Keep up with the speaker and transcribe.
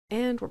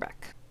And we're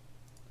back.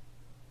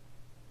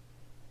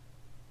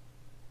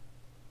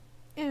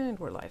 And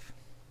we're live.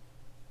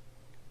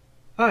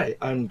 Hi,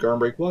 I'm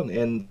Garmbreak1,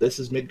 and this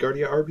is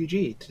Midgardia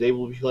RPG. Today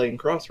we'll be playing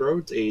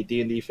Crossroads, a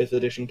D&D 5th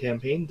edition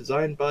campaign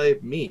designed by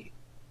me.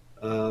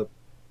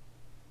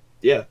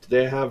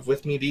 Today I have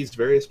with me these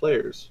various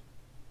players.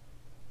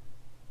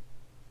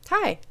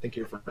 Hi. I think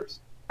you're first.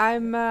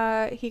 I'm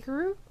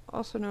Hikaru,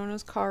 also known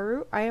as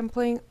Karu. I am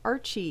playing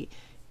Archie,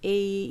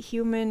 a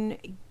human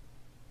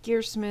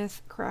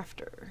gearsmith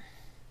craftsman.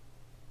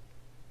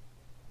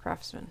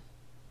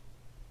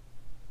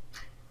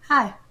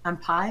 Hi, I'm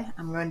Pi.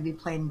 I'm going to be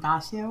playing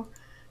Dacio.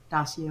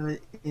 Dacio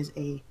is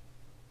a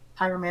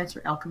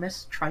pyromancer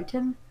alchemist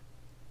Triton,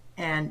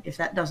 and if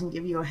that doesn't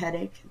give you a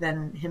headache,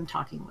 then him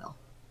talking will.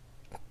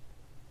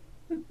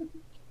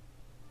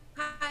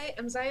 Hi,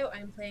 I'm Zayo.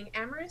 I'm playing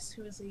Amaris,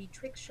 who is a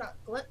trick shot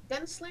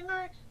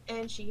gunslinger,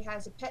 and she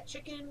has a pet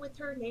chicken with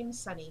her named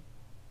Sunny.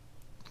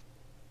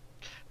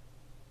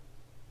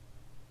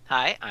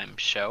 Hi, I'm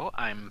Sho.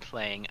 I'm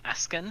playing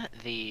Asken,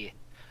 the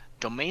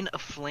Domain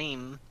of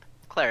Flame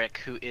cleric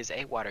who is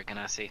a water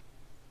genasi.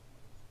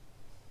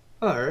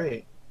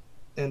 Alright.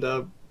 And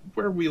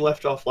where we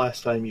left off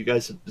last time, you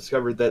guys had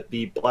discovered that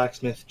the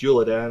blacksmith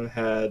Juladan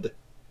had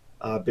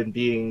been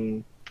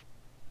being...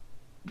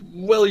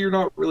 Well, you're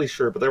not really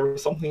sure, but there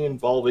was something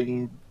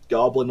involving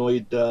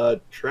goblinoid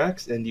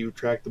tracks, and you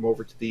tracked them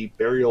over to the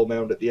burial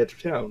mound at the edge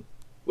of town,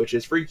 which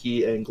is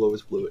freaky and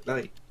glows blue at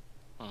night.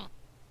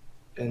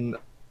 And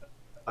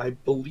I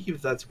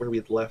believe that's where we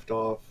had left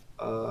off.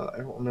 I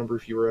don't remember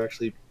if you were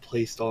actually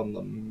placed on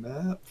the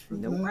map for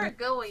that. We're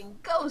going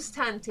ghost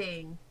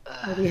hunting.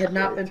 We had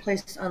not been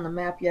placed on the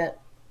map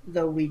yet,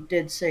 though we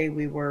did say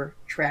we were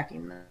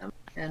tracking them,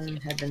 and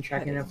had been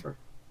tracking them for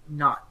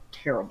not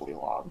terribly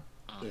long.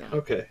 Yeah.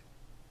 Okay.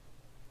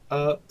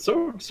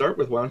 So, to start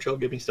with, why don't y'all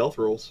give me stealth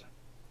rolls?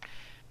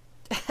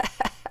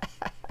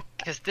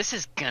 Because this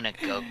is gonna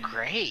go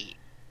great.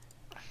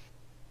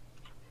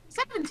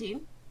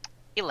 17.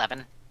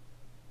 11.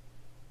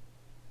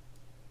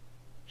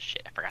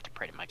 Shit, I forgot to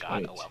pray to my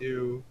god. Oh well.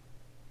 22.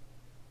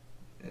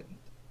 And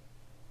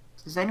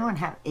Does anyone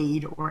have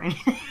aid or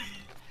anything?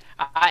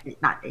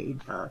 Not aid,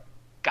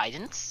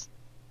 Guidance?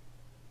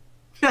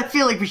 I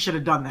feel like we should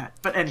have done that,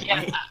 but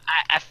anyway.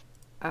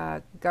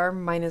 Yeah,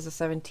 Garm, mine is a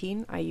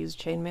 17. I use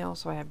chainmail,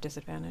 so I have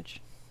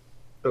disadvantage.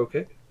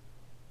 okay.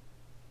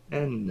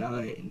 And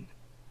 9.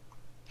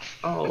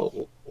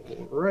 Oh,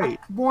 right.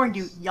 I warned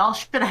you, y'all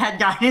should have had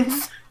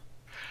guidance.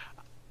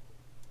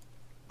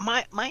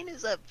 Mine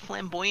is a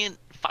flamboyant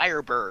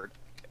firebird.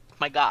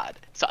 My god.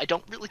 So I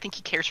don't really think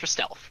he cares for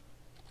stealth.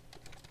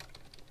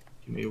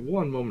 Give me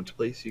one moment to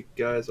place you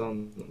guys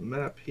on the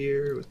map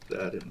here with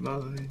that in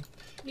mind.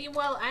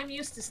 Meanwhile, I'm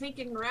used to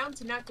sneaking around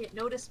to not get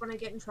noticed when I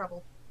get in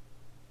trouble.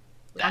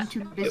 I'm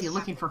too busy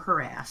looking for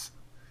her ass.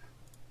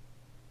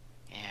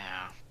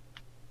 Yeah.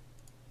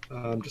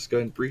 I'm just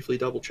going to briefly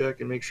double check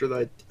and make sure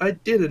that I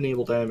did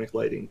enable dynamic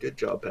lighting. Good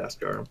job,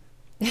 Pascarm.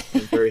 I'm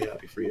very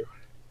happy for you.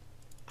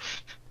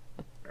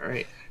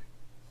 Alright.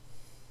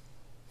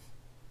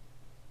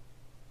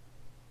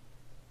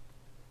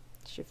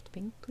 Shift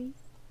ping, please.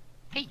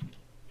 Hey.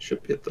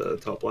 Should be at the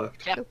top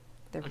left. Yep. Oh,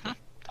 there we go.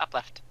 Top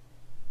left.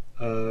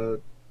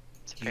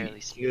 It's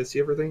fairly You guys see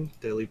everything?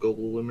 Did I leave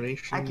global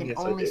illumination? I can Yes,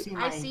 only I did. see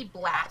my... I see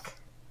black.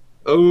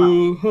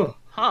 Oh, huh.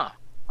 Huh.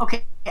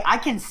 Okay, I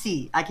can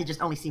see. I can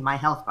just only see my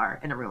health bar,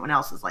 and everyone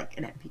else is like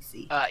an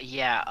NPC.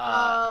 Yeah,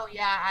 Oh,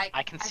 yeah.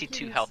 I can see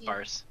 2 health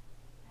bars.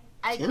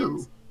 I can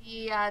Two?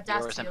 see Yours and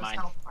Dastio's mine.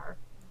 health bar.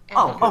 And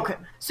Oh, okay.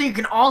 So you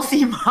can all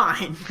see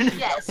mine.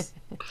 Yes.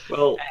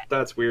 Well,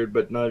 that's weird,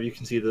 but none of you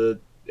can see the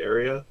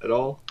area at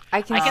all?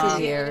 I can can see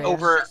see the area.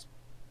 over-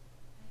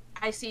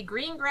 I see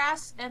green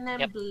grass and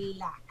then Yep.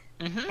 black.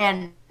 Mm-hmm.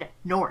 And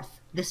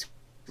north. This.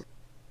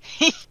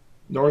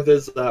 North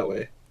is that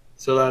way.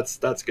 So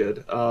that's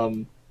good.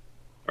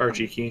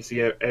 Archie, can you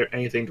see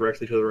anything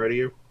directly to the right of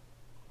you?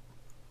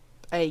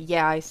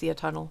 Yeah, I see a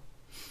tunnel.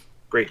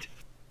 Great.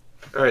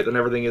 Alright, then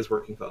everything is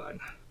working fine.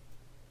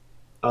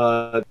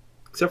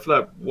 Except for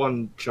that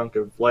one chunk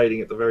of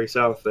lighting at the very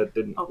south that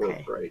didn't Okay.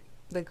 work right.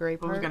 The gray I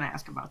was part. going to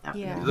ask about that.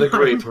 Yeah. The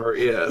gray part,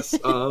 yes.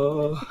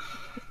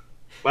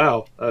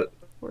 Wow.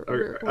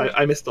 We're-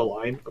 I missed a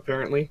line,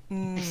 apparently.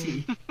 Mm. I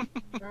see.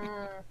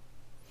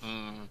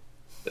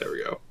 There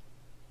we go.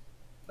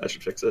 That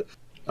should fix it.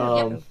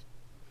 Yep.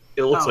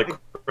 It looks Oh, like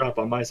crap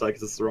on my side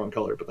because it's the wrong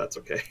color, but that's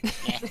okay.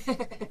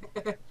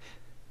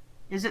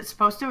 Is it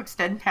supposed to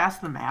extend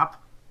past the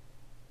map?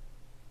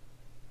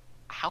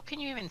 How can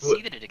you even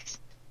see that it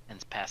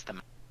extends past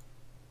them?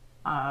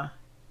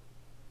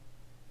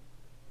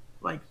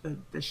 Like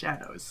the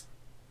shadows.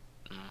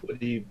 What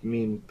do you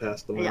mean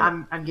past the Yeah,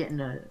 map? I'm getting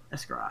a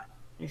scrot,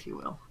 if you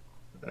will.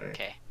 Alright.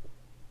 Okay.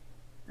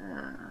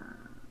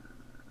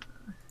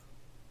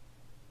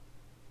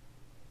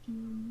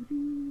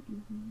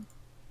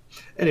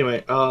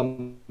 Anyway, so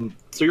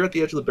you're at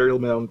the edge of the burial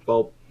mound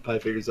while Pi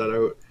figures that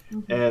out,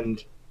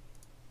 and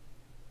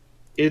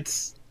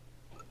it's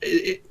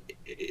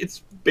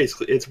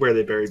basically where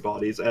they bury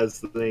bodies, as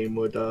the name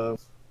would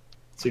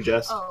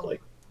suggest Oh.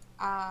 like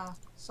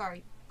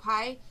Sorry.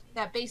 Pi,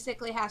 that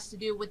basically has to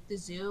do with the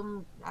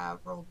zoom.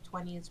 Roll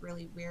 20 is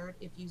really weird.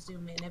 If you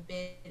zoom in a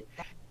bit,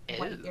 that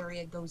white Ew.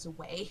 area goes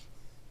away.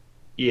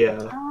 yeah.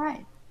 All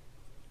right.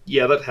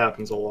 Yeah, that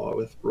happens a lot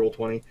with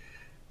Roll20.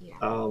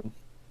 Yeah.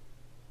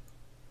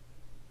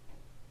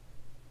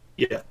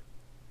 Yeah.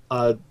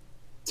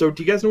 So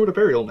do you guys know what a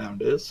burial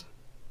mound is?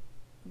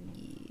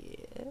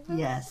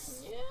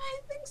 Yes. Yeah, I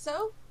think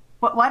so.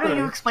 Why don't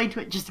you Okay. explain to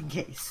it just in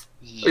case?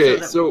 Okay,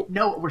 that so we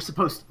know what we're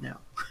supposed to know.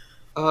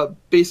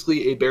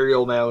 basically a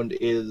burial mound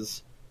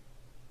is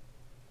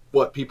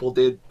what people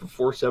did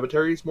before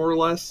cemeteries, more or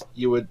less.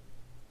 You would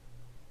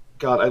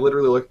God, I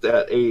literally looked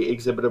at a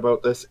exhibit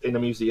about this in a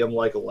museum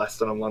like less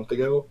than a month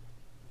ago.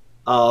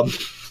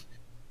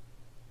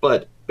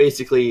 But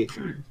basically,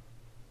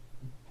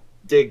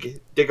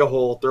 dig a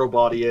hole, throw a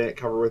body in it,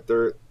 cover with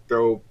dirt,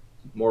 throw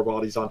more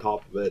bodies on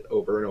top of it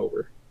over and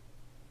over.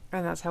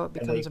 And that's how it And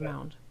becomes a they-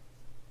 mound.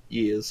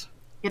 Years.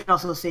 It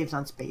also saves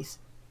on space.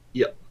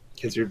 Yep,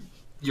 because you're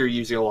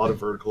using a lot of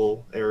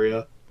vertical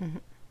area.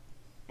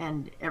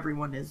 And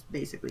everyone is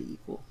basically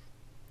equal.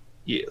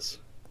 Yes.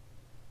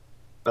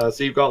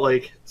 So you've got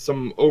like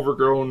some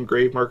overgrown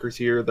grave markers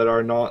here that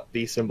are not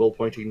the symbol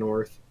pointing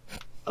north.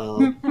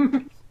 Other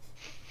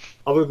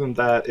than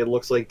that, it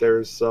looks like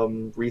there's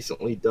some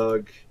recently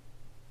dug.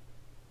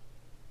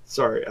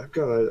 Sorry, I've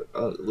got to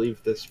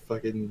leave this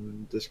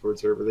fucking Discord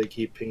server. They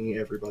keep pinging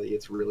everybody.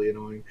 It's really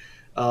annoying.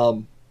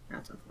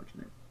 That's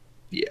unfortunate.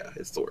 Yeah,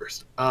 it's the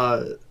worst.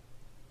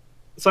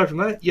 Aside from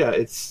that, yeah,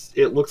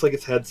 it looks like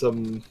it's had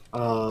some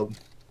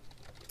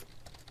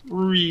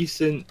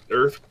recent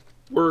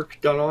earthwork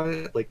done on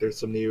it. Like there's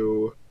some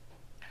new.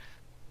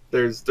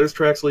 There's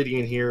tracks leading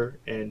in here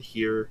and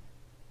here.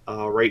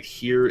 Right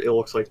here, it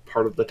looks like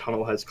part of the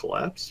tunnel has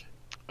collapsed.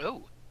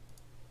 Oh.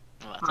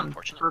 Well, that's On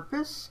unfortunate.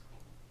 purpose?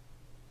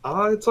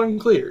 It's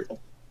unclear.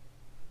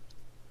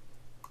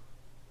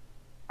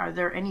 Are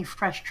there any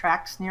fresh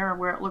tracks near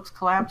where it looks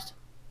collapsed?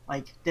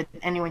 Like, did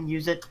anyone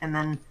use it and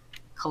then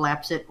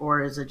collapse it,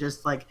 or is it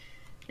just like,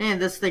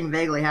 this thing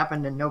vaguely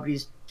happened and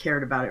nobody's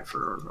cared about it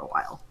for a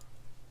while?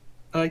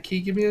 Can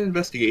you give me an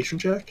investigation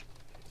check?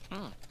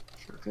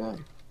 Sure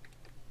could.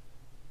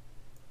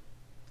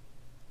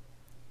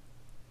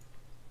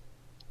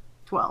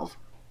 12.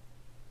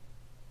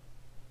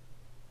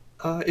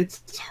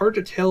 It's hard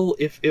to tell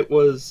if it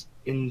was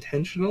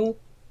intentional,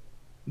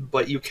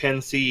 but you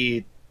can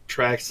see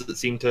tracks that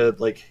seem to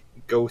like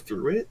go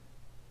through it.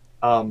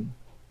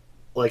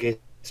 Like a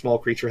small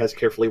creature has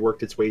carefully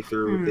worked its way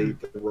through the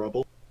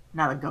rubble.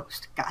 Not a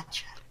ghost.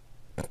 Gotcha.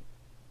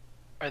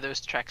 Are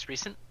those tracks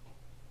recent?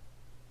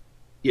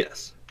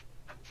 Yes.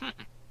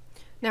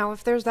 Now,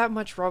 if there's that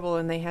much rubble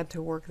and they had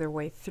to work their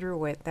way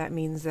through it, that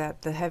means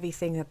that the heavy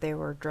thing that they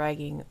were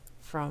dragging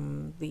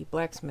from the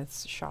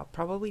blacksmith's shop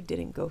probably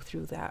didn't go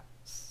through that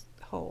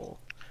hole.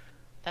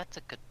 That's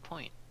a good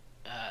point.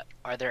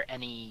 Are there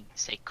any,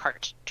 say,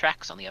 cart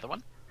tracks on the other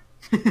one?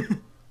 It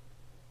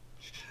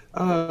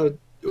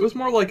was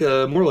more like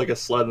a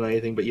sled than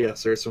anything, but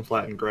yes, there's some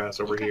flattened grass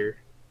over Okay. here.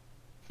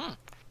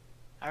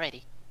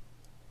 Alrighty.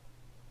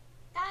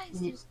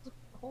 Guys, there's the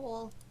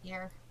hole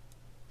here.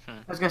 I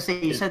was going to say,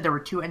 you said there were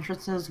two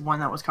entrances, one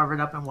that was covered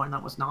up and one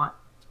that was not.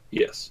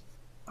 Yes.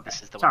 Okay.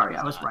 This is the one Sorry,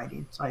 that I was was not.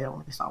 writing, so I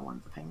only saw one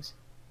of the pings.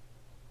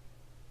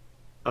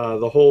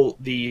 The hole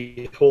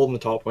in the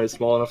top one is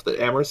small enough that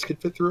Amherst could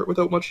fit through it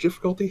without much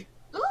difficulty.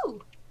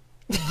 Ooh!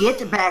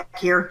 Get back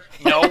here.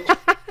 No.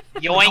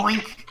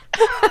 Yoink.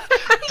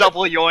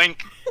 Double yoink.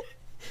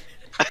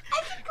 I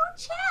can go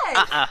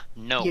check!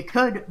 No. You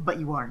could, but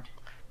you aren't.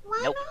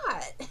 Why Nope.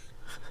 not? It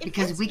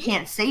Because fits we me.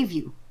 can't save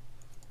you.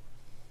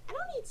 I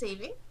don't need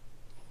saving.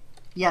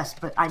 Yes,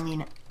 but I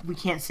mean, we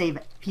can't save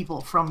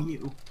people from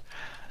you.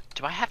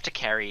 Do I have to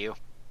carry you?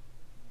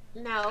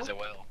 No. Because I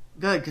will.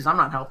 Good, because I'm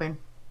not helping.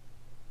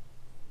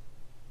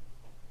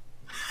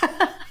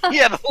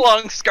 Yeah, the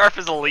long scarf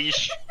is a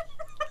leash.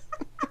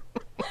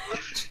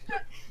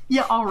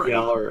 Yeah, alright.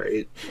 Yeah, all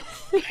right.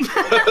 If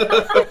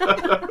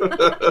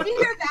you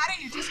hear that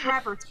and you just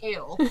grab her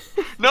tail.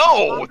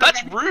 No,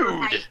 that's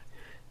rude.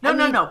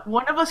 No.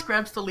 One of us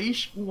grabs the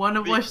leash, one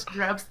of us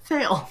grabs the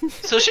tail.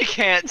 So she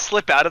can't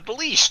slip out of the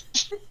leash.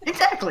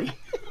 Exactly.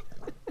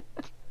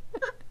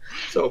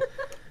 So,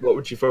 what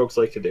would you folks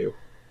like to do?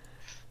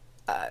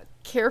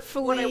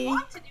 Carefully. What I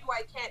want to do,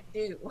 I can't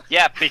do.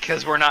 Yeah,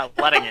 because we're not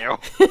letting you.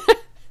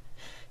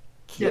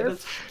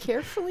 Yes.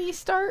 Carefully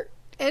start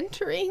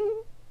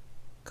entering.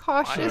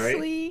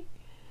 Cautiously.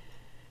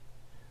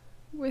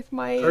 With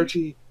my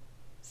Archie,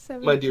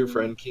 17. my dear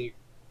friend, can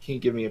you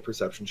give me a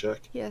perception check?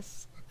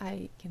 Yes,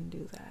 I can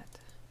do that.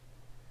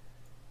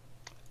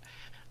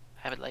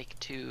 I would like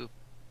to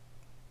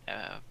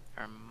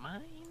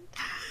remind,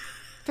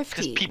 because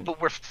 15. people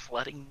were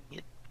flooding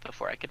it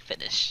before I could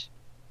finish.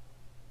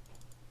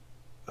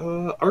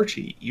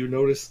 Archie, you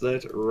notice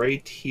that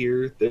right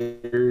here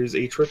there's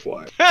a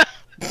tripwire.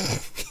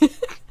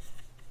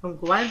 I'm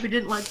glad we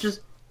didn't let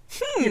just,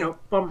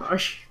 bum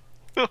rush.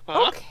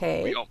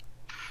 Okay.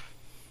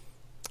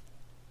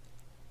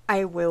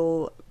 I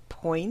will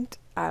point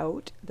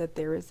out that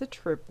there is a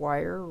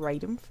tripwire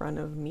right in front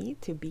of me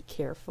to be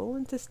careful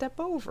and to step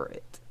over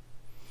it.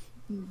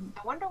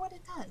 I wonder what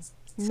it does.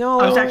 No.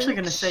 I was actually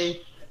going to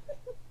say,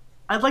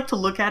 I'd like to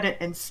look at it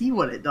and see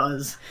what it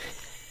does.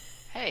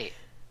 Hey,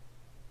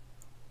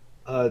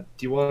 Do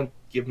you want to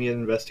give me an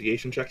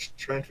investigation check to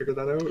try and figure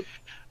that out?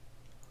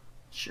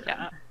 Sure.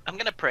 yeah, I'm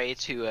gonna pray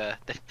to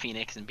the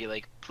Phoenix and be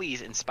like,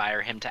 please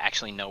inspire him to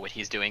actually know what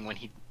he's doing when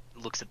he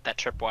looks at that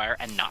tripwire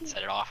and not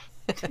set it off.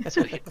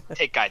 So he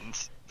take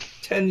guidance.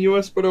 10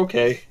 US, but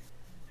okay.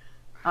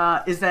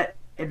 Is that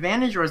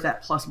advantage or is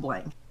that plus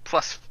blank?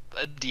 Plus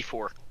a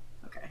D4.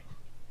 Okay.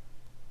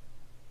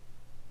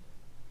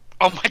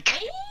 Oh my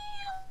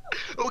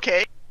god.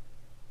 Okay.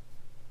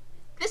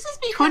 This is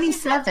because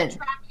you've had 27. to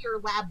trap your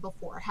lab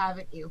before,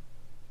 haven't you?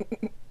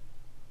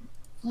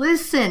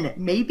 Listen,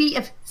 maybe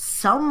if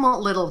some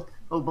little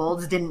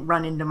kobolds didn't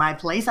run into my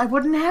place, I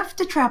wouldn't have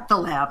to trap the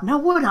lab, now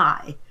would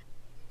I?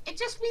 It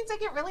just means I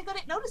get really good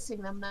at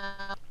noticing them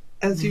now.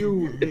 As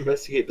you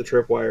investigate the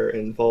tripwire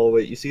and follow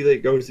it, you see that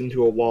it goes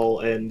into a wall,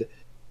 and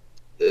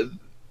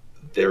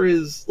there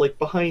is, like,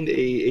 behind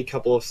a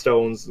couple of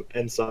stones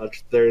and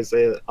such, there's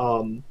a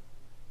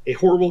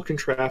horrible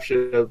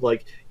contraption of,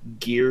 like,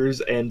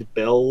 gears and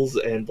bells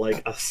and,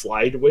 like, a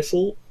slide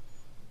whistle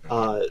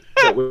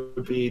that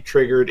would be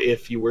triggered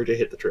if you were to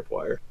hit the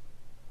tripwire.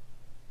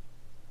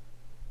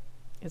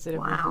 Is it a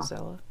Wow.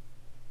 Vuvuzela?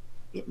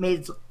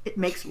 It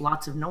makes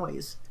lots of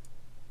noise.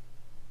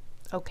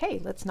 Okay,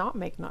 let's not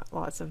make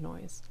lots of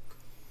noise.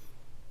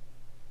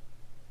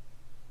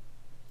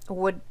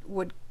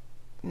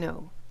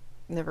 No,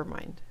 never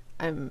mind.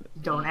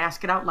 Don't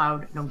ask it out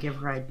loud. Don't give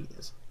her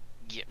ideas.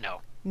 Yeah,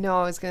 no. No,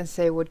 I was gonna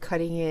say, would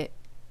cutting it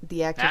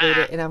deactivate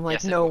it? And I'm like,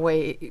 yes, it no would.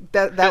 way.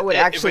 That would It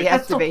actually would-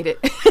 activate it.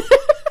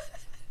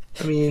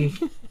 I mean,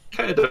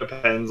 kind of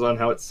depends on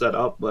how it's set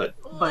up, but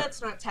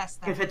Let's not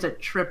test that. If it's a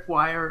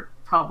tripwire,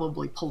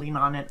 probably pulling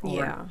on it or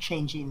Yeah.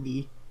 changing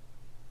the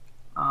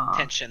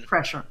Tension.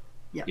 pressure.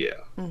 yeah.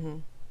 Mm-hmm.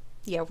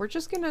 Yeah, we're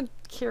just gonna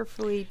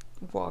carefully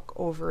walk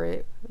over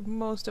it.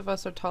 Most of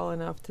us are tall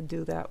enough to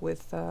do that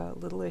with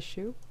little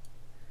issue.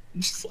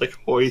 Just, like,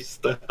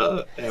 hoist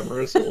the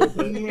Amorous a little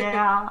bit.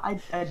 Yeah,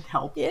 I'd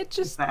help. Yeah, with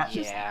just that.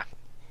 Yeah.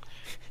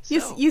 You,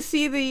 So, you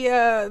see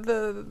the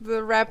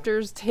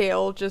raptor's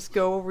tail just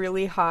go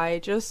really high,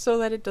 just so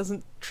that it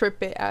doesn't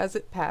trip it as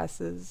it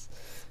passes.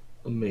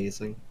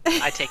 Amazing.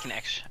 I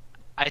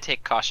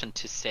take caution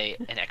to stay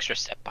an extra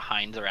step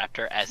behind the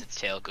raptor as its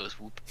tail goes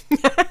whoop.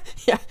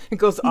 Yeah, it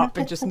goes up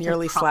and that's- just that's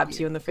nearly slaps appropriate.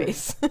 you in the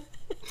face.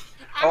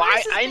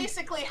 Iris is I-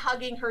 basically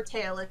hugging her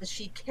tail as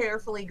she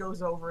carefully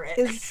goes over it.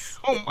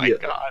 Oh my Yeah.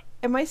 god.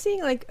 Am I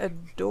seeing like a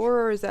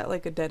door, or is that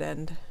like a dead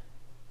end?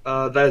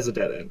 That is a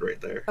dead end right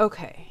there.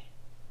 Okay.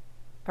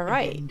 All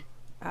right.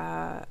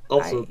 And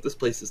Also, this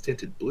place is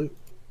tinted blue.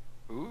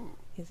 Ooh.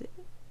 Is it?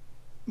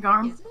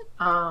 Garm, Is it?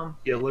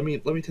 Yeah, let me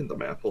tint the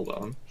map. Hold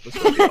on. This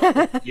will be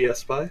awful. Yes,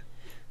 spy.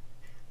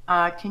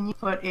 can you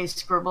put a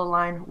scribble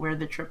line where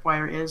the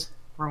tripwire is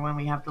for when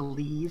we have to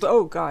leave?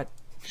 Oh God.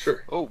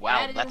 Sure. Oh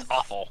wow, That that's is-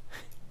 awful.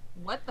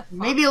 What the fuck?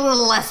 Maybe a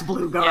little less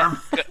blue, Yeah.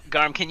 Garm.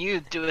 Garm, can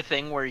you do a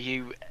thing where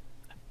you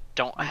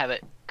don't have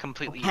it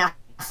completely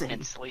Opacity.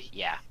 intensely?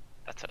 Yeah,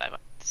 that's what I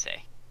meant to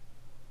say.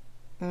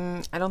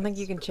 I don't think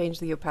you can change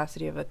the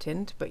opacity of a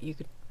tint, but you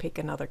could pick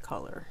another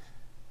color.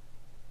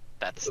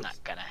 That's not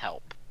gonna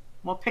help.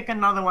 We'll pick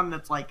another one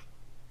that's like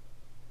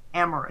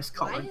amorous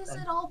Why colored. is then.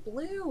 it all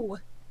blue?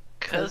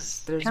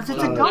 Cause there's Because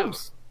it's blue. a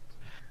ghost.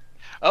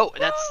 Oh,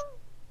 that's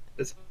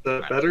Is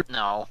that better?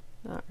 no.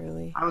 Not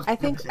really. I was I gonna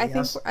think say I think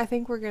yes. I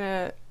think we're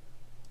gonna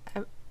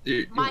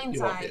Mind's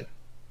want eye. me to-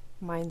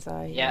 mind's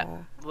eye. Yeah.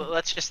 Yeah.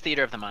 Let's just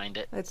theater of the mind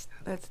it. Let's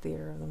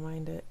theater of the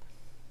mind it.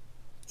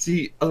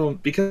 See,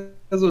 because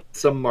of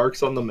some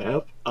marks on the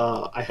map,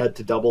 I had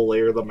to double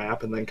layer the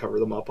map and then cover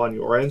them up on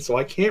your end, so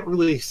I can't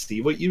really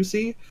see what you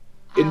see.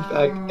 In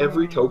fact,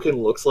 every token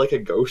looks like a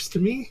ghost to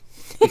me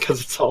because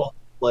it's all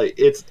like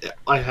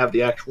I have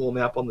the actual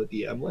map on the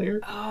DM layer.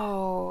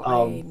 Oh,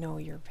 I Um, know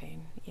your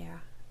pain. Yeah.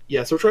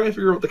 Yeah, so trying to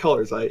figure out the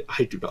colors, I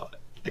do not.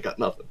 I got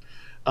nothing.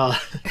 That's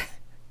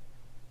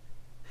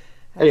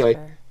Anyway.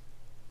 fair.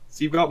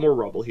 So you've got more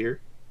rubble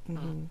here.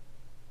 Mm-hmm.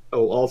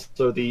 Oh,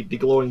 also the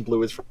glowing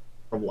blue is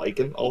from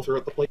lichen all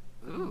throughout the place.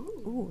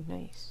 Ooh,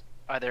 nice.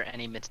 Are there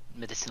any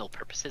medicinal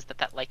purposes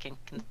that lichen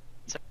can?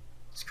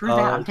 Screw that,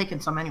 I'm taking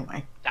some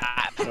anyway.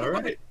 Ah, All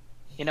right.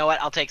 you know what?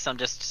 I'll take some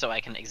just so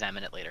I can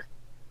examine it later.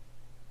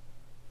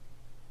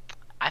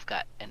 I've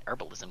got an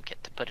herbalism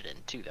kit to put it in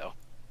too, though.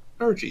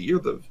 Archie, you're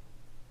the.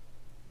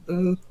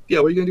 Yeah,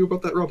 what are you gonna do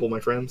about that rubble,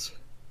 my friends?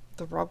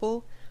 The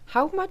rubble.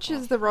 How much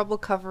is the rubble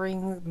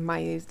covering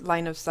my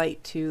line of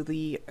sight to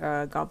the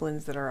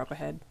goblins that are up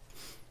ahead?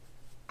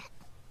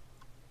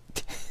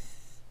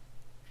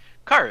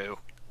 Karu,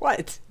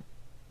 What?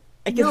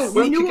 I No, guess.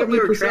 we Why don't knew you what give we me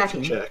a were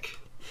perception tracking. check?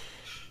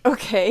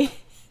 Okay.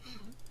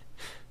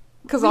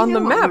 Because We on the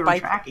knew what we map, were I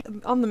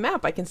tracking. on the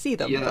map I can see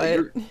them. Yeah,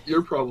 but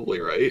you're probably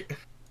right.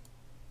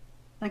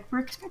 Like, we're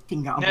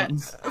expecting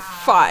goblins.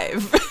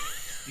 5.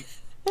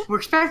 We're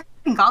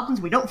expecting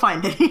goblins. We don't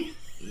find any.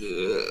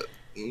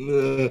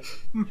 You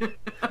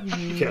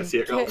can't see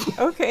it.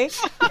 Okay.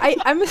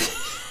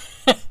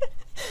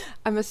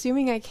 I'm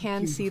assuming I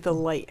can see the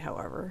light,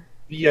 however.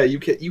 Yeah, you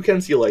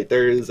can see light.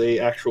 There is a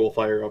actual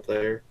fire up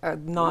there. A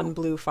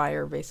non-blue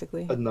fire,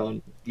 basically. A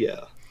non.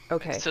 Yeah.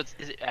 Okay. So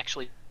is it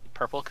actually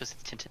purple because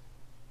it's tinted?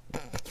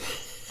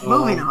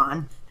 Moving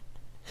on.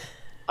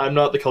 I'm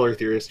not the color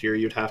theorist here.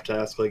 You'd have to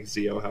ask like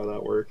Zio how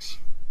that works.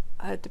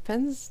 It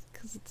depends,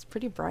 because it's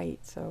pretty bright,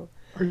 so...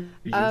 You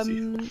can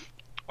see.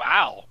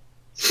 Wow.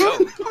 So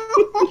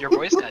your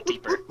voice got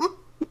deeper.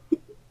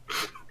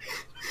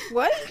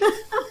 What?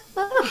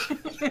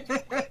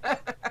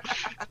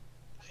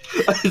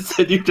 I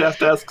said you'd have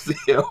to ask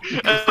Zio.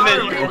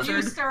 Oh,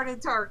 you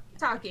started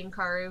talking,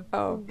 Karu.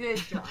 Oh. Good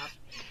job.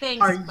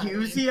 Thanks. Are buddy.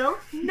 you Zio?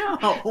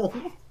 No.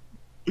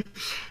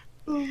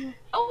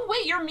 Oh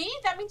wait, you're me?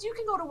 That means you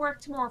can go to work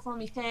tomorrow for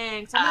me.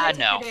 Thanks. I'm gonna take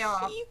no. the day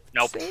off.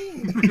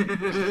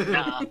 Nope.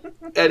 Nah.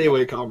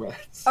 Anyway,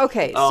 comrades.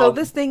 Okay, so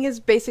this thing is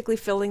basically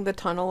filling the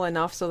tunnel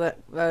enough so that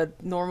a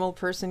normal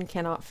person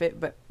cannot fit,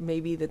 but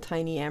maybe the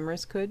tiny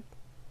Amorous could?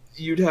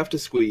 You'd have to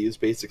squeeze,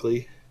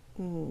 basically.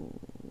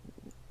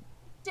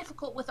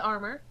 Difficult with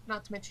armor,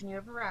 not to mention you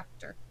have a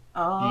raptor.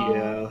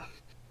 Yeah.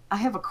 I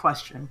have a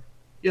question.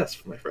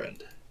 Yes, my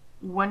friend.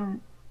 When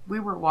we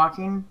were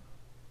walking,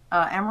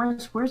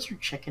 Amaris, where's your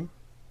chicken?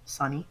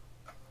 Sunny?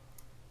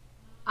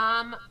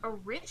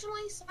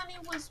 Originally Sunny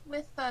was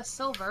with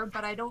Silver,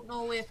 but I don't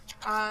know if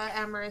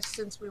Amaris,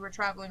 since we were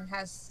traveling,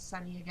 has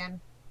Sunny again.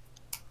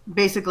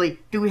 Basically,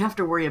 do we have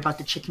to worry about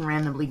the chicken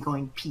randomly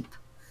going peep?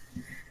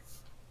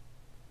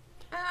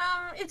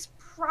 It's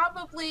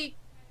probably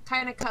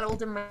kind of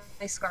cuddled in my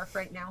scarf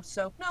right now,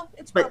 so no,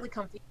 it's But- probably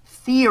comfy.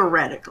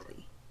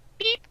 Theoretically.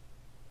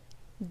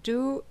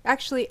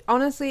 Actually,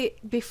 honestly,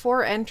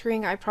 before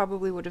entering, I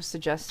probably would have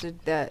suggested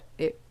that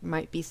it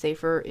might be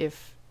safer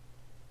if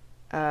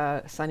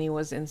Sunny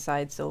was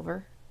inside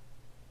Silver.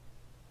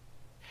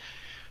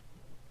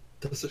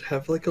 Does it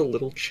have like a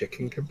little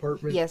chicken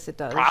compartment? Yes, it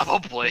does.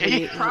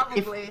 Probably.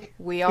 Probably.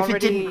 We If it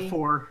didn't already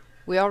before.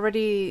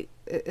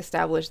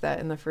 established that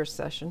in the first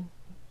session.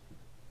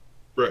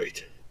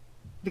 Right.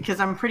 Because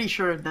I'm pretty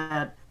sure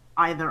that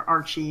either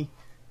Archie,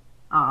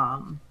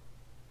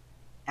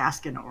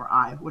 Askin, or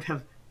I would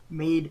have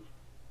made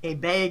a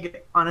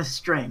bag on a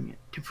string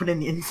to put in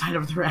the inside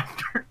of the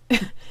raptor.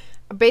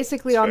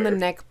 Basically, on the Sure.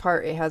 neck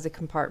part, it has a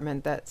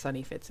compartment that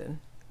Sunny fits in.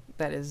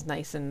 That is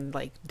nice and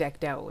like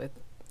decked out with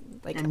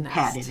like a And nest.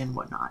 padded and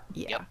whatnot.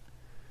 Yeah. Yep.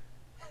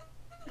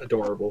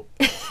 Adorable.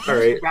 All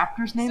right.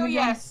 Raptor's name So again?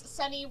 yes,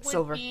 Sunny would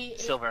Silver. be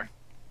Silver.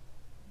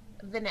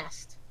 the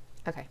nest.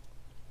 Okay.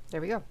 There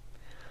we go.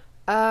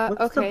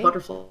 What's the Okay.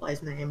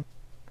 butterfly's name?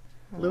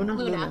 Luna?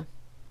 Luna.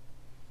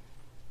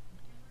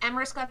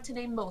 Amaris got to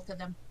name both of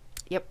them.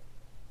 Yep.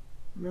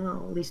 No,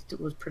 at least it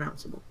was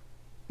pronounceable.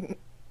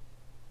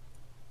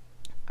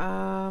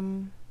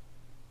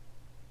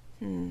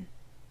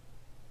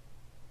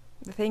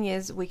 The thing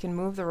is, we can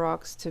move the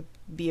rocks to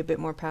be a bit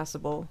more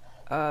passable,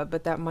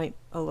 but that might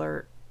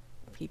alert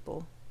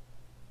people.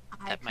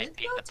 I That might could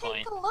be go the take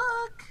point. a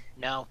look.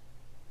 No.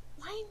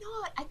 Why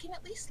not? I can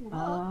at least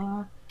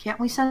look. Can't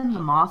we send the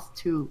moth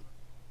to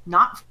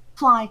not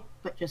fly,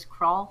 but just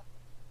crawl?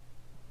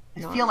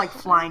 I Not feel like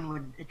fly? flying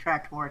would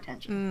attract more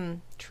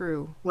attention.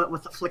 True.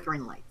 With the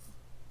flickering lights.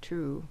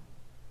 True.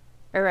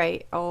 All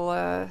right.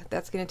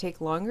 That's gonna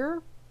take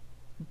longer,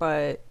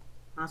 but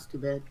That's too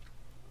bad.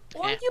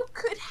 Or Yeah. you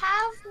could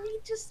have me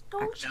just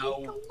go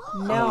Actually, take a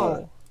look.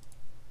 no.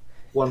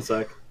 One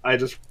sec. I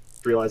just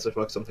realized I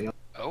fucked something up.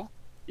 Oh,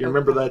 You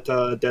remember that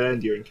dead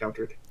end you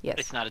encountered? Yes.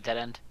 it's not a dead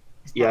end.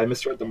 Yeah, I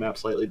misread the map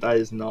slightly. That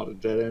is not a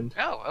dead end.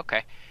 Oh,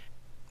 okay.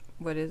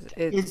 What is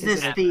it? Is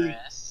this it the-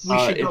 Amorous. We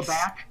should go it's-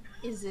 back?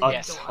 Is it A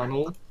Yes. a door?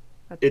 tunnel?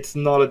 It's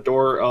not a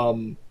door.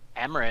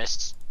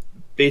 Amorous.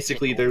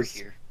 Basically, Get over there's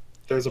here.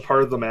 there's a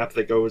part of the map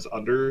that goes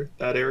under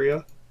that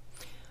area.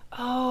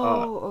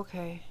 Oh,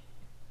 okay.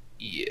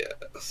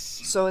 Yes.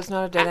 So it's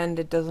not a dead end.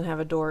 It doesn't have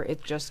a door.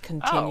 It just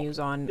continues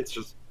on. It's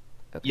just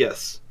Okay.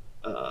 yes.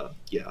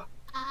 Yeah.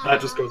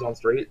 That just goes on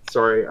straight.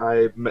 Sorry,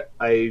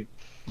 I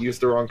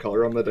used the wrong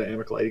color on the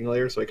dynamic lighting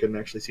layer, so I couldn't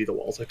actually see the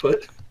walls I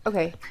put.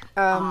 Okay.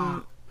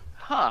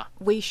 Huh.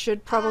 We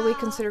should probably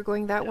consider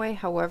going that way.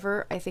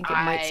 However, I think it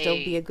might still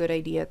be a good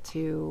idea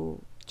to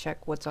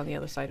check what's on the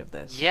other side of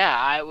this. Yeah,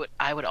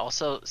 I would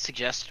also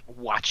suggest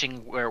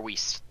watching where we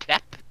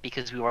step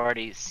because we've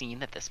already seen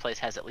that this place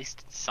has at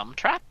least some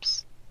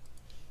traps.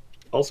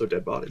 Also,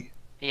 dead body.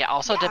 Yeah,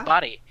 also Yeah. dead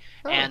body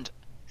Oh. and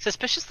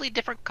suspiciously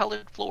different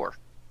colored floor.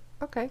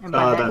 Okay. And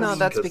by that No, means-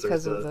 that's because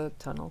because there's of the- the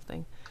tunnel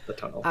thing. The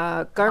tunnel.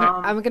 Garnet,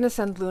 Um, I'm gonna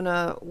send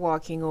Luna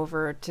walking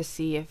over to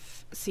see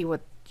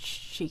what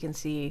she can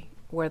see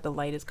where the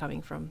light is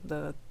coming from,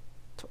 the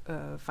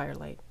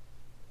firelight.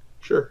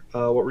 Sure.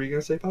 What were you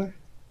gonna say, Pi?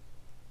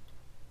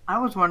 I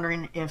was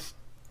wondering if...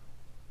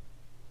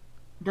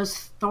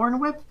 Does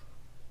Thornwhip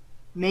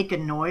make a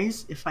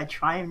noise if I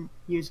try and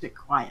use it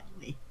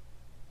quietly?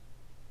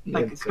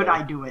 Like, It's, could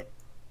I do it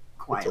It's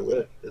a quietly?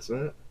 whip,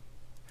 isn't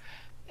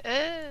it?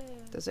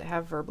 Does it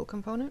have verbal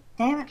component?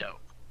 Damn it. No.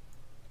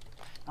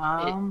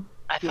 Um,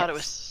 I thought it yes.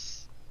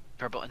 was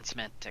verbal and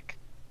semantic.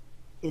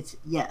 It's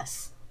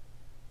yes.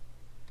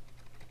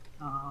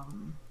 I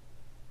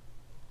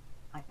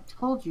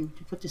told you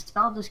to put the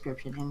spell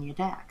description in the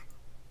attack.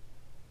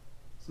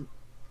 So,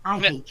 I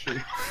hate you.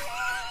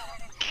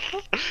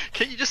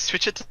 Can you just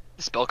switch it to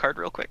the spell card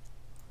real quick?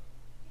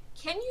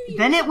 Can you use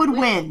Then it a would whip?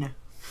 win.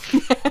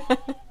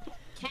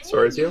 Can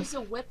Sorry, you Zio? use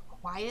a whip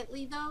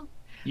quietly though?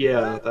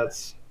 Yeah,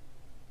 that's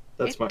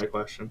my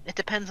question. It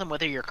depends on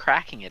whether you're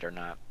cracking it or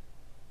not.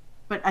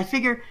 But I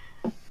figure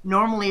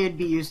normally it'd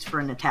be used for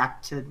an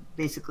attack to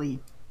basically,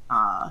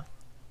 I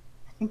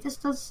think this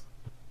does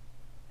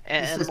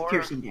And more,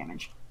 piercing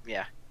damage.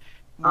 yeah,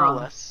 more or Um,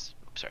 less.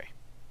 Sorry.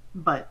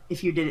 But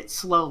if you did it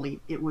slowly,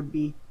 it would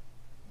be.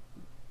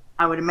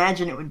 I would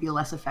imagine it would be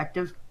less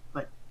effective.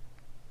 But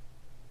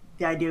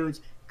the idea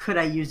is, could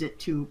I use it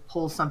to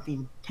pull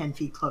something 10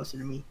 feet closer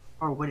to me,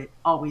 or would it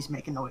always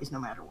make a noise no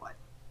matter what?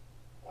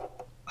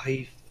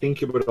 I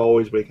think it would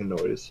always make a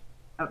noise.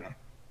 Okay.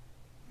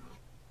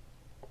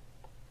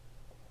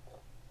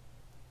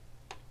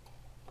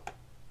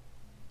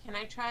 Can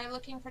I try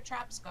looking for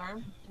trap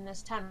Scarm in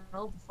this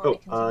tunnel before we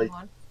continue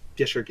on?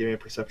 Yeah, sure. Give me a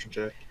perception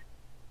check.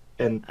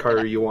 And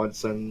Carter, you want to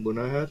send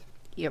Luna ahead?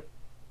 Yep.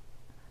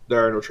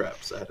 There are no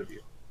traps ahead of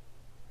you.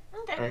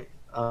 Okay.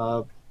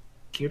 Alright.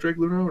 Can you drag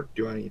Luna, or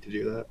do I need to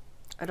do that?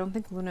 I don't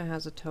think Luna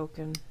has a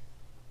token.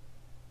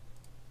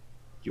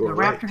 You The are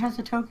raptor right. has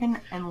a token,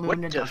 and What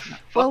Luna the doesn't.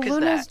 fuck is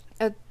Luna's that?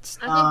 a I think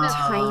that's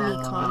tiny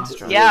Uh,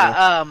 construct.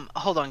 Yeah.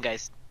 Hold on,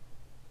 guys.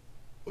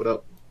 What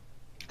up?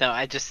 No,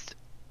 I just.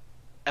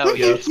 Oh,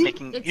 you're just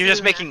making. It's You're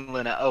just Luna. making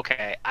Luna.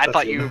 Okay, I That's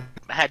thought you Luna.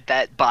 had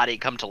that body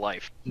come to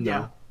life. No.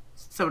 Yeah.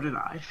 So did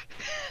I.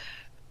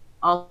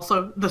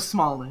 Also, the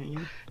small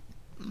name.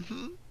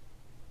 Mm-hmm.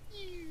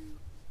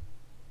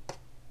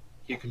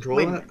 You control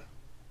Wait a that? minute.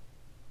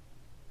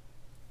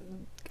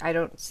 I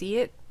don't see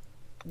it.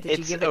 Did you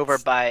It's give it over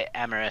by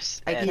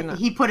Amaris. I and- cannot-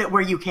 He put it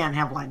where you can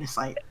have line of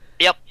sight.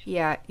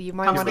 Yeah, you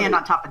might Come want stand to.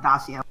 on top of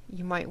Dacia.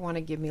 You might want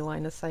to give me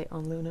line of sight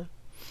on Luna.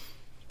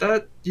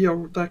 That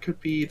that could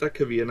be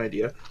an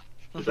idea.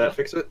 Did that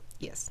fix it?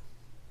 Yes,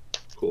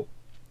 Cool.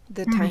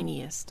 the Mhm.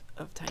 tiniest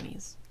of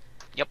tinies.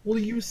 Well,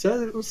 you said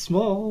it was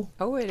small.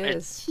 Oh, it It-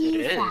 is. It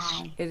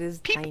is. It is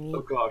Peep. tiny. Oh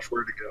gosh,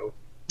 where to go?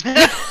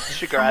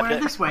 She grabbed Somewhere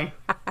it. this way.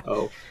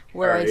 Oh,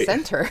 Where I alright.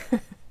 sent her.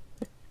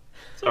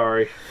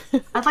 Sorry.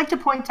 I'd like to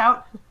point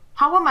out,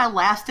 how am I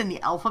last in the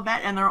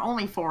alphabet and there are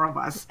only 4 of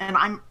us, and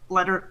I'm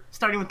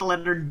starting with the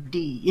letter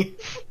D.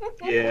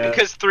 Yeah.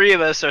 Because 3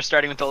 of us are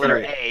starting with the letter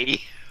Alright.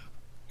 A.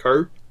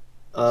 Kurt,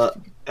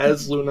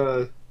 as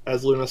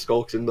Luna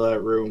skulks into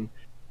that room,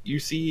 you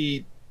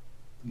see.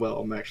 Well,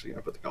 I'm actually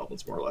gonna put the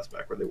goblins more or less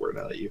back where they were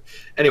now that you.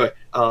 Anyway,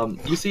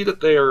 you see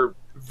that they are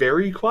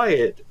very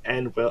quiet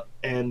and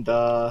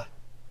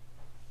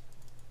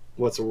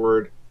what's the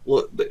word?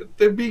 Well,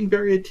 they're being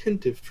very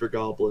attentive for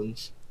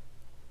goblins.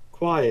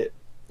 Quiet,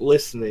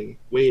 listening,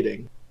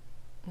 waiting.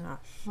 Oh,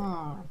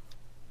 Hmm.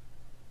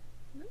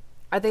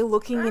 are they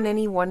looking in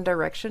any one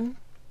direction?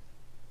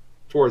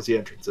 Towards the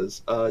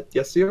entrances.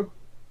 Yes, Theo?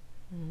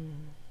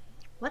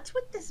 What's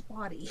with this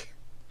body?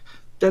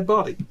 Dead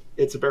body.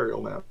 It's a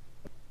burial mound.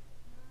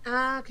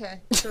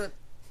 Okay. So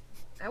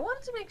I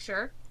wanted to make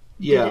sure.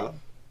 Yeah.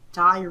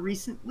 Die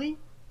recently?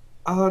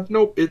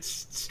 Nope,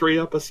 it's straight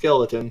up a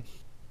skeleton.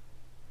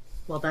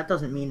 Well, that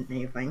doesn't mean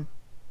anything.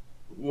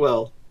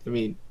 Well, I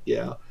mean,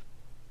 yeah.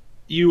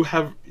 You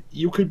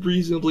could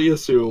reasonably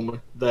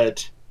assume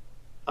that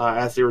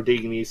as they were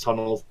digging these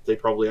tunnels, they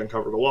probably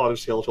uncovered a lot of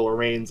skeletal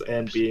remains,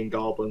 and being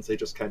goblins, they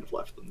just kind of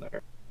left them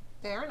there.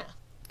 Fair enough.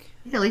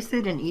 At least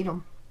they didn't eat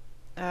them.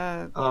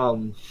 Yeah,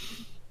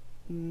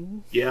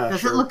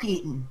 Does sure. it look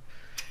eaten?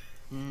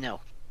 No.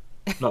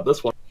 Not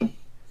this one.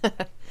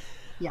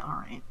 Yeah,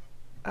 alright.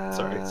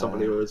 Sorry,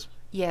 somebody was.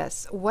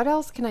 Yes. What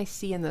else can I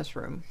see in this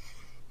room?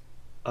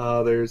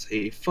 There's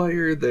a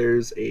fire.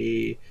 There's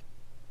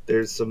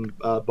some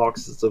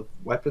boxes of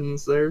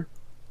weapons there.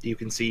 You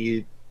can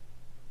see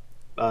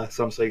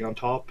some sitting on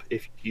top.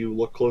 If you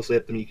look closely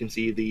at them, you can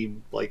see the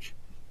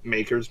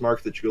maker's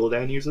mark that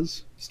Julidan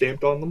uses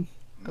stamped on them.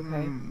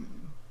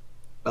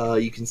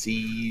 Okay. You can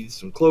see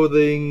some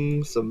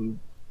clothing, some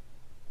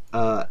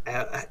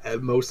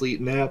mostly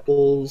eaten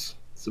apples,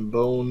 some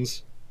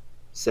bones,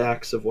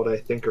 sacks of what I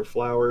think are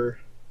flour.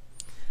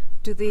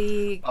 Do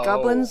the Oh.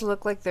 goblins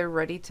look like they're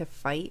ready to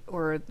fight,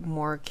 or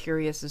more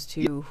curious as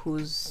to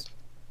who's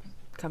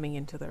coming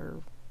into their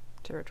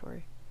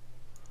territory?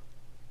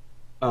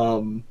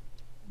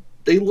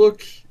 They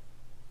look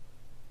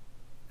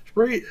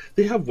right.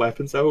 They have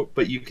weapons out,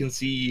 but you can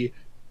see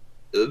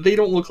they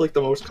don't look like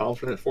the most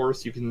confident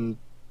force. You can,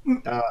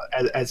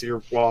 as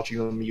you're watching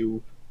them,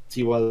 you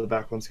see one of the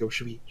back ones go,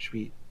 "Should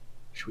we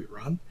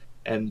run?"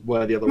 And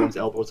one of the other ones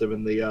elbows him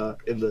in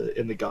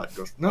the gut and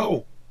goes,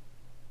 "No,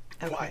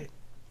 quiet."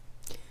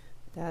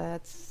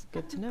 That's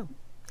good to know.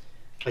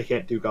 I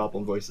can't do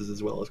goblin voices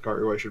as well as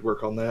Karu. I should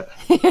work on that.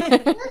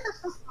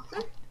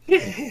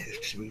 Yeah,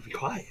 should we be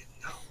quiet?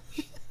 No.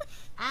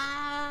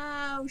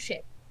 oh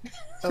shit.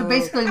 So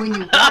basically, when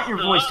you want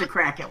your voice to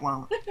crack, it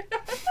won't.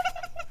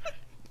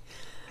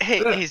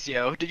 Hey,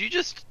 Zio, did you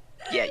just...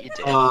 Yeah, you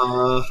did.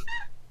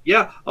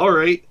 Yeah,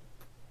 alright.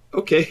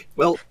 Okay,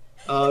 well,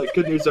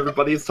 good news,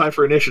 everybody. It's time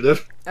for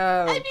initiative.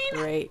 Oh, I mean,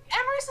 great.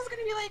 Everest is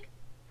gonna be like,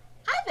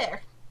 hi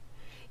there.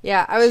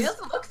 Yeah, I She was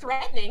doesn't look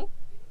threatening.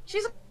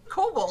 She's a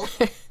kobold.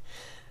 I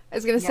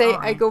was gonna Yeah, say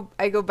alright.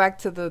 I go back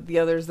to the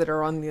others that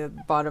are on the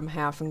bottom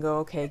half and go,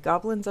 okay,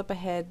 goblins up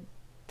ahead.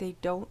 They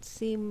don't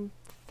seem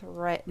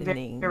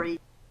threatening. Very.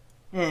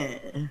 Eh.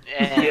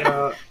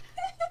 Yeah.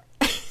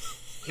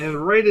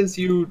 And right as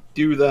you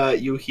do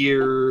that, you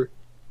hear,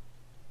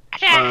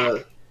 yeah,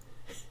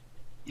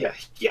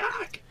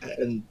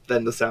 and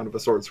then the sound of a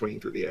sword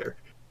swinging through the air.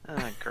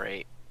 Oh,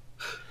 great.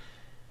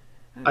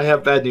 I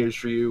have bad news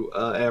for you,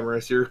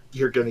 Amaris.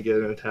 You're gonna get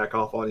an attack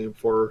off on you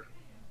for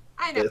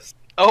I know. this.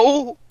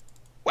 Oh!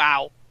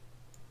 Wow.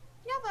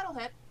 Yeah, that'll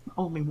hit.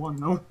 Only one,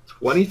 though.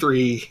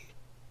 23.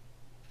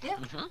 Yeah.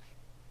 Mm-hmm.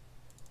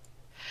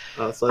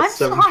 So that's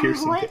I'm 7 sorry,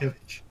 piercing what?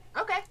 damage.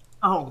 Okay.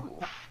 Oh.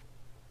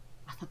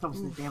 I thought that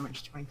was the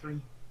damage, 23.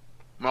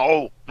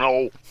 No, that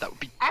would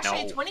be...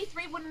 Actually, no.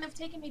 23 wouldn't have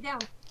taken me down.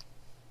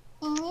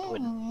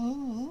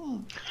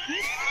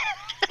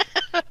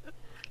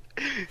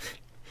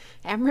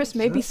 Amaris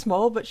may be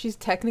small, but she's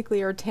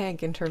technically our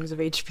tank in terms of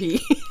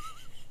HP.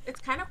 It's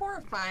kind of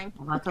horrifying.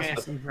 Well, that doesn't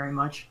say very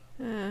much.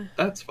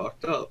 That's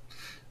fucked up.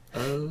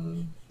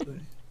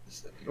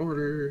 Set in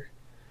order.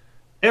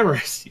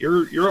 Amaris,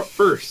 you're up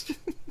first.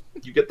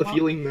 You get the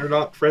feeling they're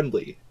not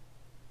friendly.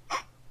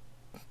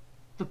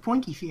 The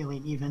pointy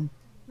feeling, even.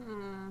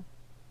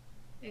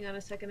 Hang on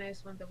a second, I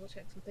just want to double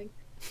check something.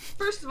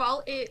 First of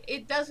all,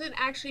 it doesn't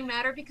actually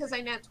matter because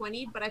I nat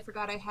 20'd, but I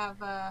forgot I have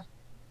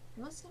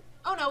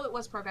oh no, it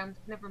was programmed.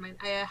 Never mind.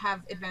 I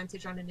have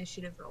advantage on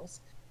initiative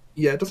rolls.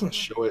 Yeah, it doesn't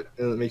show it,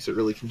 and it makes it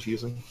really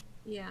confusing.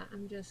 Yeah,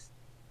 I'm just...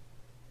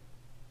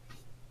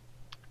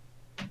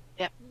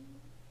 Yep.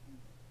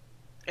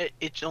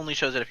 It only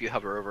shows it if you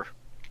hover over.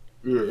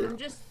 Yeah. I'm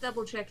just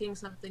double checking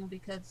something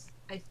because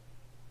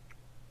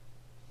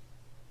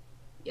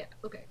yeah,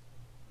 okay.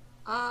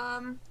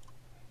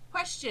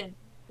 Question.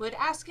 Would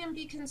Askin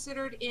be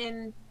considered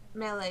in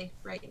melee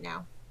right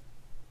now?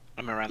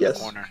 I'm around Yes.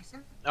 the corner.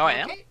 Oh, I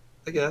am? Okay.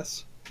 I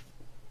guess.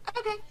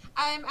 Okay.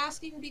 I'm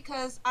asking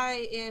because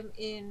I am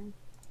in...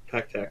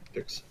 Pack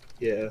tactics.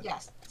 Yeah.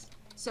 Yes.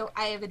 So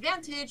I have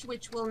advantage,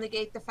 which will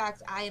negate the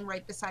fact I am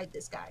right beside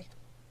this guy.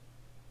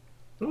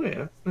 Oh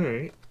yeah. All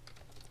right.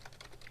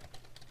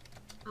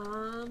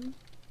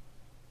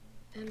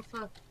 And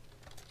fuck.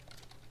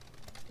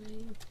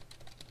 I'm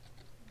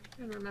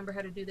trying to remember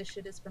how to do this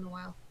shit. It's been a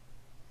while.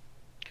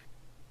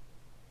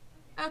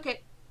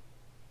 Okay.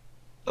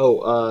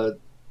 Oh,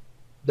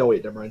 no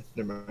wait, never mind.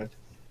 Never mind.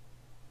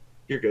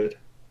 You're good.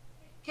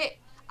 Okay.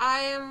 I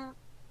am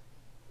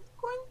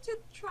going to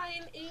try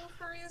and aim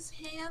for his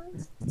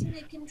hand to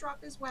make him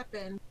drop his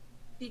weapon.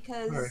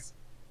 Because Alright.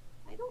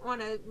 I don't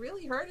want to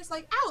really hurt. It's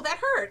like, ow, that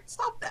hurt.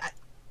 Stop that.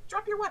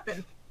 Drop your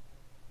weapon.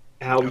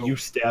 Ow, No. you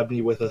stabbed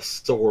me with a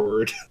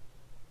sword.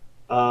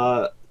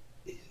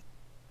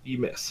 You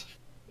miss.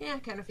 Yeah, I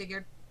kind of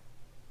figured.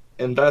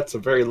 And that's a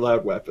very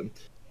loud weapon.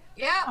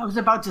 Yeah. I was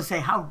about to say,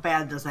 how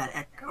bad does that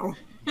echo?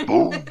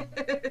 Boom.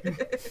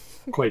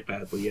 Quite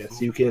badly,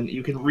 yes. You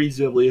can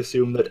reasonably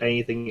assume that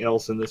anything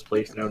else in this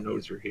place now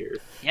knows you're here.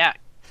 Yeah,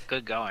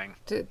 good going.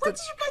 What did you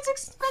guys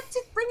expect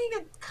it bringing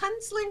a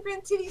gunslinger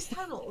into these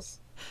tunnels?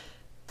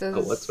 Does,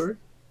 Oh, what, sorry?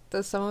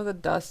 Does some of the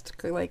dust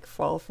like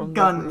fall from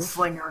the roof?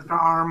 Gunslinger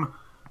arm.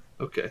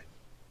 Okay.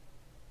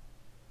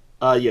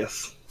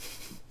 Yes.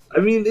 I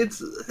mean,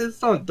 it's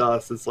not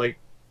dust. It's like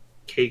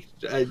cake.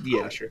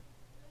 Yeah, sure.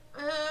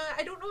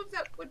 I don't know if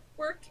that would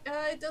work.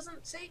 It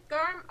doesn't say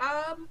Garm.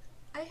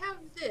 I have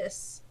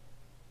this.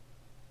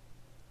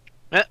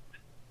 Eh.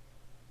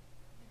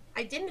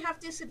 I didn't have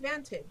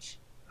disadvantage.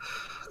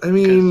 I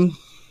mean,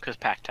 Because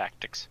pack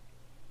tactics.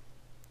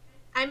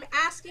 I'm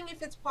asking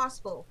if it's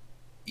possible.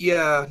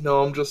 yeah.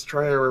 No, I'm just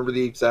trying to remember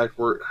the exact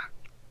word.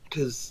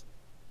 Because,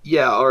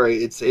 yeah, all right.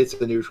 It's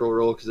a neutral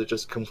roll because it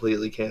just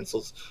completely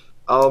cancels.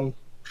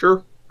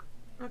 Sure.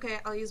 Okay,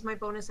 I'll use my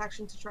bonus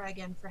action to try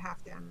again for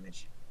half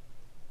damage.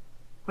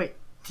 Wait,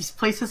 these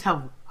places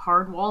have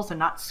hard walls and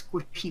not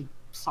squishy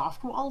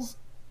soft walls?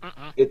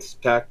 Mm-mm. It's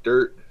packed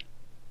dirt.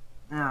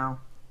 No.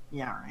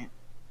 Yeah,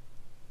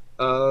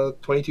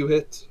 right. 22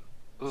 hits.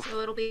 Oof. So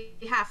it'll be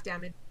half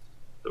damage.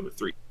 So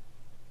 3.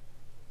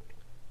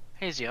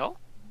 Hey, Zio,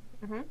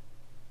 Mm-hmm.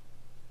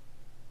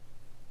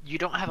 you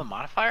don't have a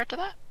modifier to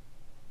that?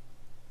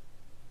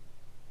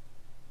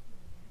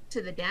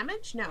 To the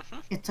damage? No.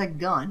 It's a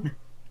gun.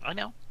 I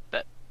know,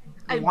 but...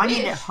 I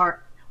Wanting wish. it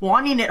hard.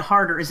 Wanting it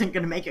harder isn't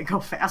going to make it go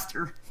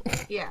faster.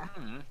 Yeah.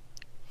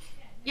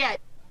 Yeah.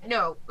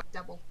 No.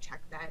 Double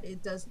check that.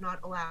 It does not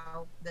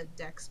allow the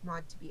Dex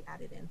mod to be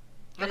added in.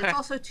 But Okay. it's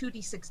also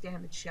 2d6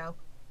 damage show.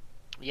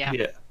 Yeah,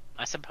 Yeah.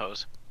 I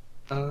suppose.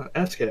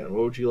 Ascan,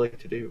 what would you like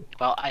to do?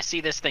 Well, I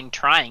see this thing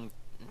trying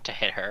to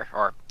hit her,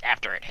 or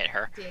after it hit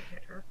her. Did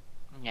hit her.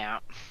 Yeah.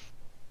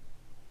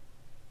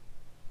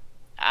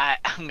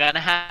 I'm gonna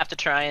have to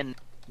try and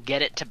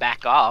get it to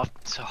back off,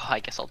 so I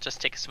guess I'll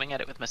just take a swing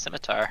at it with my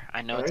scimitar.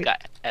 I know it's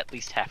got at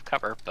least half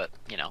cover, but,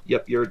 you know.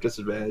 Yep, you're at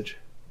disadvantage.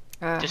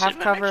 Half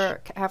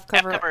cover. Half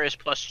cover is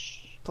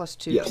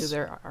 +2 Yes. to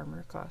their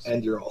armor class.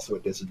 And you're also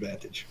at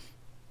disadvantage.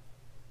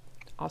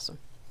 Awesome.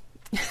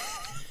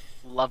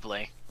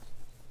 lovely.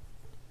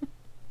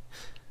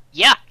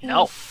 Yeah,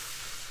 no.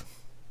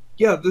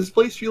 Yeah, this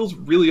place feels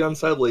really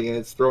unsettling and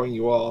it's throwing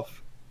you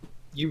off.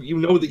 You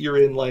know that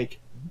you're in, like,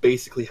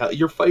 basically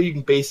you're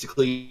fighting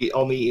basically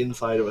on the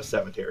inside of a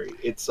cemetery.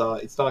 It's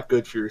not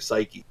good for your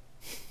psyche.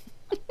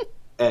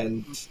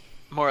 And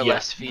More or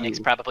less, Phoenix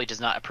probably does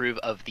not approve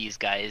of these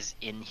guys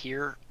in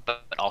here,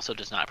 but also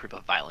does not approve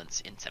of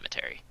violence in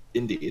cemetery.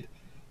 Indeed.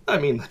 I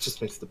mean, that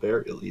just makes the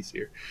burial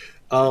easier.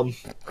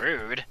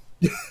 Rude.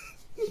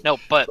 No,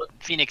 but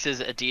Phoenix is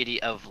a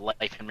deity of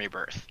life and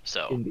rebirth,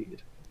 so.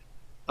 Indeed.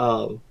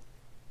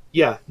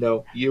 Yeah,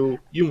 no, you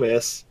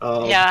miss.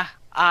 Yeah,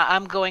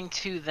 I'm going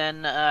to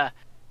then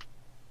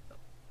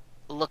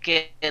look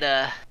at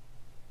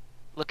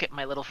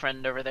my little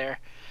friend over there,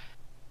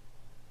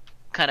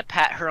 kind of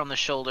pat her on the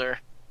shoulder,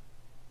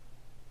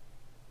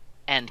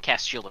 and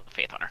cast Shield of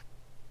Faith on her.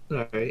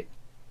 Alright.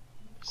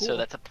 So Cool.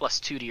 that's a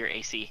 +2 to your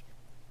AC,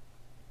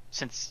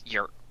 since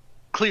you're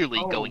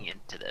clearly going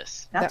into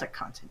this. That's a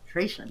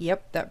concentration.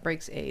 Yep, that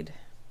breaks aid.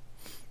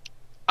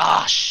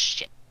 Ah,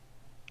 shit.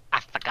 I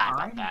forgot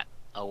about Fine. that.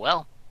 Oh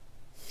well.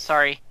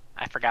 Sorry,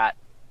 I forgot.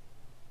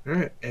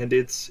 Alright, and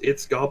it's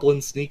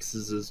Goblin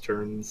Sneaks'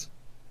 turns.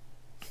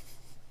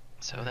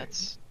 So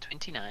that's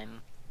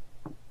 29.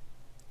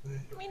 I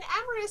mean,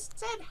 Amaris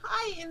said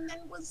hi and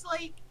then was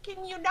like,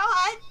 can you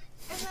not?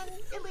 And then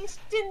at least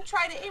didn't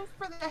try to aim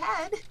for the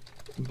head.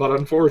 But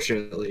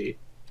unfortunately,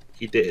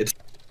 he did.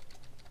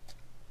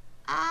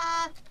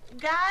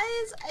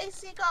 Guys, I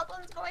see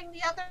goblins going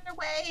the other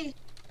way.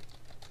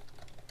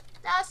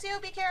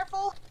 Dacio, be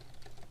careful.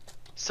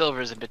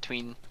 Silver's in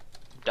between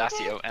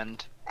Dacio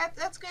and...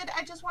 That's good.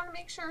 I just want to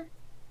make sure.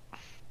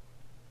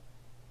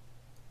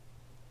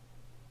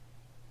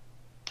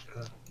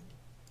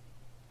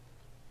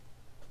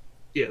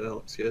 Yeah, that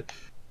looks good.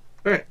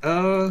 Alright,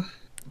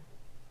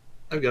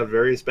 I've got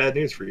various bad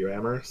news for you,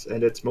 Amaris,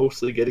 and it's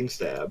mostly getting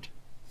stabbed.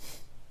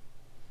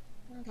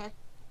 Okay.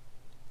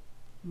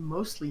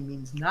 Mostly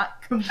means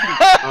not complete.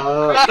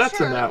 That's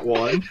sure? in that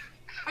one.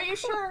 Are you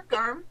sure,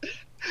 Garm?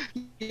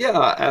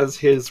 Yeah, as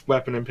his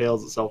weapon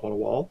impales itself on a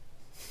wall.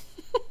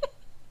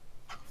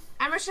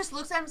 Amaris just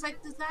looks at him and is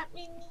like, does that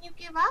mean you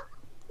give up?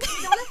 You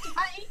don't have to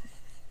fight.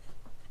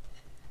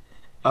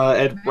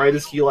 And right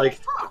as he,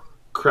 like,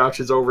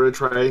 crouches over to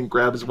try and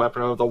grab his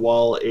weapon out of the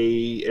wall,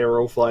 a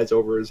arrow flies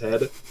over his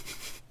head.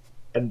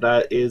 And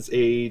that is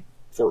a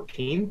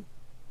 14.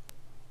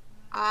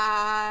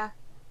 14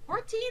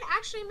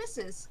 actually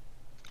misses.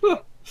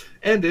 Huh.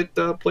 And it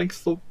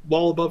blinks the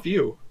wall above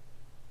you.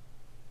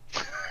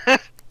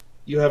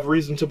 You have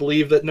reason to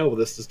believe that no,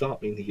 this does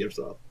not mean he gives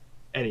up.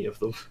 Any of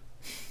them.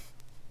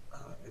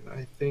 And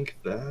I think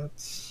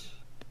that's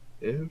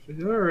it.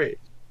 Alright.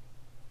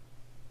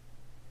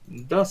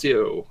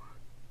 Dacio.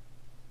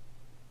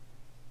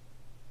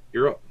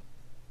 You're up.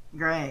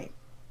 Great.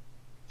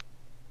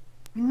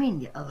 What do you mean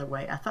the other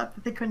way? I thought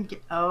that they couldn't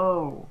get...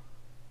 Oh.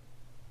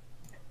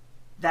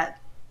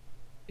 That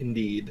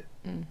Indeed.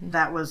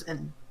 that was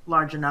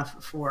large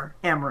enough for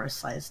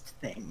Amorous-sized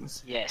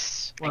things.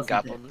 Yes, and Wasn't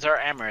goblins are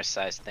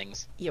Amaris-sized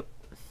things. Yep.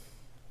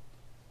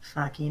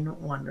 Fucking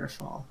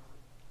wonderful.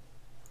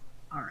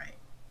 Alright.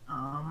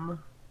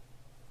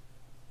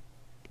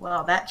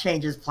 Well, that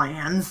changes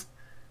plans.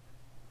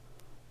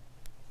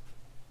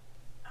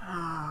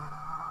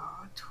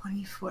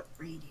 20-foot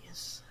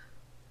radius.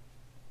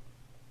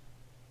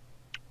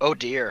 Oh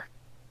dear.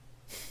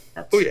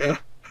 That's Oh yeah.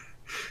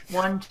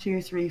 1,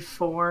 2, 3,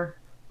 4.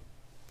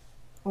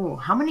 Oh,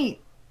 how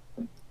many?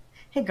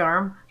 Hey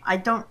Garm,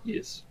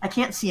 Yes. I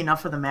can't see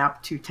enough of the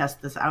map to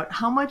test this out.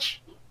 How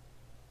much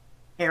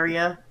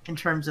area in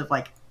terms of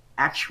like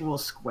actual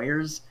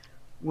squares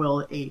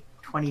will a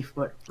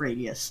 20-foot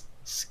radius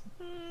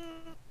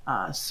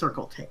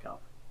circle take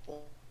up?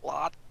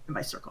 Lot. And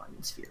by circle, I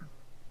mean sphere.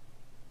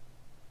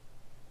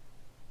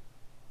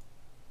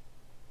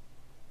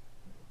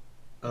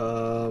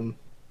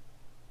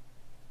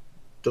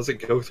 Does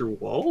it go through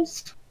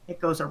walls? It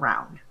goes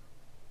around.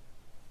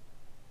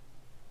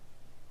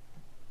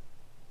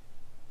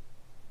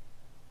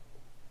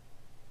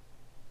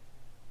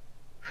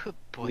 Oh,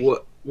 boy.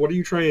 What are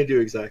you trying to do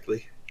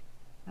exactly?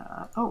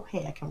 Oh,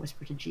 hey, I can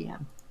whisper to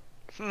GM.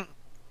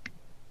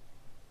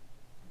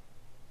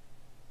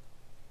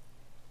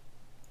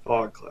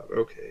 Fog cloud,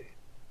 okay.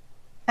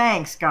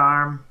 Thanks,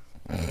 Garm.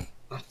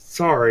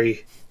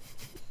 Sorry.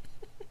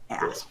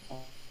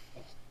 Asshole.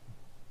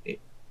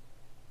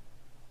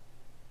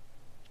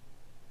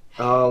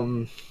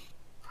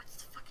 What's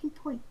the fucking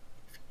point?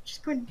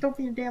 Just go ahead and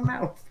open your damn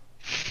mouth.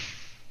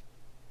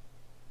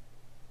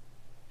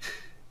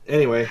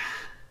 Anyway.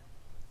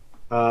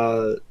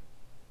 Are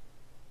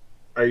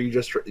you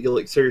just,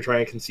 so you're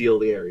trying to conceal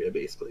the area,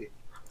 basically?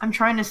 I'm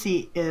trying to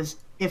see is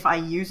if I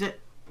use it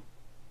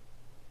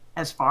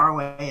as far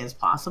away as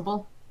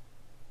possible,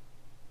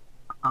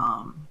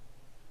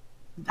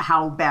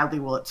 how badly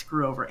will it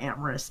screw over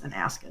Amorous and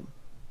Askin?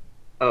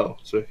 Oh,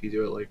 so if you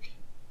do it like...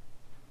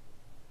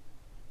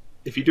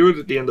 If you do it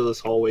at the end of this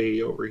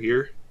hallway over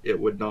here, it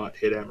would not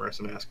hit Amorous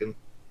and Askin.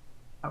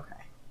 Okay.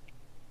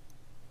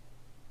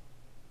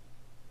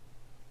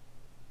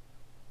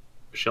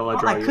 Shall I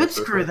Well, draw I you could a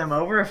screw circle? them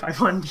over if I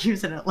wanted to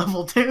use it at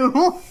level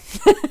 2.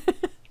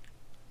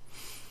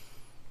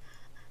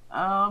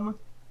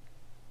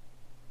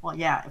 Well,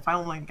 yeah, if I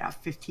only got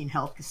 15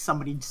 health because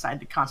somebody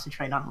decided to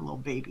concentrate on the little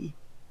baby.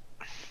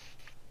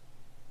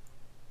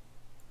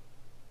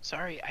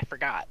 Sorry, I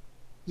forgot.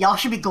 Y'all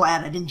should be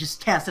glad I didn't just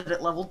cast it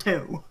at level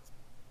 2.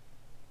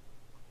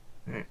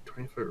 Alright,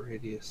 20-foot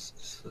radius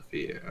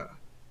sphere.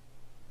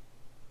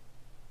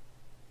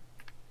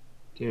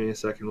 Give me a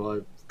second while I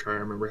try to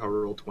remember how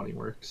roll 20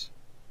 works.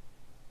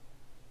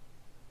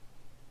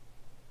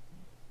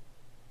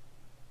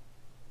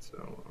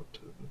 So, up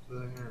to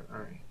there.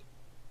 Alright.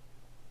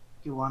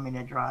 Do you want me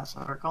to draw a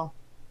circle?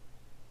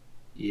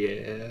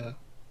 Yeah.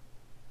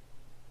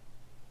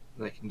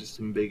 And I can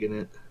just embiggen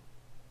it.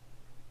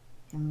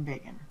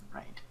 Embiggen,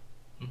 right.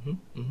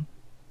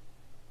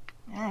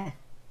 Eh.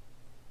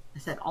 I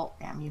said alt,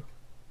 damn you.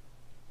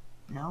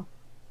 No?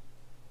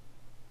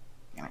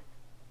 Damn it.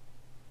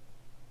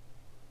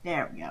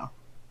 There we go.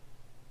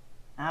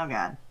 Oh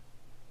god.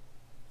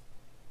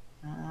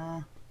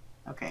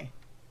 Okay.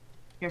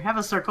 Here, have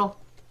a circle.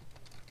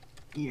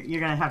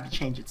 You're gonna have to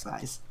change its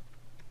size.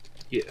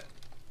 Yeah.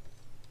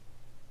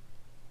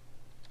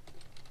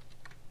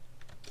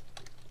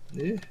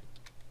 Yeah.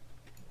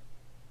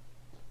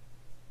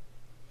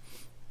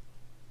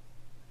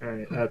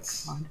 Alright,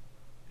 that's Come on.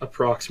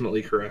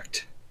 approximately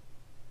correct.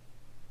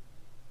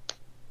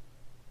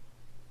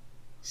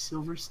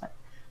 Silver side.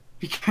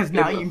 Because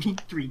now you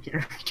need 3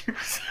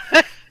 characters.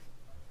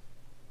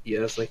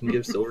 Yes, I can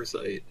give Silver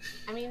Sight.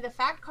 I mean, the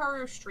fact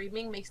Karu's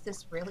streaming makes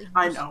this really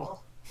useful. I know.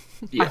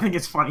 I Yeah. think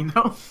it's funny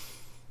though.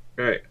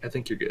 Alright, I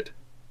think you're good.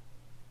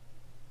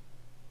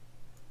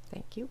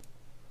 Thank you.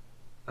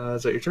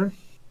 Is that your turn?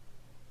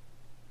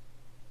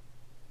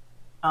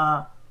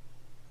 I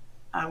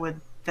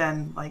would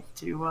then like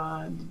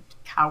to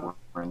cower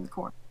in the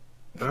corner.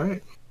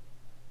 Alright.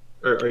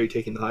 Are you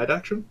taking the hide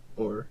action?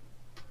 Or...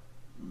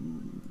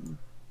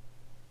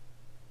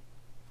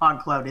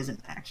 Fog cloud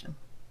isn't action.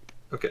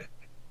 Okay.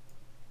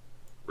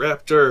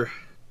 Raptor!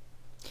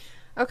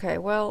 Okay,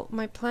 well,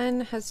 my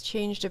plan has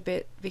changed a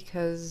bit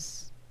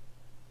because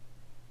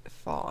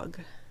fog.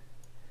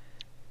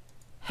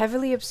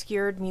 Heavily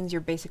obscured means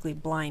you're basically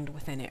blind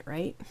within it,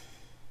 right?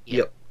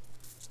 Yep.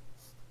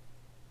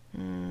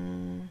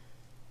 Hmm.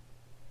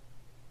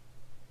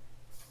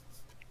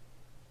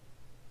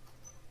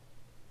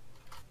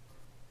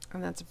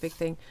 And that's a big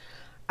thing.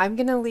 I'm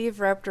gonna leave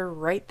Raptor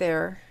right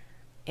there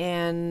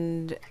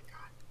and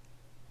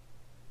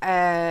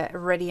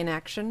ready in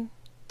action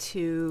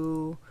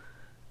to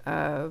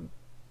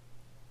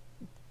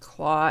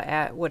claw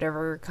at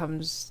whatever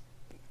comes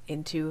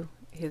into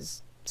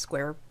his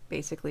square,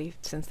 basically,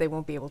 since they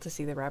won't be able to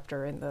see the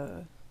raptor in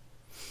the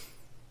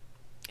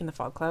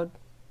fog cloud.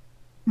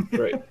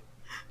 Right.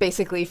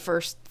 Basically,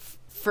 first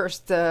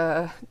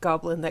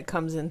goblin that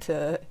comes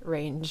into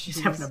range. She's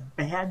having a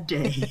bad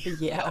day.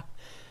 Yeah.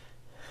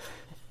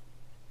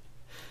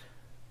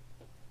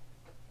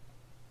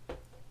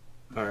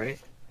 Alright.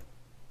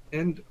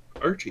 And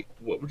Archie,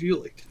 what would you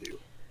like to do?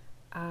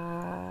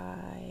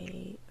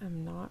 I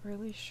am not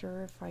really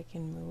sure if I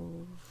can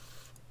move.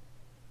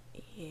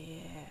 Yeah.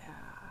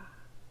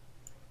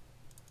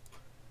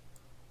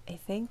 I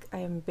think I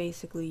am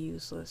basically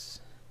useless.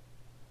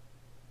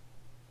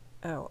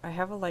 Oh, I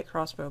have a light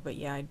crossbow, but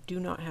yeah, I do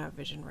not have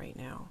vision right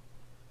now.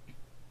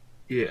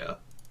 Yeah.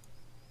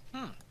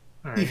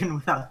 Alright. Even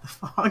without the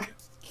fog.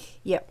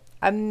 Yep.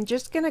 I'm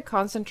just gonna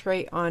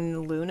concentrate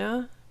on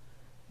Luna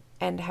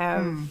and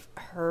have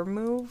her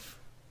move.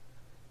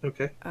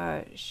 Okay.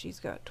 She's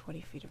got 20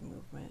 feet of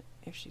movement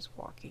if she's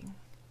walking.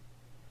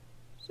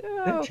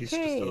 So, And she's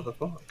just okay. out of the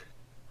fog.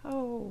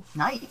 Oh,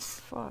 Nice.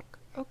 fuck.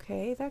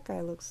 Okay, that guy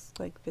looks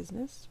like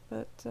business,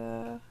 but,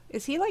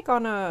 is he, like,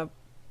 on a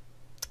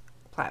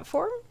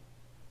platform?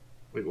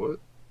 Wait, what?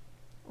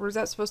 Or is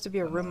that supposed to be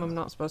a room I'm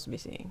not supposed to be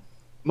seeing?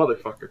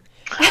 Motherfucker.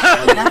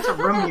 That's a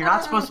room you're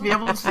not supposed to be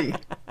able to see.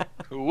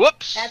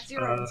 Whoops! That's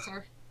your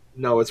answer.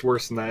 No, it's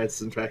worse than that.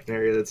 It's in fact an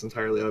area that's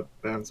entirely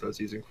outbound, so I was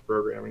using for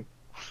programming.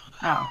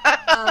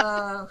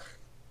 Oh.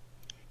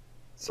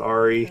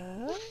 Sorry.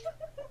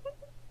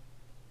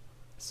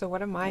 So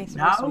what am I supposed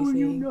Now to be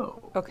you seeing?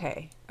 know.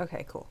 Okay,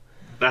 okay, cool.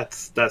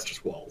 That's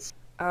just walls.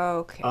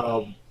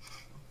 Okay.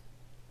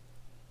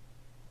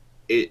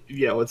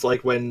 It's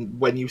like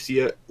when you see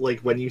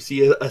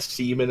a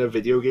seam in a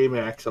video game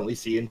and accidentally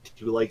see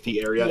into like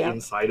the area Yeah.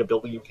 inside a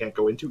building you can't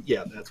go into.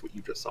 Yeah, that's what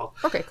you just saw.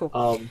 Okay, cool.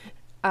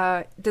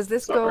 Does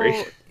this sorry.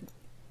 go...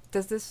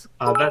 Does this...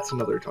 That's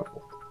another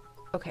tunnel.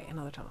 Okay,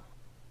 another tunnel.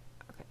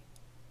 Okay.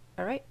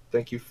 Alright.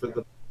 Thank you for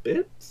the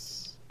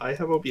bits. I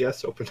have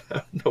OBS open. I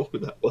don't know who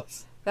that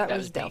was. That That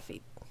was was me. Delphi.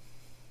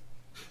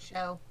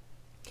 Show.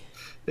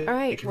 All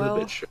right, Thank you for the well,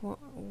 bitch show.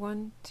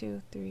 1,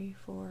 2, 3,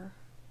 4.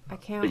 I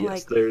But count yes,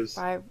 like there's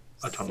 5,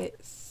 a ton.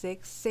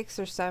 6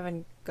 or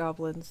 7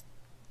 goblins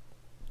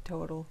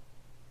total.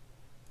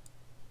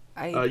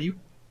 I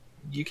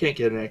You can't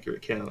get an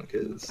accurate count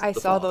because I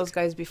saw those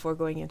guys before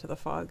going into the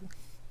fog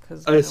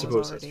because I Luna was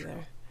suppose that's already true.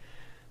 there.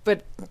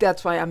 But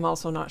that's why I'm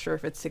also not sure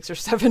if it's 6 or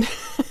 7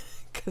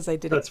 because I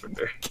didn't That's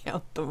fair.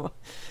 count them.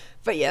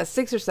 But yeah,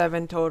 6 or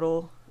 7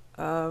 total.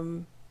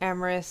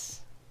 Amaris,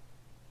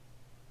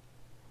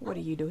 what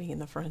are you doing in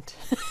the front?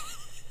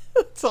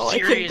 That's all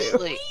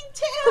Seriously. Me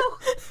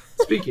too.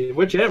 Speaking of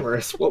which,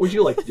 Amaris, what would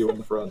you like to do in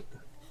the front?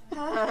 I'm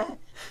gonna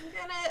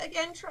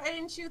again try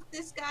and shoot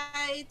this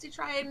guy to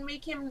try and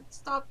make him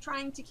stop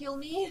trying to kill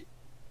me.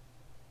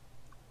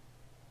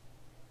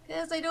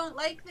 Because I don't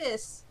like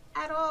this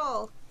at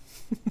all.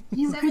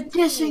 You could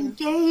 17.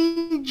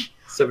 disengage.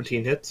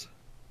 17 hits.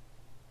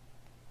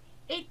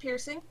 8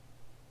 piercing.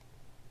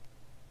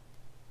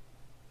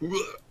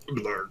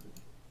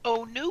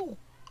 Oh no.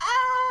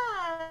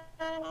 Ah!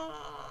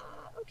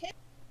 Okay.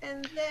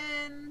 And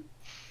then,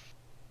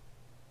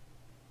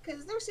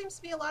 because there seems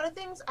to be a lot of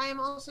things, I am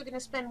also going to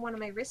spend one of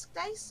my risk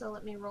dice, so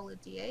let me roll a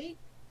d8.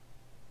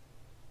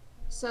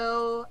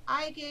 So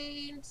I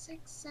gained 6,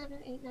 7,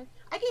 8, 9.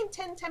 I gained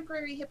 10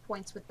 temporary hit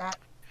points with that.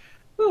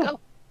 Oh,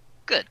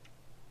 Good.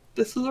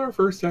 this is our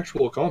first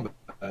actual combat,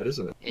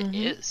 isn't it? It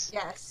Mhm. is.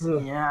 Yes.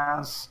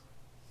 Yes.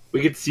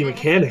 We get to see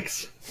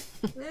mechanics.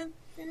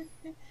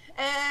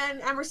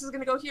 And Amherst is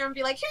going to go here and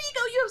be like, here you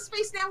go, you have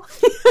space now.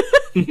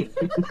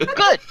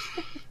 Good.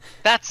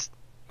 That's.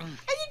 I didn't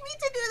mean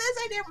to do this.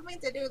 I never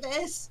meant to do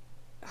this.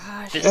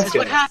 This That's is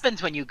what good.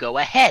 happens when you go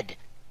ahead.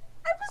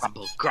 I was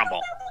Grumble, peeking grumble,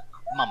 around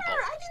the mumble.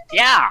 corner. I didn't think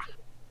Yeah.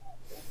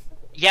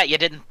 Yeah, you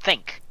didn't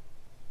think.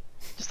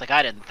 Just like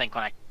I didn't think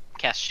when I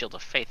cast Shield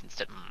of Faith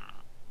instead.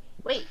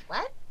 Wait,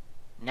 what?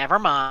 Never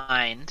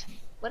mind.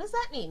 What does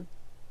that mean?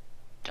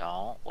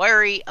 Don't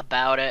worry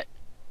about it.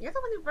 You're the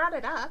one who brought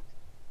it up.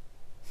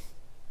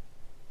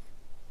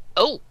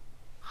 Oh.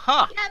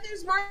 Huh. Yeah,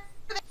 there's more.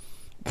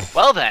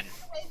 Well then.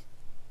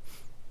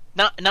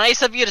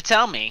 Nice of you to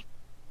tell me.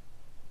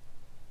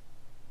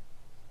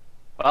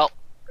 Well,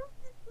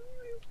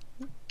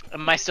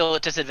 am I still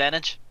at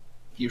disadvantage?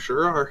 You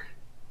sure are.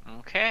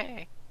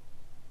 Okay.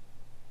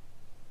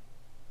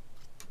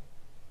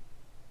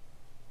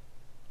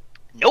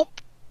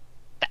 Nope.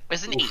 That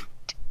was an Oof.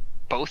 8.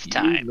 Both You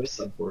times. missed,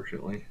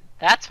 unfortunately.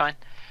 That's fine.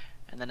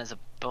 And then as a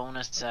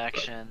bonus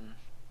action...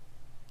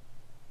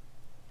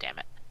 Damn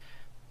it.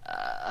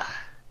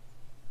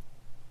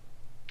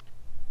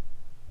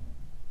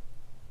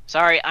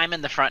 Sorry, I'm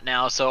in the front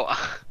now, so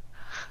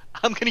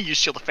I'm gonna use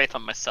Shield of Faith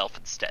on myself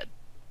instead.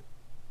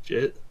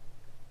 Shit.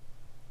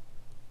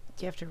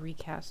 Do you have to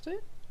recast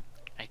it?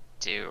 I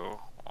do.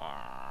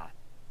 Wah.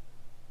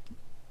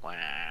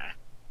 I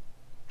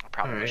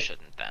probably Alright.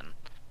 shouldn't then.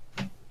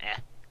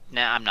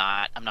 Nah, I'm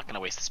not. I'm not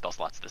gonna waste the spell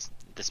slots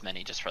this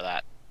many just for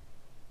that.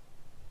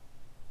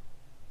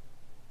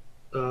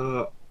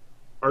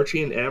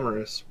 Archie and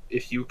Amaris,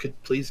 if you could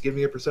please give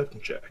me a perception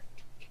check.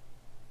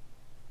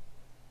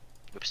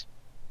 Oops.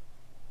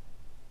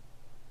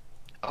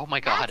 Oh my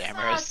god, That's,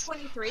 Amaris.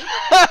 23.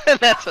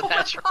 That's a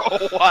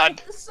natural one.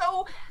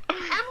 So,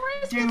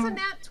 Amaris gets a Dude.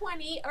 nat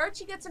 20,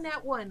 Archie gets a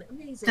nat 1.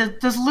 Amazing.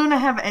 Does Luna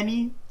have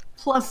any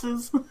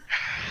pluses?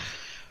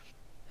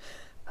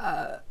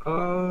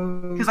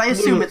 Because I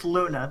assume it's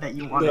Luna that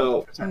you wanted.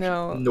 No. perception.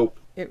 No, Nope.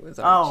 it was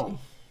Oh. Archie.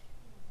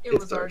 It it's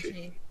was Archie.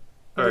 Archie.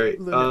 Alright,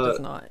 Luna does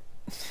not.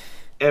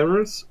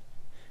 Amaris,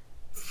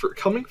 for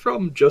coming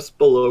from just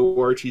below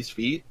Archie's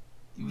feet,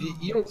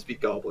 you don't speak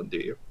Goblin, do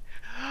you?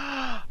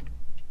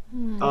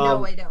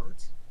 No, I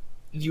don't.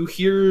 You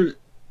hear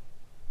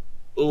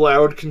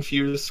loud,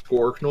 confused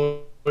squawk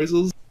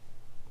noises.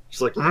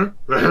 Just like...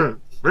 Archie,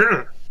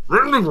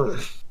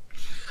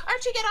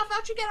 get off!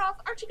 Archie, get off!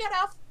 Archie, get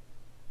off!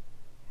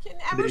 Can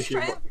Amaris hear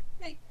try what? and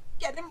like,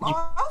 get him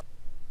off?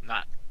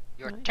 Not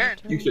your Not your turn.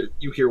 turn.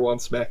 You hear one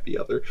smack the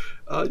other.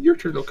 Your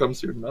turn will come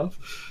soon enough.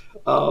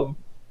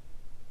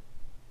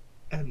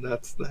 And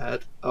that's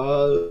that.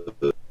 Archie,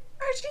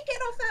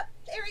 get off that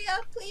area,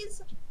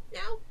 please.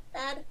 Now,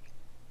 bad.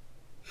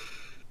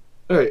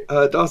 Alright,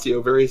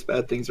 Dacio, various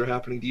bad things are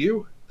happening to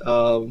you.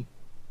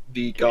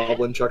 The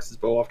goblin chucks his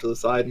bow off to the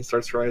side and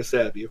starts trying to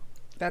stab you.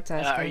 That's Are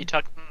asking. you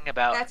talking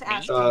about That's me?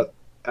 asking.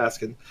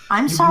 Asking.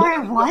 I'm You sorry,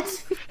 mother-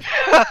 what?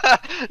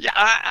 Yeah,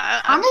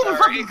 I'm I'm in the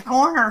sorry. fucking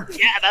corner.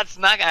 Yeah, that's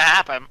not gonna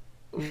happen.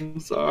 I'm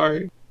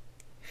sorry.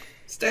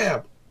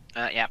 Stab!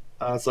 Yeah.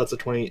 So that's a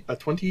 20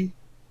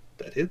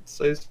 that hits,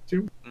 I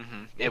assume.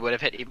 It would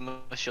have hit even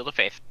with Shield of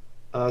Faith.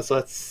 So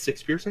that's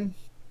 6 piercing.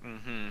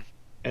 Mm-hmm.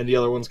 And the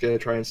other one's gonna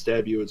try and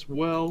stab you as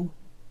well.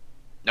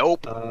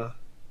 Nope.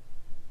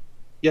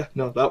 Yeah,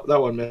 no, that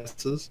one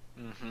misses.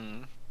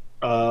 Mm-hmm.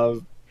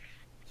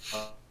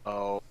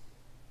 Oh.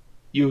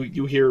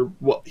 You hear,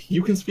 well,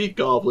 you can speak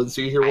Goblin,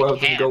 so you hear one I of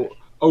them can. go,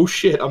 "Oh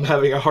shit, I'm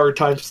having a hard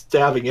time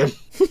stabbing him."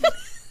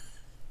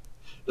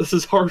 This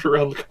is hard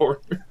around the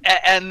corner.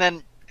 And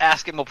then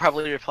Askin will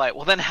probably reply,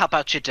 well then how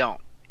about you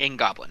don't, in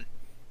Goblin.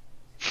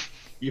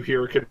 You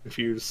hear a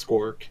confused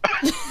squawk.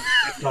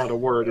 It's not a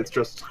word, it's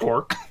just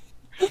squawk.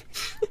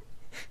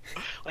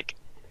 Like,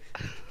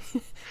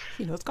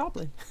 You know, it's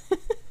Goblin.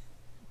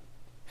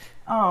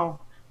 Oh,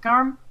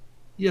 Garm,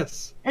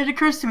 Yes. it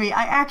occurs to me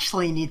I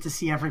actually need to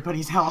see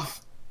everybody's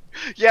health.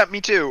 Yeah,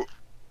 me too.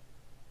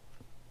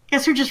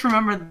 Guess who just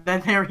remembered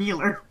that they're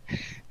healer?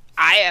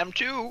 I am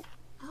too.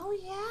 Oh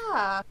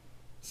yeah.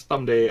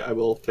 Someday I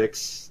will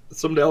fix.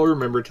 Someday I'll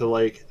remember to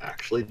like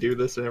actually do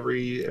this in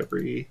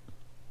every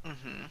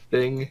Mm-hmm.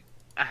 thing.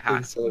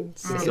 Uh-huh.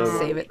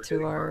 Save it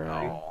to our.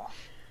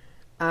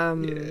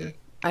 Oh.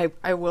 Yeah.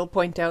 I will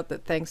point out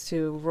that thanks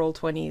to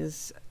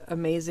Roll20's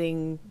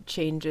amazing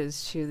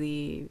changes to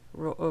the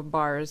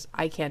bars,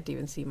 I can't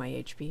even see my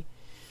HP.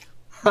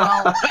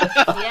 Well,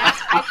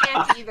 Yes, I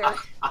can't either.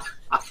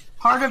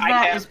 part of I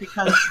that have- is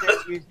because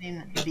they're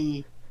using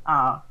the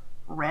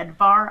red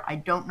bar. I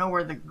don't know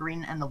where the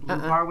green and the blue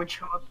bar would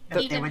show up. If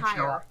they Even would show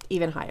higher. up.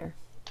 Even higher.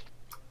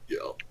 Yeah.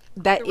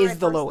 That The is red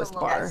the bar's the lowest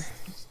bar.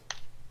 lowest.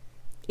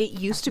 It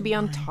used to be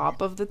on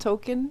top of the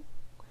token,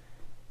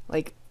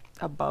 like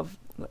above,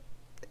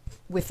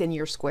 within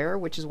your square,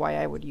 which is why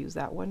I would use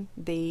that one.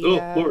 They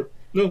Oh Lord,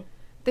 no!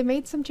 they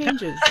made some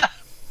changes.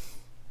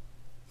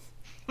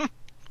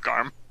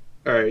 Garm.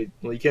 All right.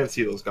 Well, you can't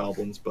see those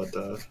goblins, but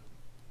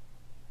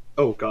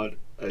oh God,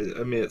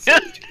 I made it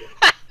slightly too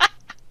low.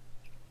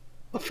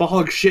 The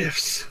fog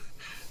shifts.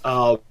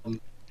 I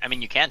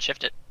mean, you can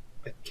shift it.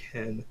 I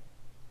can.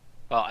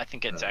 Well, I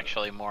think it's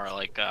actually more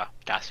like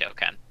Dacio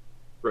can.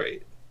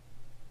 Right.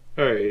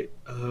 All right.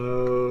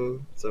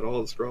 Is that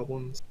all the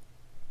goblins?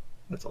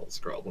 That's all the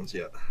goblins.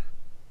 Yeah.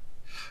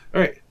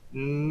 All right.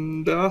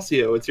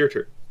 Dacio, it's your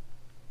turn.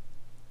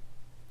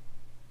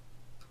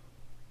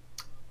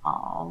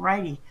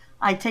 Alrighty.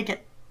 I take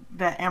it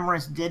that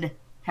Amorous did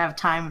have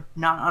time,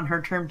 not on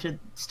her turn, to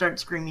start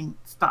screaming,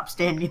 "Stop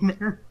standing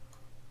there."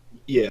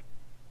 Yeah.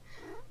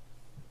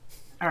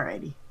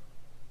 Alrighty.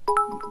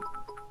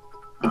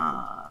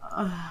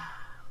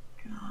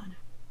 God.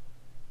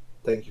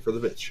 Thank you for the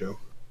bit show.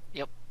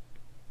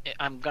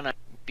 I'm gonna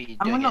be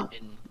I'm doing gonna it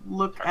in.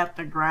 look at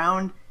the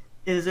ground.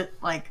 Is it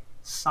like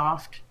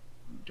soft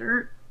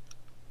dirt?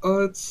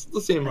 It's the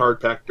same hard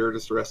packed dirt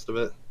as the rest of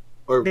it.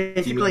 Or do you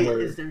Basically,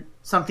 mean is there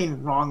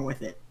something wrong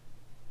with it?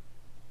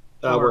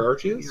 where Or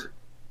Archie is? weird?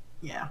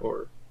 Yeah.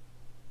 Or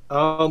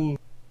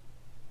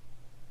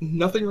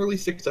nothing really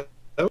sticks out.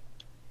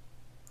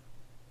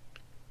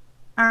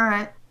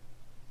 Alright.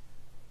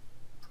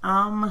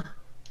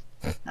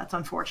 That's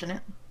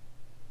unfortunate.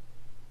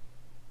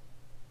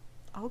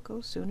 I'll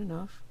go soon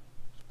enough.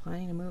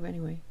 Planning to move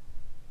anyway.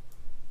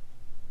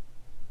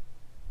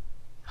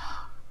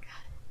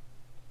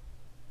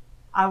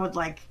 I would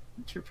like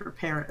to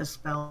prepare a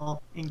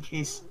spell in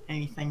case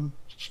anything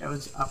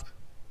shows up.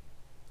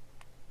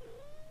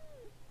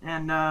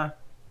 And,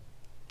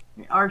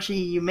 Archie,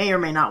 you may or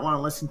may not want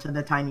to listen to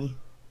the tiny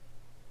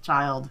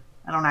child.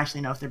 I don't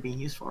actually know if they're being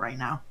useful right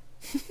now.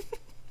 I've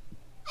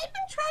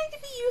been trying to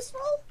be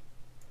useful.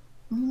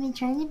 I'm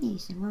trying to be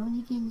useful.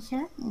 You can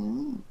shut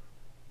me.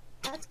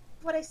 That's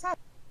what I said.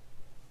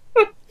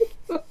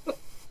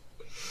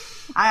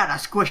 I ought to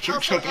squish your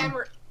Also, chicken.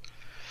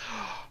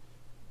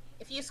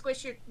 if you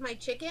squish my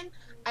chicken,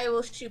 I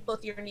will shoot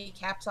both your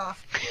kneecaps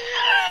off.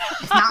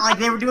 It's not like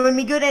they were doing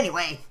me good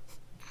anyway.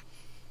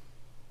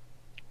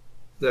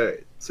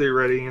 Alright, so you're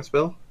writing a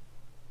spell?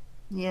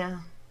 Yeah.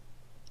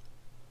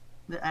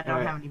 I don't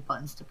Alright. have any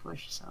buttons to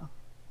push, so.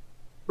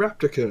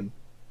 Raptor-kun.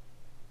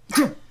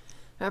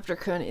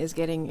 Raptor-kun is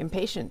getting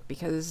impatient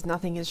because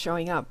nothing is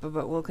showing up,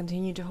 but will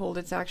continue to hold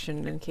its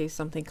action in case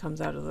something comes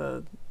out of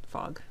the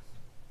fog.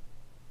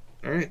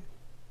 Alright.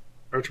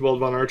 Archibald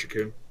von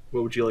Archer-kun,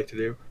 what would you like to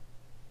do?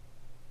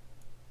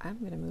 I'm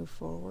gonna move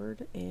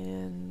forward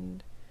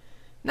and...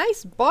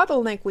 Nice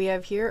bottleneck we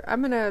have here.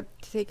 I'm gonna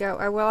take out...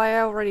 well, I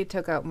already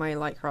took out my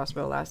light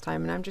crossbow last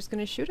time, and I'm just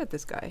gonna shoot at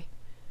this guy.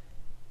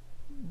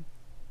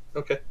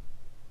 Okay.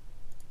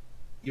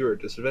 You're at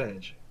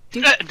disadvantage.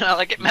 Not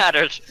like it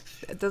matters.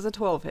 Does a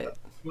 12 hit?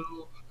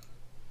 Well,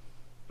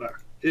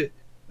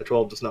 a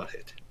 12 does not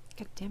hit.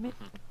 God damn it.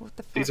 What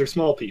the fuck? These are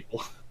small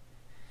people.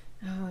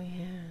 Oh,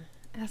 yeah.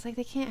 I was like,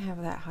 they can't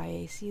have that high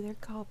AC. They're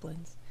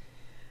goblins.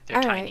 They're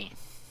All tiny. right.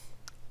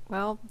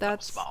 Well,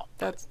 that's small.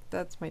 that's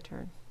my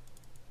turn.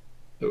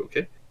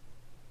 Okay.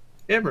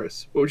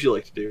 Amorous, what would you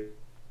like to do?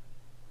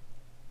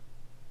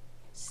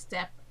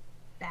 Step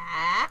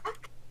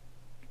back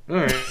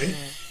Alright.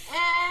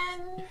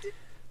 and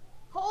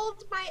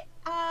hold my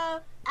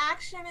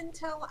action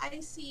until I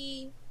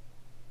see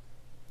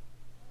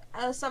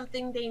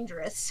something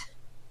dangerous.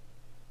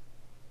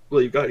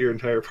 Well, you've got your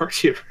entire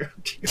party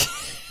around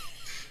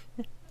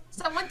you.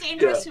 Someone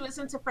dangerous Yeah. who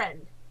isn't a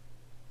friend.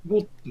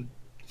 Well,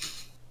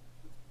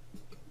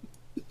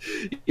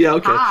 yeah,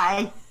 okay.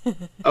 Hi.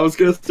 I was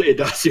gonna say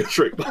Dacio's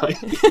right behind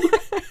you.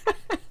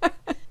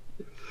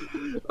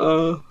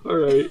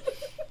 Alright.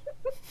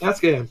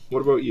 Ask him, what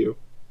about you?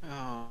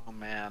 Oh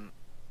man.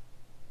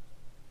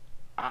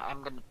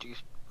 I'm gonna do.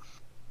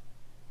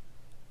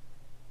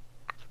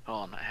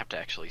 Hold on, I have to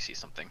actually see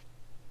something.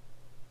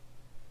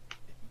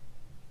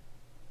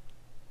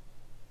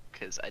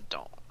 because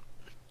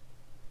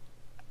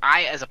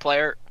I, as a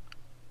player,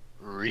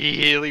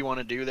 really want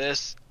to do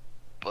this,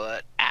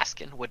 but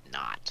Askin would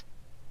not.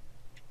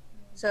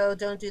 So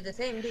don't do the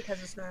thing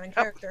because it's not in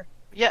character.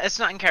 Yeah, it's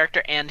not in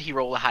character, and he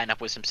rolled a high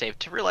enough wisdom save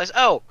to realize,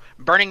 oh,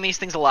 burning these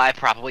things alive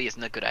probably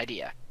isn't a good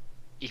idea,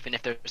 even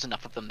if there's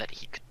enough of them that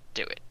he could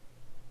do it.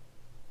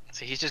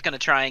 So he's just gonna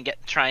try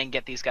and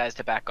get these guys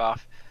to back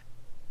off.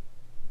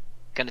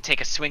 Gonna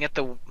take a swing at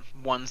the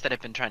ones that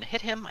have been trying to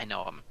hit him. I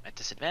know I'm at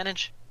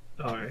disadvantage.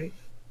 All right.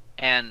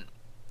 And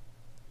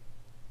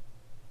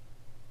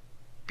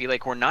be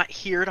like, we're not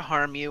here to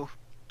harm you,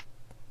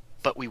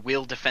 but we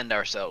will defend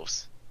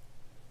ourselves.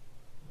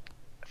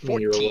 I mean,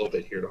 you're a 14. little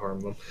bit here to harm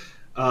them.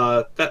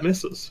 That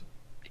misses.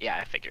 Yeah,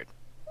 I figured.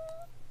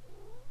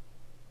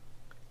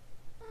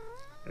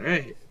 All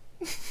right.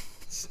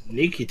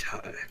 Sneaky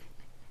time.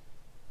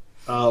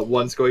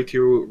 One's going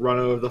to run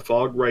out of the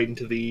fog right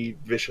into the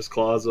vicious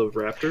claws of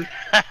Raptor.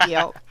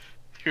 Yep.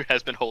 Who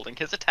has been holding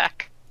his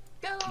attack.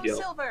 Go Yep.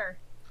 Silver!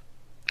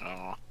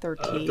 Oh.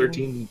 13.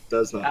 13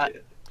 does not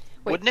hit.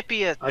 Wait. Wouldn't it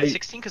be a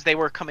 16 because they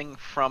were coming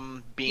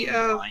from being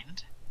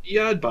blind?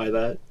 Yeah, I'd buy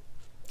that.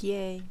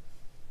 Yay.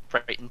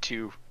 Right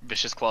into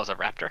vicious claws of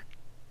Raptor.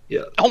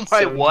 Yeah. Oh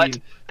my, 17. what?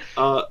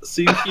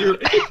 So you hear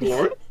a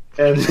roar,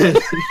 and then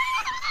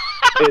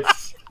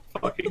it's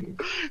fucking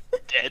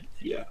Dead.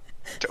 yeah.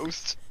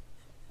 Toast.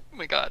 Oh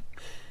my god.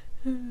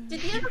 Did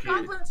the other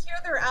goblins hear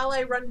their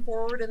ally run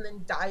forward and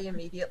then die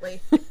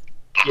immediately?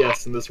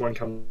 Yes, and this one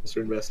comes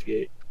to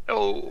investigate.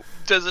 Oh,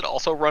 does it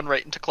also run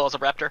right into claws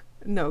of Raptor?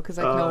 No, because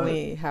I can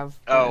only have.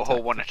 Oh,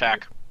 whole one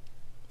attack.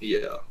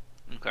 Yeah.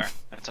 Okay,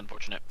 that's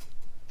unfortunate.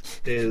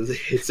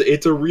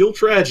 It's a real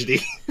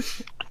tragedy.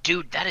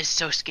 Dude, that is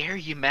so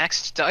scary. You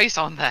maxed dice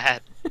on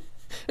that.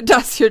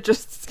 Does you're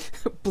just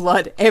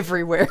blood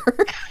everywhere.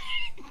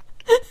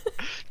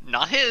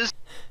 Not his.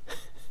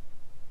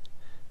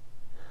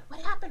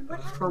 What happened?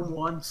 What For happened?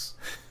 once.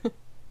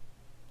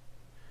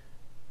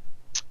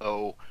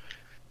 Oh,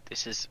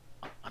 this is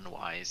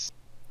unwise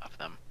of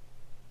them.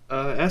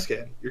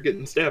 Ascan, you're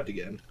getting stabbed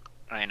again.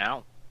 I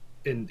know.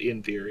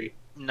 In theory.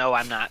 No,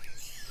 I'm not.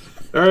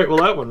 All right, well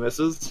that one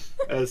misses.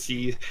 As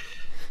he,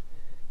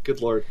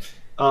 good lord.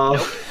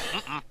 Nope.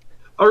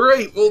 All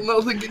right, well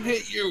nothing can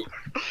hit you.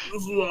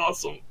 This is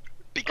awesome.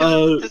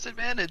 Because of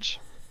disadvantage.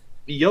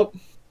 Yep.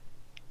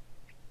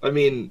 I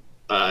mean,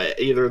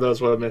 either of those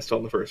would have missed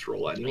on the first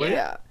roll anyway.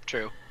 Yeah.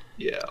 True.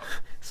 Yeah.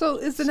 So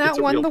isn't It's that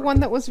a one real the problem. one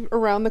that was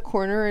around the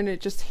corner and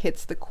it just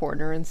hits the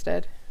corner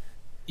instead?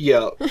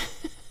 Yeah.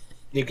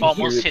 You can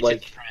Almost hear hit it like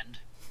its friend.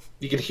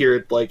 you can hear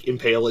it like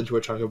impale into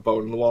a chunk of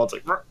bone in the wall. It's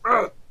like, "Rah,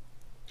 rah."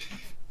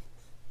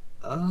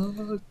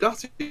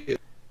 Darcy, what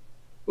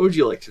would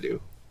you like to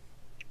do?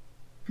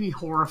 Be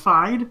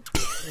horrified.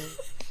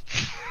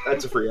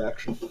 That's a free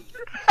action.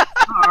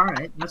 Oh,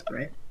 alright, that's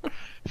great.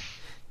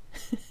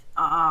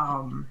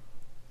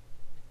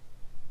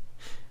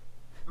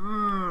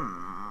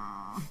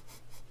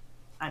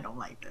 I don't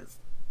like this.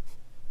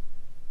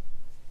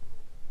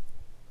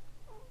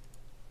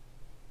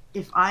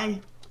 If I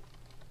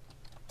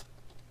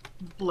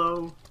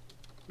blow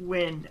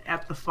wind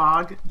at the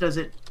fog, does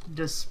it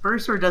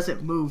disperse or does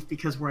it move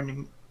because we're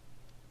in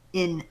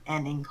an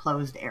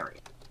enclosed area?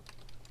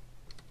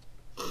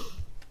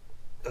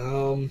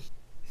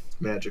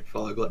 Magic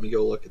fog. Let me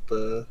go look at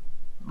the.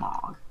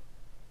 Mog.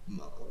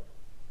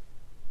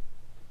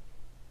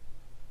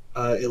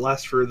 It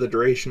lasts for the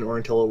duration or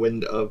until a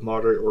wind of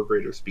moderate or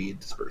greater speed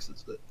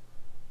disperses it.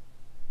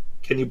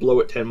 Can you blow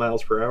it 10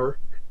 miles per hour?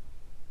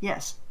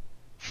 Yes.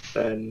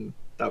 Then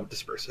that would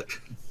disperse it.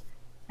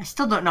 I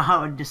still don't know how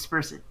I would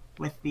disperse it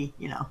with the,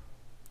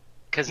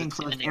 Because it's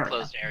in an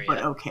enclosed area.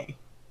 But okay.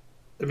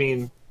 I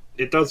mean,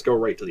 it does go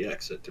right to the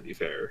exit, to be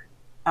fair.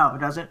 Oh,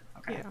 does it?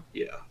 Okay. Yeah.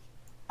 Yeah.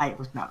 I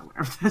was not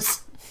aware of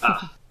this.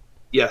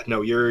 Yeah,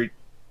 no, it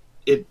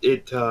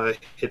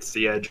hits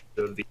the edge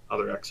of the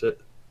other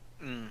exit.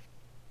 Mm.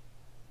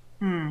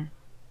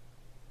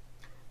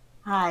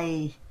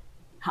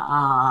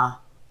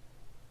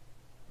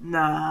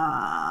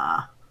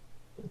 Nah.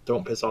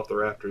 Don't piss off the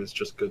raptors,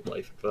 just good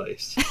life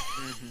advice.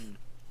 Mm-hmm.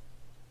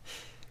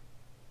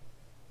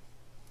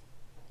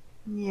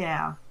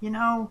 Yeah,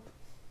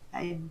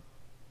 the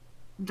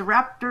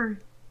raptor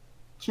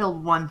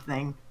killed one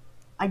thing.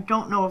 I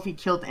don't know if he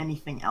killed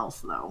anything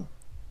else, though.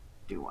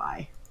 Do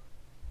I?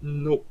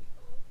 Nope.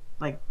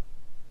 Like,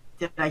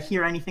 did I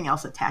hear anything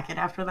else attack it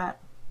after that?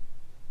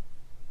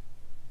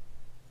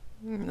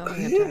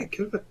 Nothing Yeah, attack.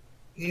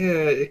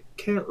 it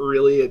can't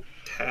really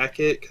attack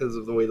it because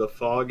of the way the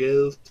fog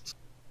is.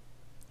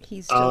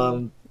 He's still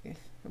Um,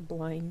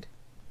 blind.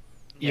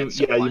 You it's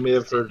so may blind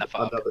have it's in heard the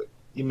fog. another.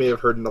 You may have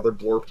heard another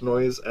blorp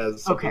noise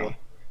as something Okay. like-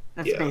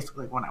 That's Yeah.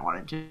 basically what I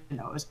wanted to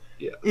know.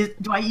 Yeah.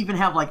 Do I even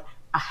have, like,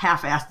 a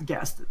half-assed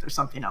guess that there's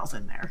something else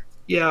in there?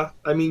 Yeah,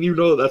 I mean,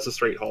 that's a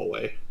straight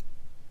hallway.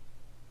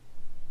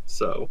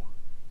 So,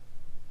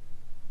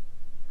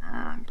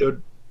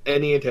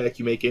 any attack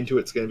you make into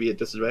it's going to be at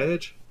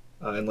disadvantage,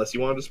 unless you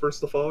want to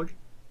disperse the fog.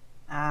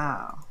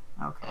 Oh,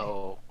 okay.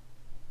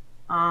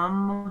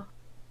 Oh,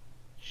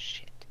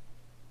 shit.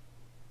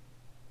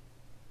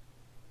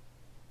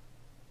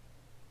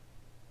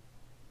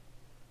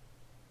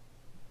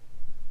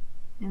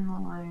 in the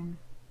line.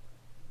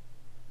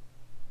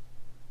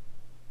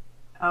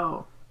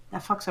 Oh,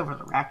 that fucks over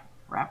the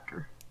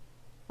raptor.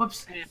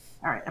 Whoops.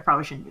 Alright, I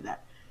probably shouldn't do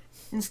that.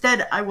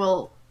 Instead, I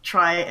will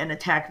try and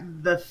attack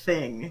the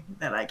thing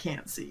that I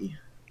can't see.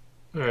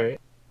 Alright.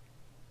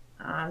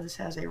 This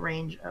has a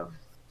range of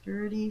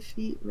 30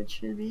 feet, which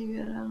should be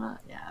good enough.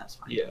 Yeah, that's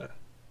fine. Yeah.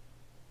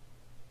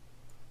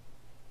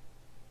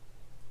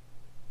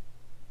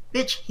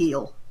 Bitch,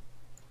 heal.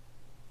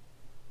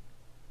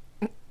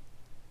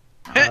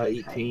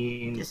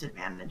 18.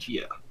 Disadvantage.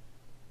 Yeah.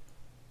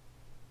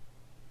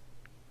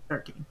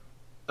 13.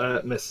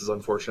 Misses,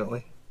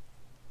 unfortunately.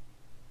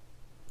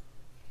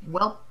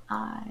 Well,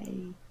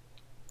 I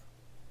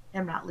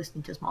am not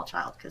listening to a small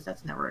child, because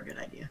that's never a good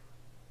idea.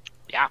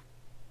 Yeah.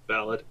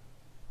 Valid.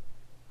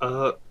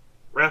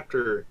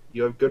 Raptor,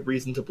 you have good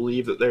reason to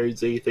believe that there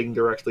is a thing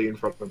directly in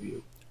front of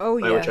you. Oh,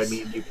 By yes. which I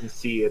mean you can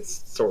see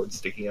its sword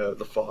sticking out of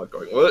the fog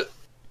going, what?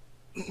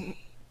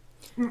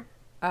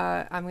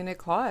 I'm gonna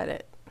claw at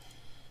it.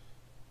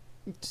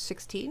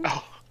 16?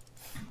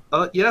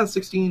 Oh, Yeah,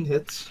 16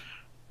 hits.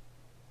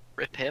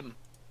 rip him.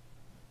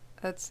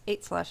 That's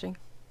 8 slashing.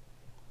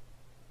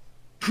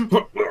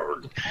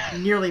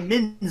 Nearly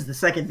mins the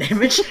second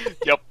damage.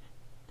 Yep.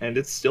 And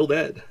it's still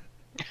dead.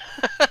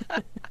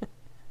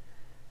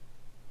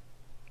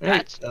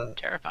 That's Alright,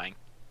 terrifying.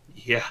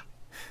 yeah.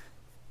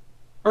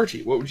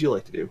 Archie, what would you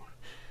like to do?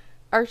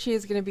 Archie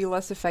is gonna be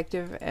less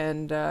effective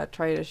and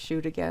try to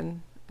shoot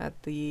again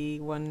at the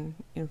one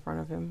in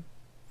front of him.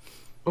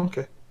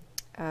 Okay.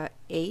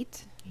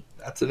 8.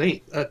 That's an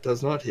 8. That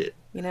does not hit.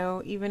 You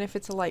know, even if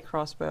it's a light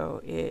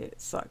crossbow, it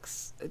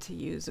sucks to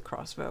use a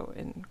crossbow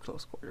in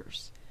close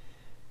quarters.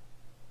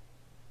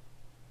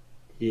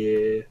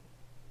 Yeah.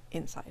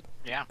 Inside.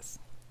 Yeah.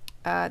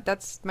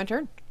 That's my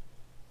turn.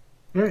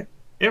 Alright.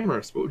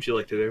 Amorous, what would you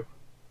like to do?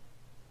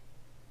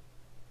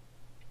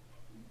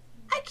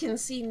 I can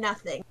see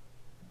nothing.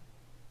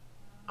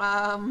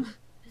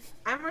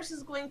 Amherst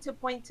is going to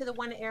point to the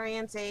one area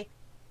and say,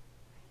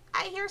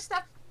 I hear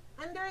stuff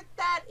under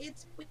that.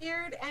 It's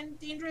weird and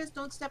dangerous.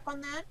 Don't step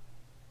on that.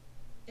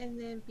 And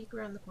then peek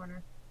around the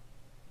corner.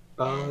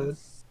 And-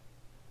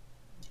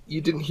 You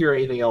didn't hear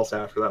anything else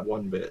after that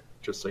one bit,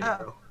 just so you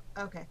know.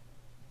 Okay.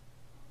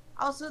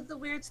 Also, the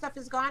weird stuff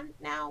is gone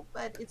now,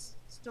 but it's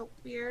still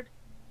weird.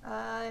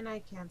 And I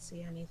can't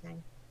see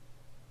anything.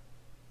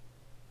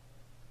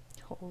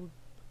 Hold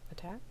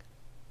attack.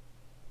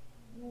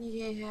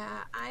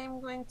 Yeah, I'm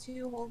going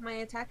to hold my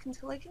attack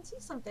until I can see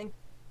something.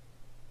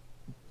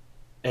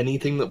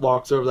 Anything that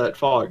walks over that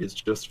fog is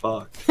just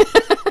fog.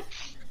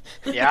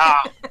 Yeah.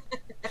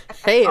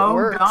 Hey, it Oh,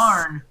 works.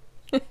 darn.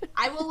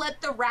 I will let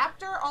the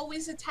raptor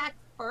always attack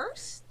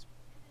first,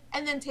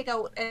 and then take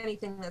out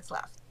anything that's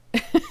left.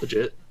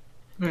 Legit.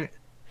 Alright.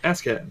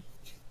 Ask him.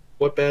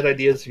 What bad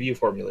ideas have you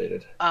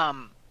formulated?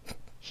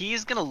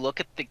 He's gonna look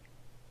at the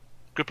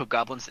group of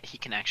goblins that he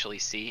can actually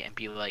see and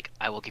be like,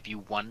 I will give you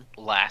one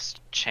last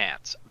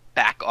chance.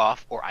 Back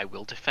off, or I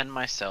will defend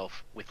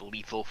myself with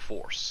lethal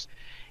force.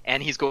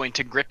 And he's going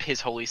to grip his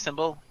holy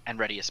symbol and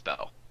ready a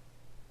spell.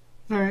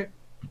 Alright.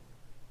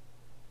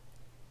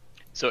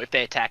 So if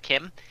they attack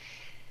him,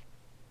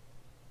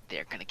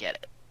 they're gonna get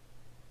it.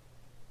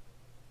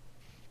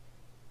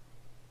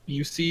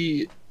 You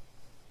see...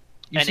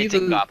 And it's a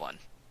goblin.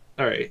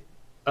 Alright.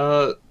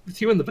 The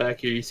two in the back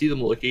here, you see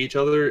them look at each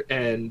other,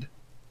 and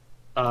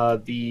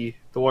the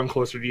one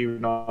closer to you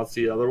not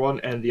see the other one,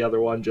 and the other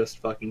one just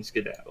fucking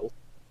skedaddle.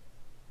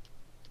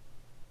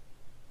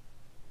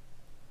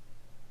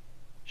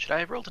 Should I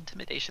have rolled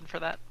intimidation for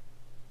that?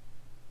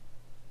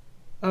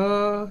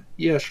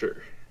 Yeah,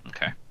 sure.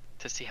 Okay.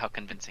 To see how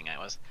convincing I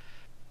was.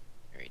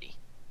 Alrighty.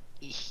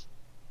 Eeh.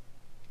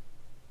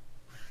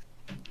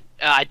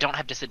 I don't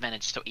have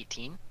disadvantage, so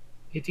 18.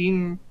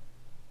 18...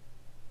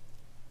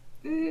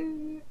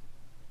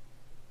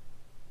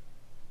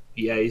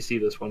 Yeah, you see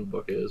this one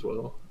book as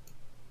well.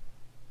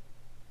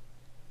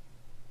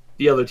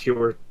 The other two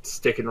were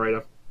sticking right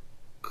up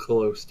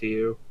close to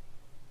you.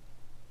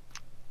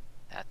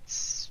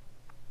 That's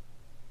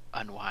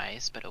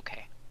unwise, but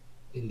okay.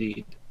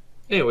 Indeed.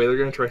 Anyway, they're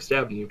going to try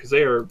stabbing you because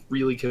they are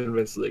really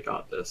convinced that they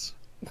got this.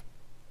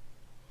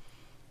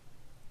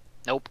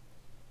 Nope.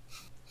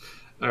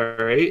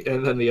 Alright,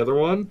 and then the other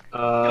one,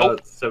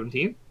 Nope.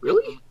 17?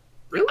 Really?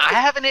 Really? I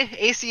have an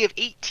AC of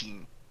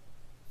 18.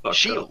 Fucked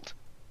Shield.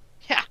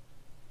 up. Yeah.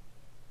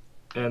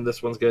 And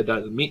this one's going to die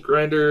to the meat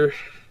grinder.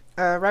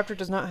 Raptor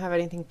does not have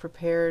anything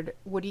prepared.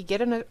 Would he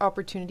get an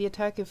opportunity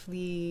attack if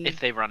If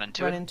they run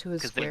into run it. into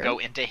his Because square? they go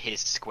into his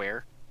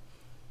square.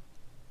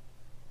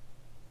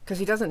 Because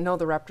he doesn't know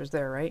the raptor's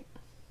there, right?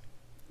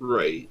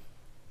 Right.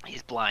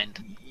 He's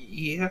blind.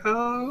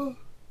 Yeah.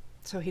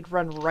 So he'd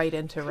run right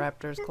into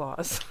Raptor's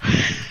claws.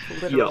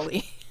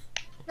 Literally.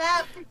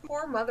 That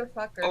poor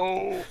motherfucker.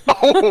 Oh.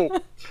 Oh.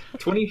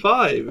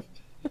 25.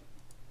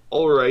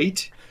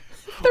 Alright.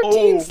 13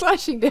 Oh,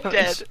 slashing damage.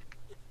 Dead.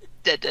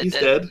 Dead. He's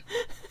dead.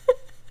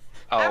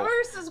 Oh.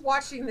 Amherst is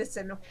watching this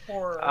in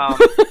horror.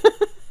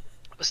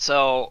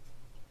 So,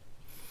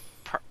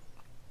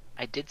 I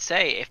I did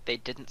say if they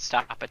didn't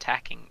stop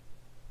attacking,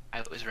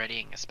 I was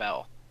readying a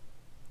spell.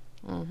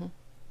 Mm-hmm.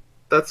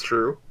 That's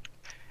true.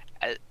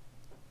 I-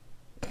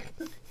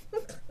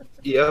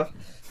 Yeah.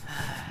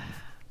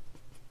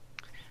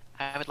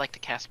 I would like to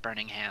cast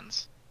Burning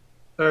Hands.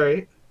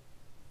 Alright.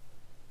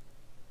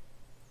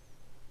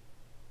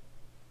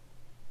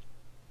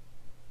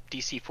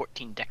 DC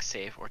 14 Dex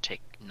save or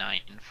take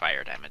 9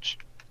 fire damage.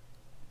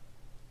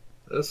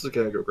 This is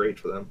gonna go great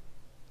for them.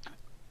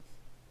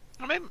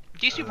 I mean,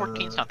 DC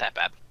 14's not that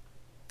bad.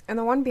 And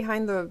the one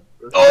behind the...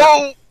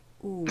 Oh!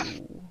 Ooh.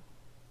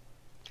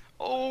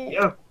 Oh!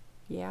 Yeah.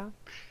 Yeah.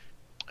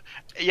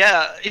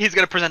 Yeah, he's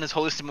gonna present his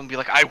holy symbol and be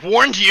like, I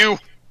warned you!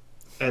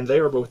 And they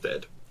are both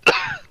dead.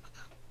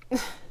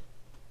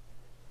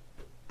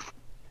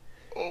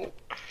 Oh.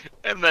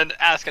 And then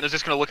Askin is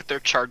just gonna look at their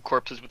charred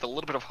corpses with a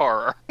little bit of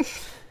horror.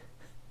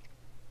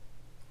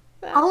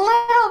 A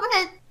little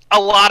bit. A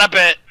lot of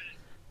it!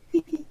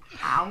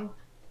 Ow.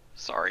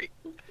 Sorry.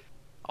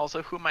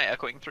 Also, who am I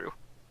echoing through?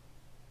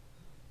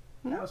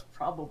 That was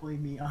probably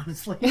me,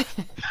 honestly.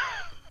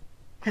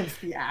 Hence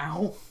the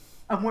ow.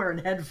 I'm wearing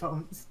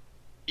headphones.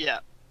 Yeah.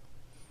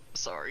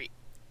 Sorry.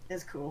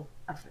 It's cool.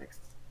 I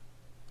fixed.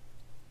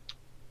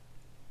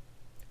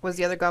 Was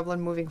the other goblin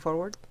moving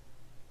forward?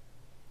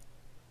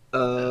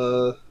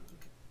 They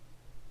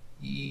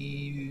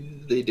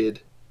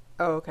did.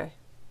 Oh, okay.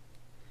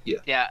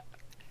 Yeah.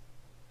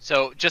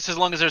 So, just as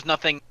long as there's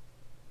nothing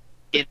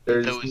in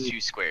There's those 2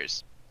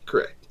 squares.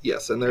 Correct.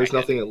 Yes, and there's Right,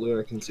 nothing that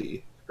Luna can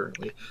see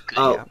currently. Good.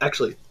 Yeah.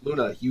 Actually,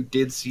 Luna, you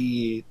did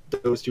see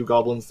those 2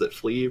 goblins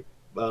that leave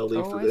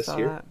for I this saw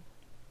here? that.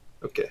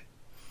 Okay.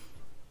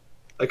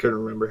 I couldn't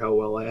remember how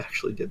well I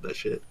actually did that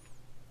shit.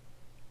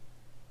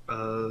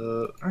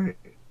 Alright.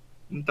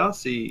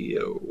 Dossie,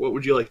 what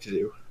would you like to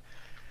do?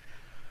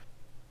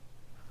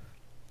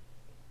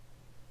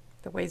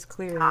 The way's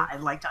clear.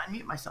 I'd like to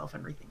unmute myself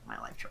and rethink my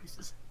life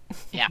choices.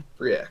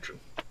 Reaction.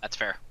 That's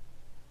fair.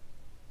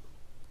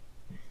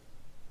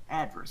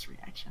 Adverse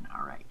reaction,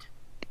 alright.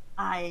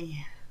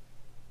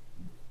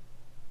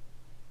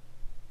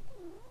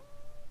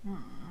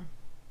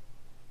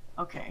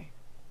 Okay.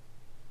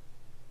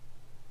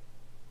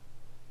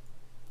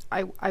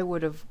 I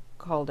would have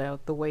called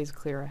out the way's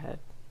clear ahead.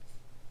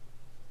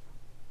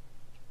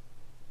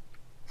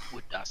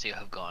 Would Dacia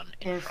have gone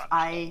in If front?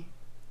 I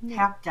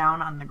tap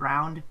down on the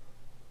ground,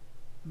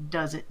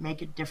 does it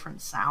make a different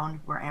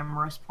sound where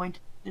Amorous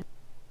pointed?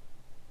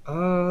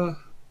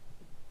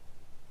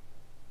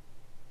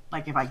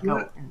 Like if I go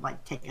Yeah. and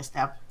like take a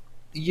step?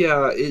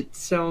 Yeah, it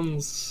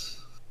sounds...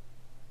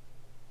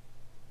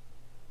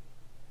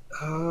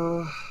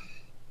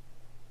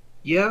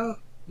 Yeah,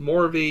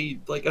 more of a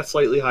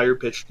slightly higher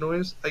pitched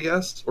noise, I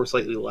guess, or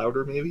slightly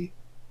louder maybe,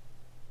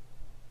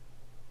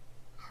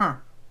 Huh.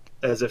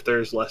 as if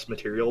there's less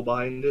material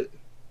behind it.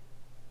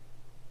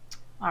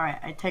 Alright,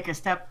 I take a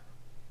step.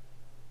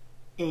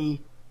 A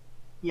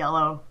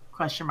yellow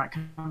question mark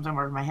comes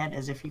over my head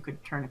as if you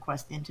could turn a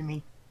quest into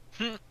me.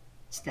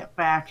 Step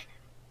back,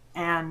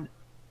 and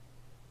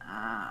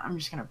I'm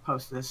just going to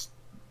post this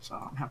so I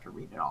don't have to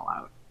read it all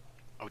out.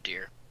 Oh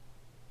dear.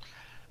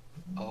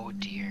 Oh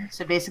dear.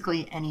 So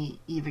basically, any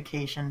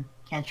evocation,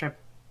 cantrip,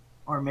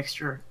 or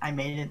mixture I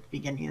made at the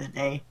beginning of the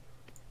day,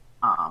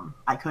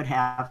 I could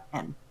have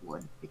and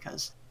would,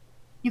 because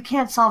you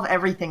can't solve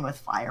everything with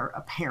fire,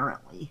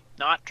 apparently.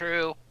 Not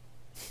true.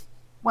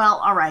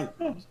 Well, alright.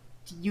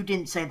 You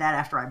didn't say that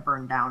after I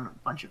burned down a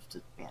bunch of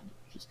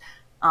bandages.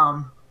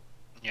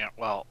 Yeah,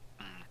 well...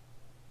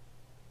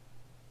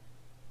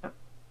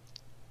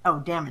 Oh,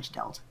 damage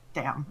dealt.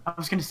 Damn. I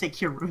was going to say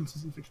cure wounds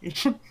as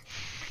evocation.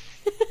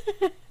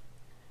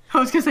 I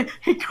was going to say,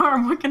 hey,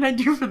 Carm, what can I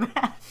do for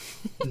that?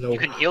 No. You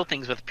can heal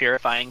things with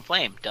Purifying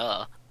Flame,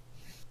 duh.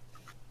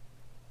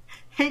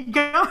 Hey,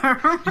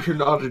 Garm! You're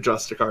not a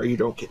Justicar, you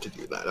don't get to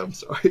do that, I'm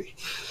sorry.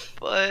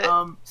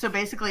 But... So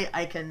basically,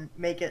 I can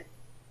make it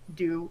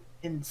do,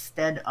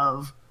 instead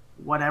of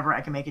whatever,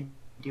 I can make it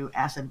do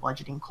acid,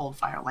 bludgeoning, cold,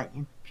 fire,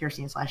 lightning,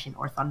 piercing, slashing,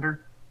 or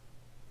thunder.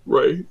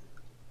 Right.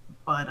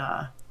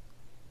 But,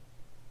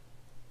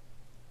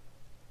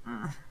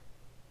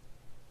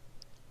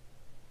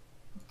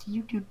 do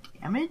you do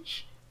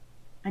damage?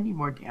 I need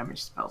more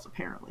damage spells,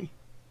 apparently.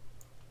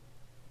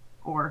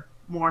 Or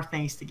more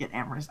things to get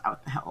Amorous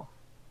out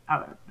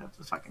of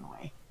the fucking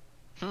way.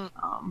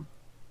 I'm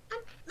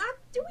not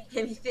doing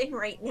anything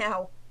right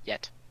now.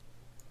 Yet.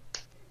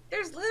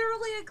 There's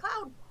literally a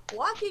cloud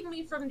blocking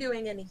me from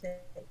doing anything.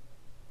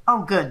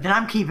 Oh, good. Then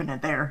I'm keeping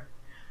it there.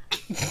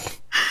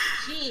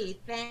 Gee,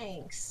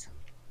 thanks.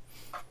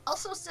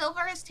 Also,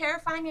 Silver is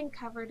terrifying and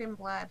covered in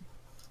blood.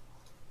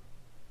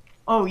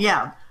 Oh,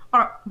 yeah.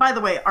 By the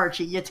way,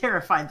 Archie, you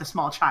terrified the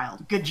small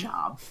child. Good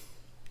job.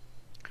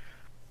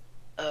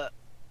 It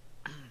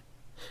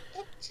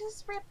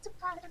just ripped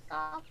apart a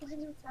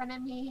goblin in front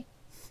of me.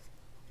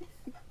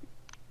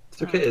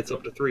 It's okay, it's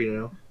up to 3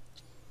 now.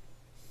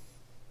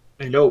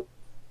 I know,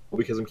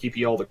 because I'm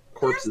keeping all the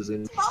corpses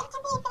in.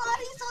 Multiple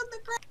bodies on the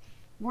ground.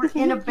 We're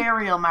in a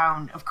burial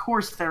mound. Of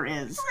course there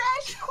is.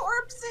 Fresh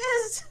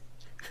corpses.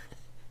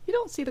 You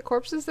don't see the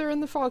corpses, they're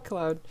in the fog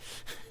cloud.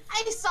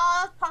 I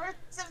saw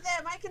parts of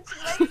them. I can see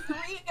like 3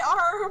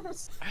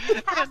 arms,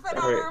 half an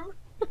All right. arm.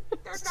 They're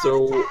not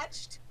So-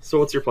 attached. So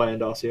what's your plan,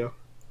 Dacio?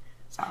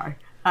 Sorry.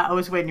 I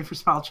was waiting for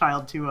Small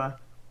Child to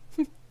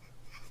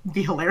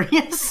be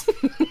hilarious.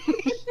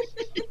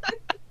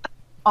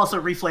 Also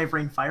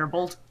reflavoring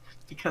Firebolt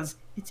because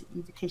it's an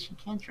evocation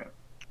cantrip.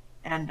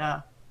 And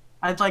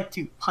I'd like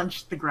to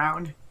punch the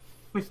ground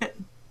with it.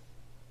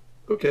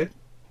 Okay.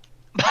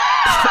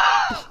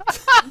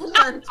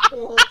 Blunt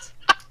bolt.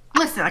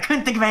 Listen, I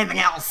couldn't think of anything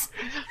else.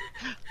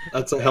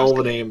 That's a hell of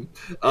a name.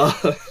 A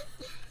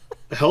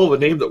hell of a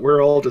name that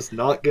we're all just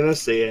not gonna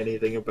say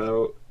anything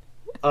about.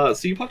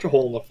 So you punch a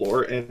hole in the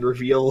floor and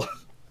reveal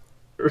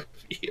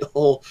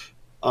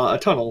a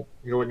tunnel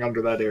going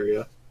under that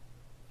area.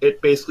 It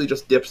basically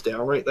just dips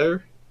down right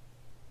there.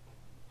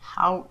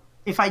 How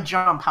if I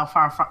jump, how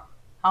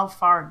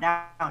far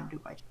down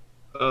do I?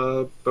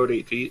 About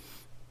 8 feet.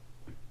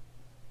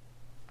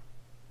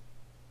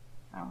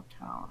 How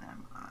tall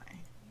am I?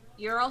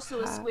 You're also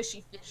a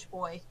squishy fish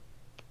boy.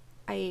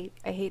 I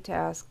hate to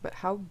ask, but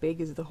how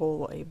big is the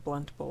hole a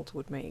blunt bolt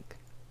would make?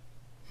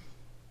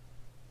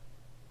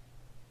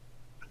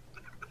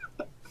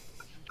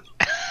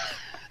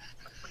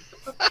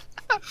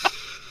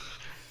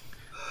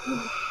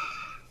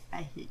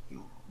 I hate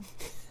you.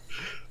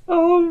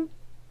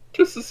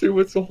 Just assume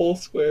it's a whole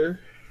square.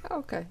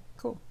 Okay,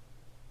 cool.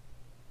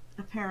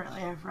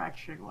 Apparently, I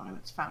fractured one of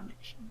its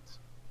foundations.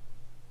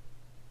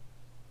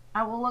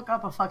 I will look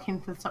up a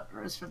fucking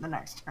thesaurus for the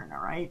next turn,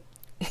 alright?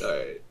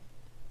 Alright,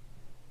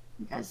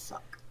 You guys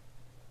suck.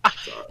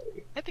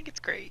 sorry. I think it's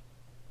great.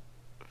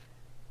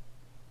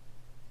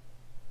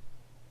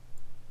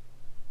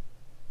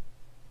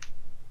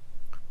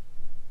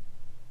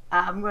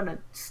 I'm gonna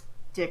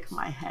stick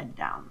my head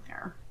down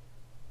there.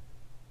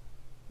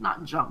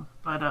 Not jump,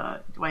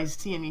 but do I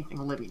see anything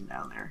living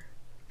down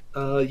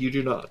there? You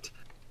do not.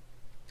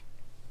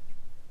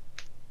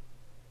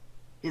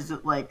 Is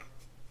it like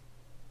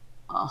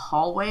a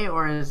hallway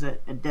or is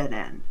it a dead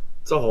end?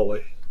 It's a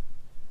hallway.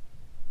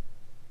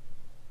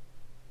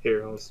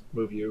 Here, I'll just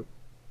move you.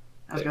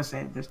 I was gonna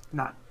say there's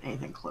not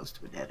anything close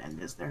to a dead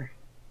end, is there?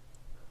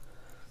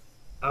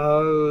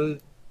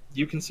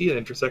 You can see an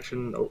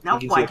intersection. Oh,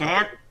 Nope, you can see I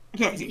can't. I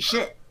can't see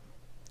shit.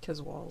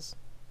 'Cause walls.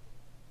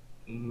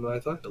 I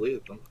thought I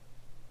deleted them.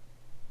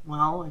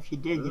 Well, if you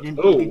did, you didn't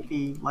Oh. delete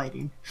the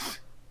lighting.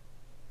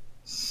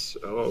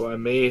 So I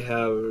may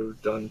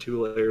have done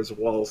 2 layers of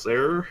walls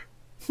there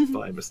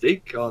by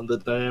mistake on the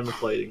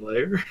dynamic lighting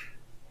layer.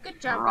 Good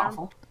They're job, Ron.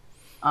 awful.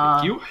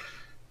 Thank you.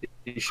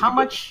 You should How be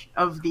much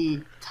of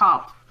the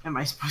top am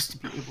I supposed to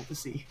be able to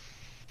see?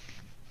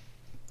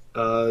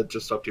 good.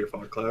 Just up to your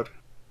fog cloud.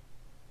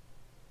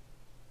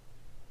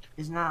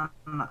 Isn't that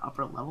on the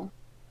upper level?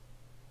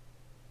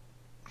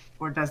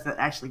 Or does that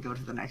actually go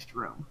to the next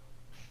room?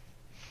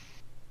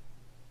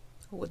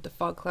 Would the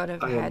fog cloud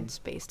have I had am-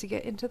 space to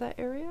get into that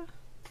area?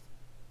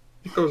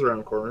 It goes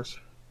around corners.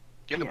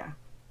 Yep. Yeah.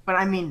 But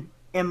I mean,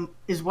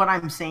 is what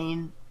I'm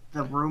saying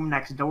the room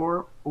next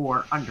door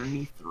or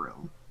underneath the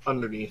room?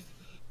 Underneath.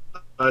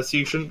 So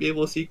you shouldn't be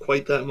able to see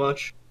quite that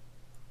much.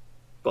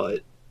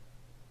 But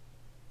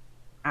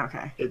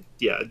Okay.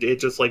 it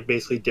just like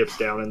basically dips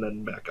down and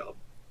then back up.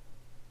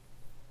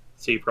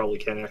 So you probably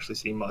can't actually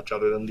see much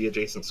other than the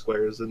adjacent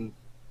squares and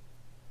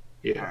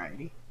yeah.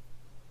 Alrighty.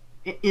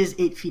 It is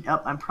 8 feet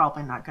up. I'm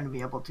probably not going to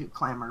be able to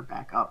clamber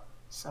back up.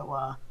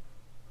 So,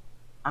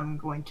 I'm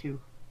going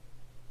to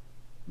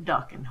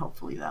duck and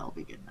hopefully that'll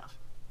be good enough.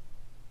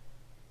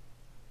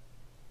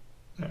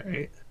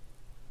 Alright.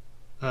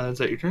 Is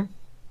that your turn?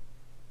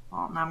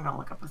 Well, now I'm going to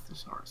look up a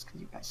thesaurus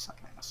because you guys suck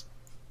ass.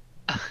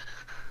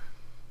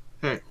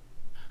 Alright.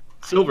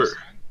 Silver.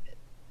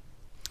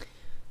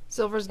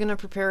 Silver's gonna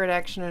prepare an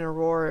action and a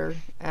roar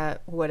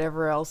at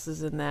whatever else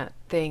is in that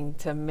thing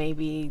to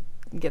maybe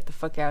get the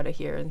fuck out of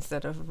here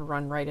instead of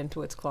run right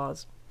into its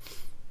claws.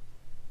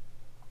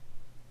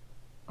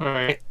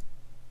 Alright.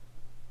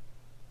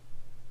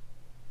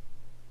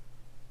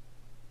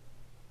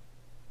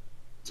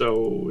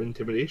 So,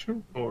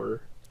 intimidation?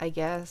 Or. I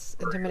guess.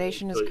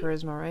 Intimidation is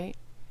charisma, right?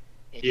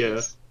 It Yeah.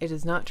 is. It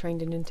is not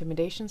trained in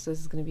intimidation, so this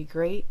is going to be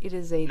great. It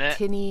is a Nah.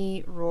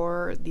 tinny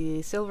roar.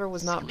 The silver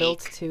was not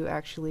built Squeak. to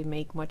actually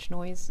make much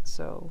noise,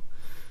 so...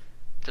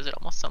 Does it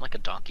almost sound like a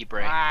donkey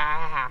bray?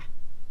 Ah!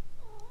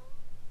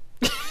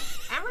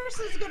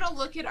 Emerson's gonna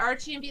look at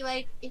Archie and be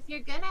like, if you're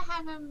gonna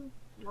have him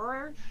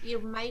roar, you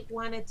might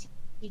want to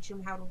teach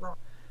him how to roar.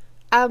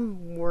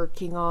 I'm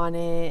working on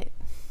it.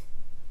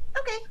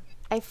 Okay.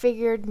 I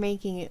figured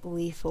making it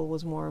lethal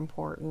was more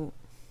important.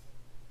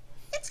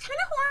 It's kind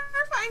of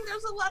horrifying.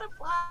 There's a lot of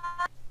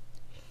blood.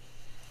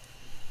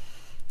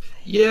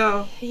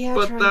 Yeah, Yeah,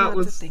 but try that not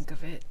was. to think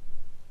of it.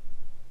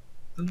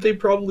 They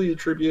probably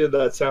attributed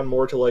that sound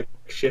more to like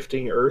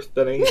shifting earth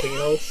than anything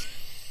else.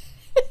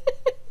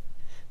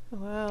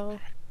 Well,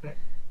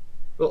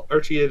 Well,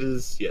 Archie, it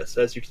is, yes,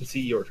 as you can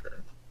see, your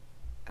turn.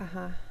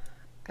 uh-huh.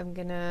 I'm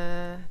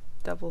gonna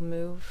double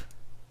move.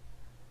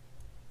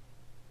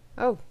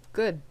 Oh,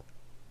 good.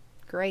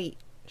 Great.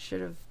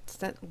 Should have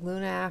sent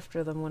Luna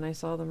after them when I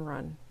saw them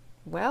run.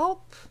 Welp,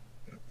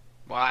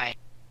 Why?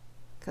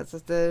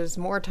 because there's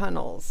more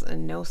tunnels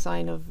and no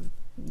sign of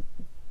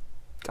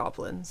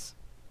goblins.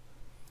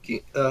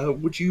 Okay,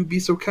 would you be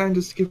so kind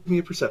as to give me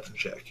a perception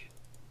check?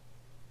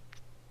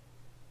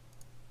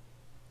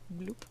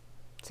 Bloop.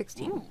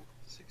 16. Ooh,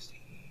 16.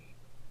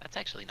 that's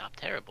actually not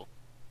terrible.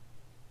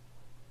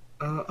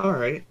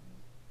 Alright.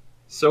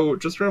 So,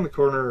 just around the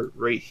corner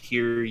right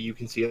here, you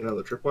can see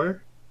another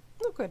tripwire.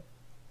 Oh, good.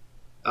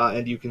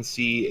 And you can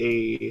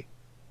see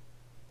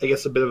I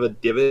guess, a bit of a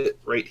divot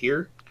right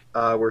here,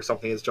 where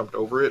something has jumped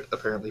over it,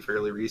 apparently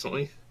fairly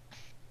recently,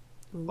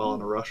 while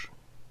in a rush.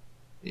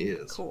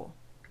 Yes. Cool.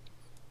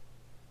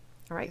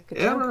 All right, good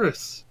job.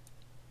 Amaris,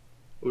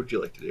 what would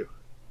you like to do?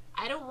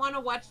 I don't want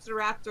to watch the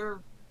raptor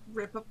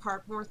rip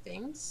apart more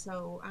things,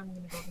 so I'm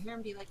going to go over here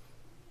and be like,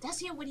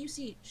 Dacia, what do you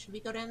see? Should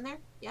we go down there?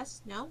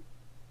 Yes? No?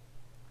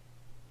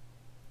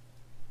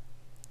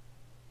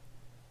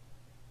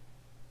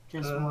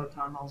 Just more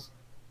tunnels.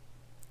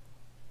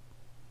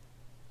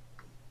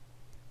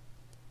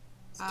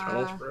 It's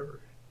tunnels forever.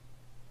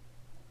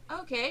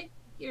 Okay,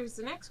 here's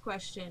the next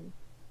question.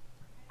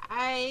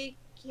 I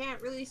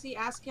can't really see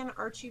Askin.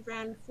 Archie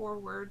ran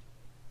forward.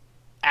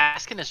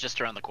 Askin is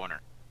just around the corner.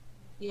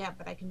 Yeah,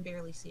 but I can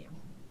barely see him.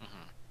 Mhm.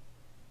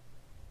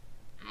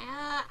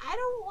 I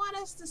don't want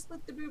us to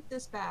split the group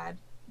this bad,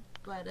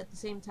 but at the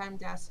same time,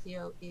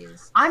 Dacio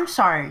is... I'm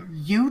sorry,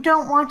 you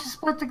don't want to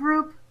split the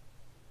group?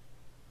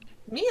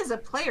 Me as a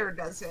player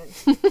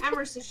doesn't.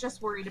 Amherst is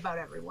just worried about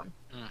everyone.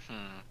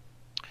 Mhm.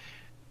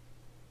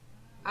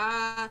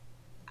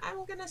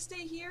 I'm gonna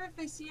stay here.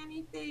 If I see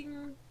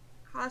anything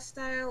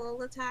hostile,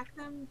 I'll attack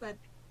them, but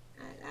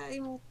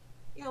I'm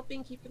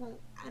helping keeping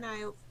an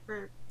eye out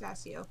for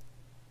Dacio.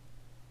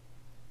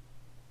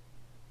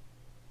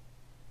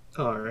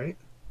 Alright.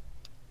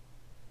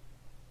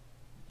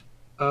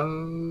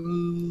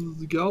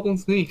 The goblin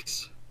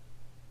sneaks.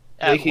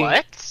 Making-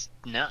 What?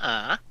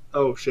 Nuh-uh.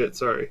 Oh shit,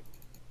 sorry.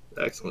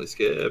 Accidentally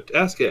skipped.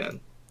 Ascan.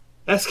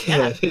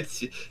 Ascan,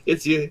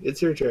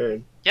 it's your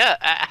turn. Yeah,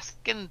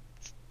 Askin's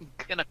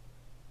gonna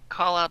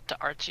call out to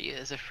Archie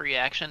as a free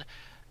action.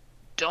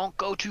 Don't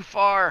go too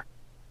far.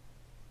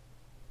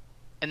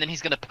 And then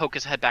he's gonna poke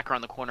his head back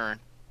around the corner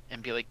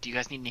and be like, "Do you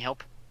guys need any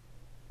help?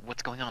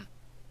 What's going on?"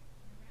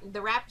 The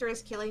raptor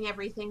is killing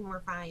everything. We're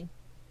fine.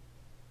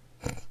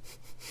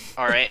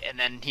 All right, and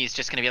then he's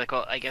just gonna be like,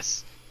 "Well, I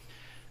guess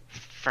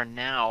for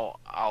now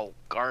I'll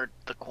guard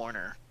the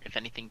corner. If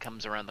anything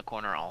comes around the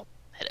corner, I'll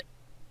hit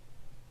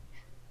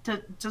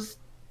it." Does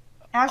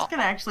Askin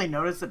actually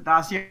notice that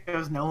Dacio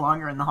is no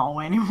longer in the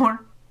hallway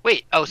anymore?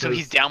 Wait, oh, so There's-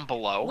 he's down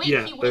below? Wait,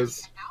 Yeah, he went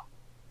there's- out?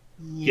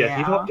 Yeah,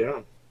 he hopped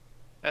down.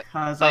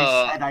 Because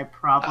I said I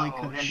probably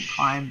oh, couldn't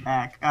climb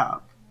back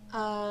up.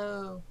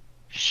 Oh.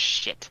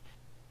 Shit.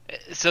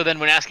 So then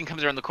when Askin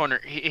comes around the corner,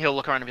 he'll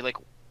look around and be like,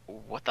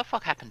 "What the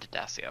fuck happened to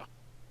Dacio?"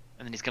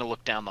 And then he's gonna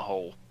look down the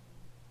hole.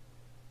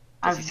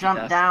 Does he I've see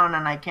jumped Dacio? down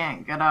and I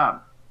can't get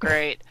up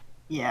Great.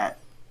 yet.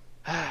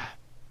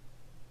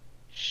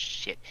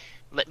 Shit.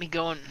 Let me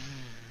go and...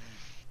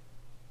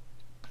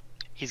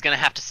 He's gonna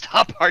have to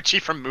stop Archie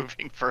from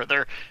moving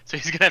further, so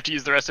he's gonna have to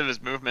use the rest of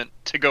his movement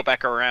to go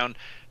back around.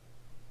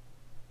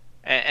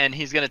 And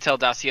he's gonna tell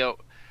Dacio,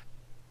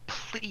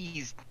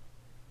 please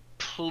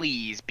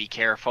be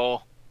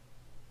careful.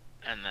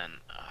 And then,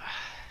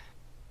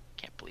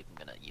 can't believe I'm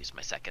gonna use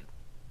my second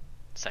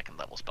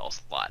level spell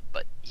slot,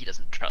 but he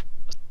doesn't trust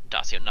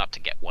Dacio not to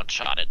get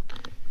one-shotted.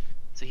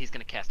 So he's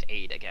gonna cast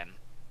Aid again.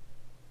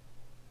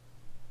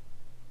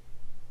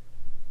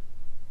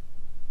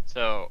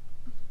 So,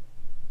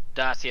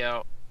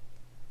 Dacio,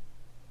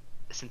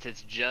 since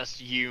it's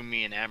just you,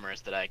 me, and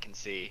Amaris that I can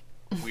see,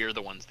 we're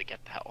the ones that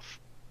get the health.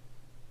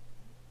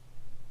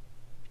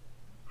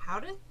 How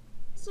does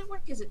it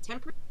work? Is it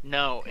temporary?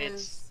 No,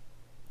 'Cause-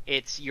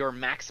 it's your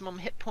maximum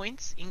hit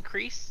points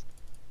increase,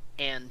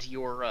 and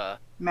your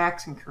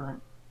Max and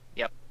current.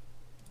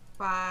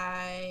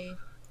 by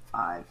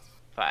 5.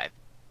 5.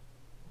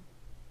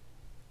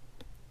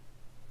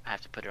 I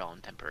have to put it all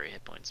in temporary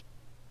hit points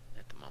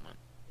at the moment.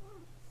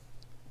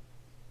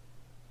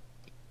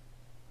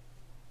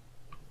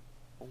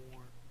 4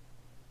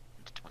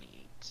 into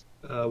 28.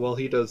 While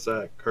he does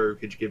that, Carter,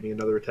 could you give me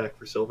another attack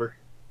for silver?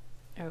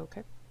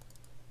 Okay.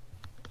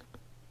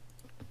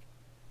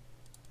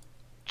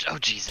 Oh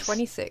Jesus!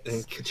 26.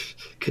 And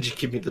could you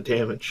give me the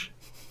damage?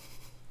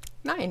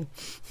 9.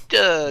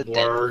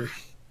 Blarg.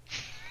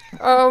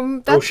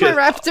 That's shit.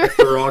 my raptor.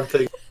 The wrong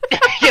thing.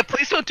 Yeah,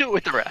 please don't do it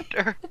with the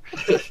raptor.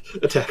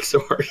 Attack so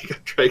hard he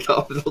got dragged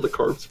off until the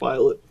corpse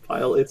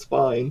pile its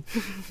spine.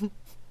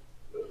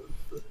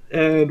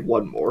 And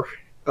one more.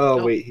 Oh,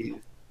 Nope. wait,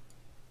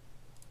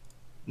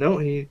 No,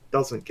 he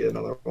doesn't get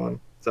another one.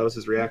 That was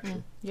his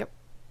reaction. Yep.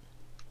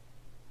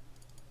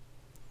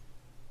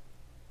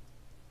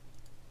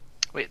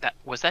 Wait,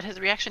 was that his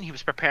reaction? He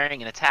was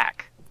preparing an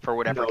attack for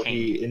whatever No, came.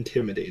 he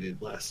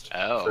intimidated last.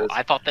 Oh, first.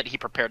 I thought that he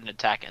prepared an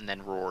attack and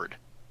then roared.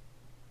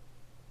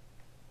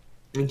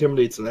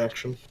 Intimidates an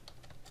action.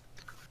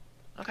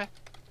 Okay.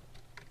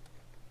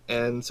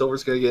 and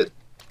Silver's gonna get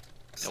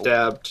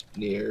stabbed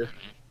near.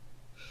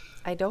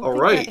 I don't All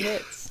think right. that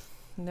hits.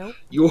 Nope.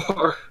 You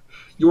are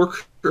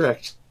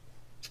correct.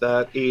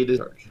 That aid is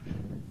charged.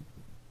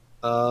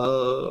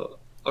 All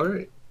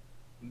right,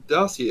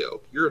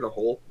 Dacio, you're in a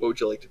hole. What would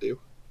you like to do?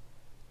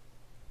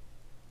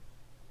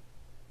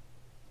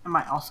 Am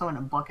I also in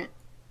a bucket?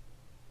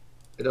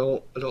 I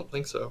don't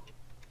think so.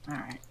 All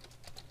right.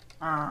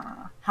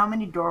 How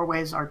many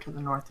doorways are to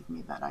the north of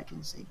me that I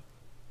can see?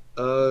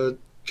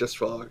 Just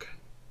fog.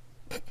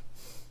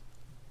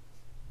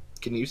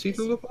 Can you see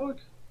through the fog?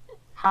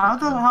 How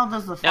the hell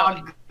does the No,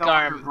 fog go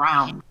Garm,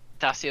 underground?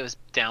 Dacio's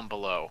down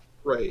below.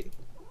 Right.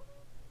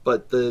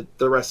 But the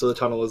rest of the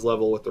tunnel is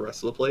level with the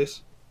rest of the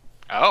place.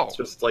 Oh. It's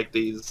just like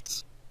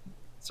these.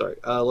 Sorry.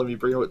 Let me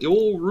bring up the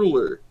old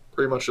ruler.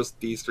 Pretty much just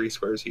these 3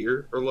 squares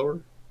here are lower.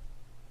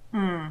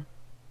 And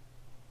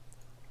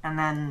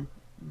then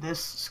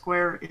this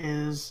square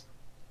is...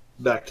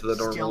 Back to the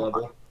normal Still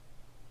level.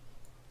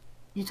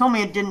 You told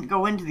me it didn't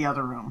go into the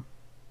other room.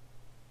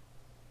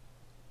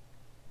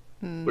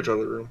 Which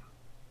other room?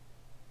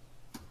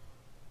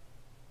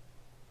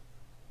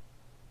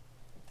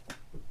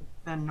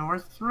 The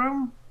north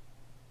room?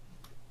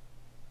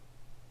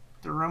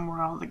 The room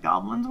where all the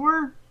goblins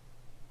were?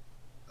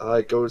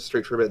 It goes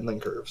straight for a bit and then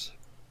curves.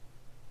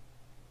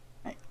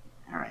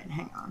 Alright,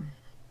 hang on.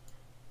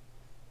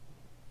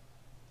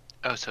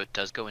 Oh, so it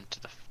does go into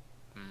the...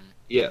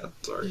 Yeah,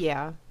 sorry.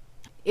 Yeah.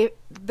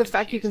 The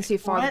fact you can see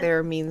fog What?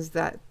 there means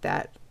that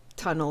that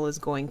tunnel is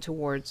going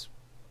towards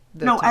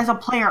the No, top. as a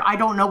player, I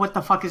don't know what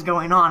the fuck is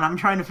going on. I'm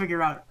trying to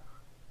figure out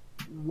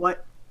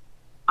what...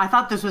 I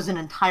thought this was an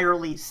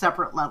entirely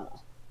separate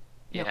level.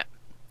 Yeah.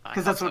 I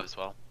 'Cause thought that's so what- as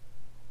well.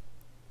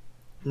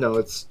 No,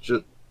 it's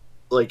just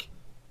like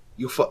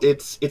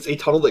it's a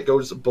tunnel that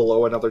goes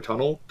below another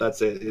tunnel.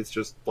 That's it. It's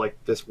just like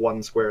this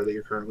one square that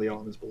you're currently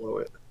on is below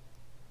it.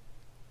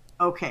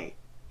 Okay,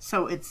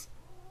 so it's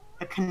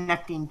a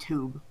connecting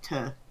tube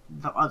to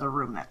the other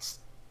room that's...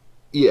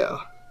 Yeah.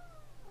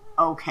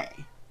 Okay.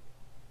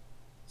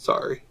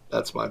 Sorry,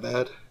 that's my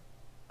bad.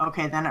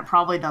 Okay, then it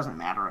probably doesn't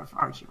matter if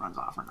Archie runs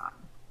off or not.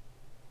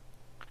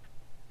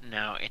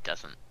 No, it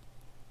doesn't.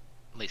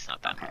 At least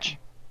not that Okay. much.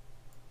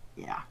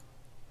 Yeah.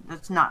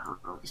 That's not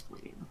really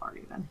splitting the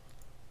party then.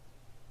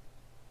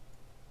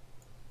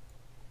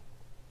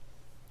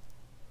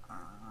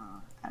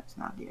 That's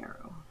not the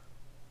arrow.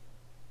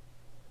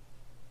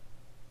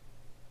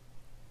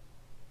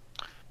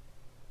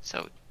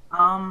 So,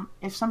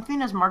 If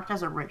something is marked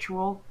as a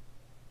ritual,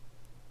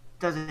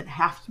 does it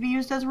have to be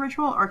used as a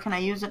ritual, or can I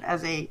use it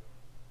as a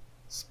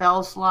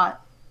spell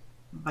slot,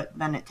 but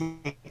then it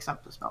takes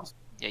up the spells?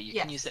 yeah, you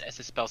can Yes. use it as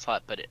a spell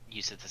slot, but it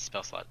uses the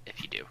spell slot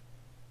if you do.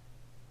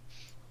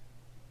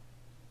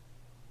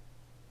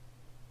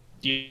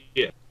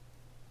 Yeah.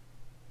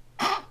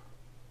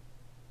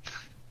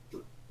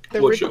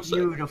 The What rit- she'll say.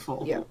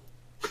 Beautiful. Yeah.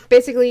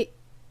 Basically,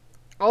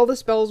 all the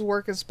spells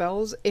work as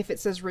spells. If it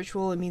says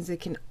ritual, it means it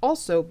can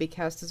also be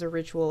cast as a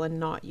ritual and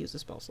not use a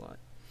spell slot.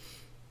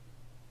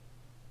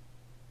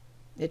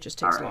 It just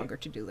takes Alright. longer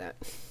to do that.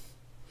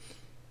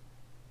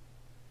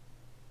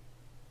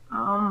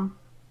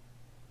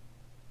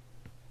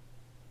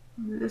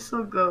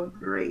 This'll go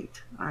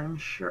great, I'm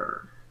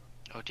sure.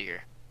 Oh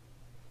dear.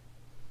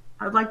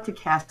 I'd like to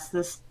cast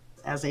this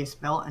as a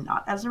spell and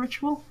not as a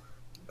ritual.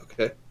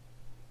 Okay.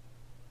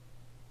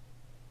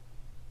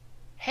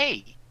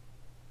 Hey,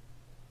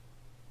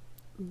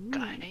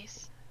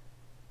 guys.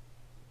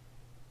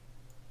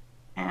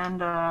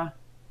 And,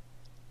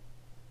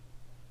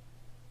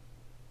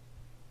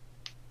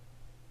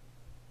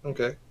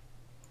 Okay.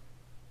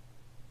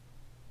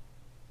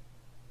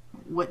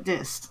 what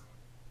this?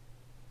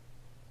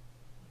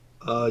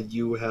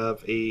 You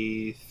have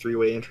a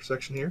 3-way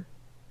intersection here.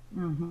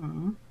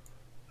 Mm-hmm.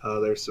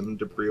 There's some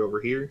debris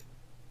over here.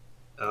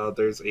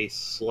 There's a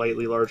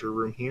slightly larger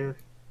room here.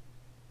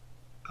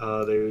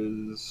 Hold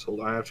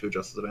on, I have to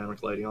adjust the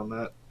dynamic lighting on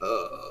that.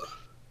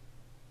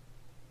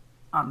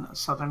 On the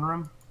southern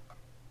room.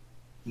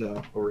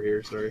 No, over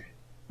here, sorry.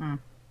 Hmm.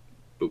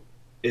 Boop.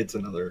 It's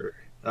another,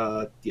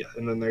 yeah,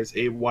 and then there's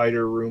a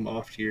wider room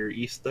off to your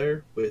east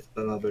there with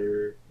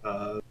another,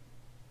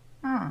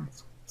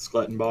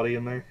 skeleton body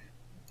in there.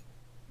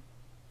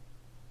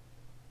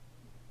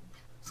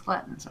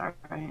 Skeletons,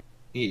 alright.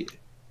 Yeah.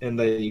 And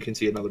then you can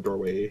see another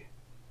doorway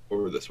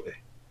over this way.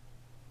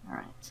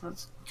 Alright, so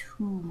that's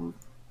 2.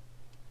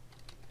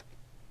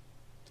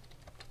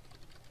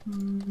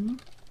 Mm-hmm.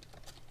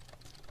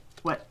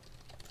 What?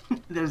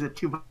 There's a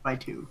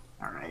 2x2.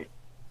 Alright.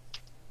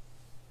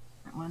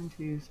 1,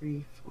 2,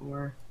 3,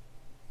 4.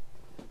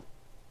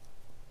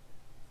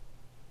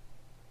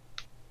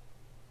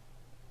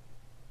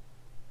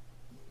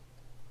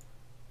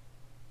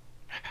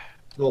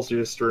 I'm also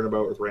just strewn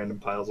about with random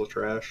piles of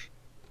trash.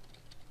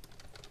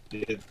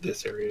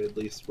 This area, at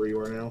least, where you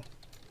are now.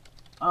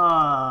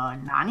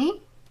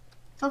 Nani?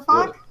 The fuck?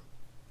 What?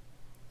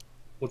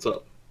 What's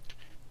up?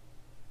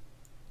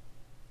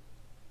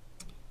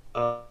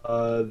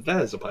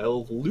 That is a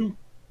pile of loot.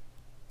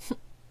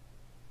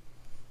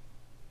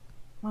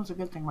 Well, it's a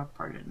good thing my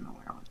party didn't know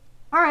where I was.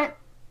 All right.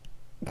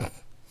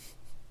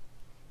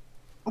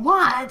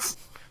 What?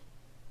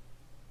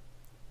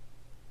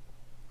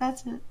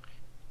 That's it.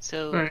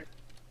 So All right.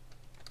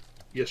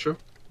 Yes, sure.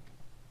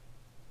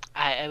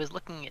 I was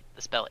looking at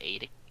the spell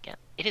Aid again.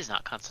 It is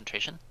not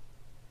concentration,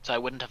 so I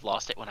wouldn't have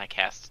lost it when I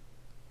cast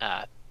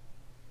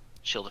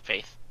Shield of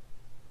Faith.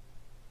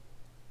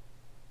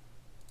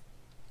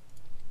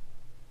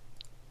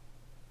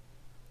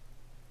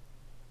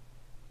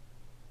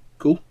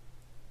 Cool.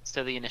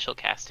 So the initial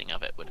casting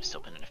of it would have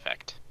still been in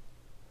effect.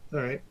 All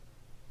right.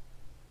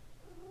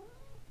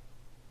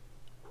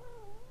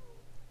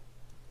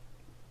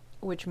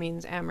 Which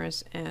means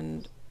Amorous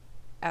and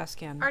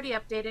Ascan. Already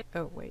updated.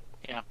 Oh, wait.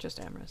 Yeah. Just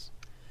Amorous.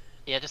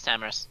 Yeah, just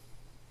Amorous.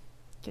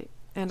 Okay.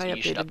 And So I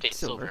you should updated update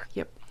Silver. Silver.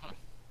 Yep.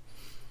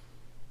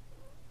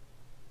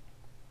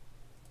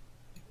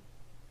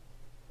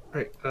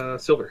 All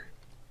right. Silver.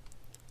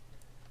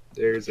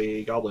 There's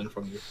a goblin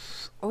from you.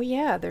 Oh,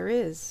 yeah, there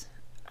is.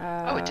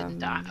 Oh, it didn't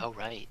die. Oh,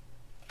 right.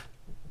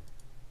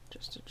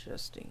 Just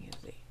adjusting his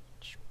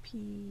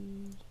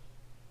HP.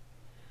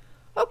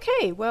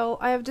 Okay, well,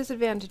 I have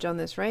disadvantage on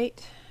this,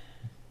 right?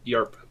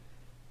 Yarp.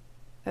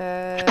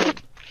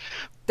 That's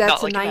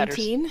Not a like it matters.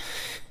 19.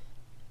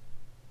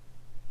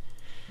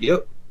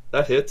 Yep,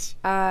 that hits.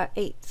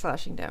 8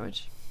 slashing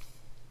damage.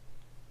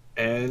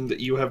 And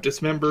you have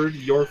dismembered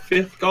your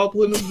 5th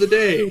goblin of the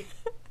day.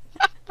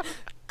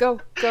 Go,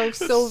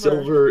 Silver.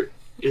 Silver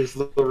is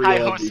the real Hi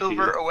ho, MVP.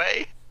 Silver,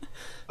 away.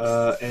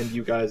 And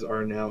you guys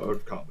are now out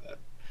of combat.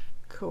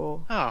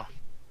 Cool. Oh.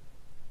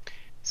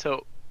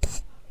 So,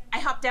 I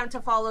hopped down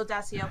to follow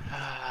Dacio.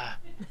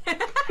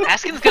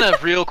 Askin's gonna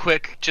real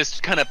quick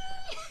just kind of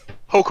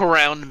poke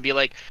around and be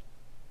like,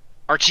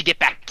 Archie, get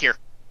back here.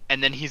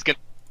 And then he's gonna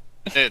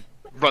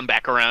run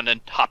back around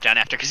and hop down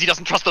after, because he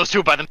doesn't trust those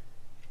two by them.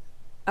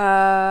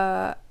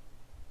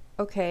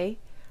 Okay.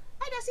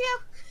 Hi,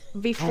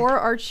 Dacio. Before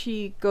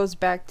Archie goes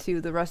back to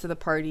the rest of the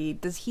party,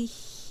 does he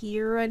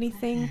hear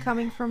anything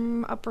coming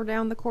from up or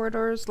down the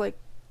corridors? Like,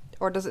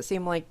 or does it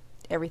seem like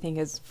everything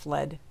has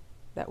fled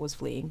that was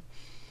fleeing?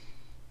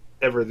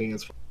 Everything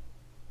is.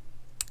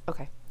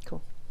 Okay,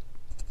 cool.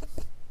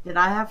 Did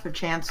I have a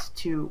chance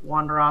to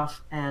wander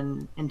off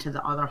and into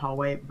the other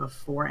hallway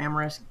before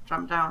Amorous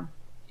jumped down?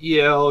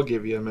 Yeah, I'll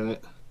give you a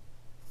minute.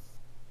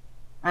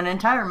 An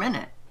entire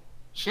minute.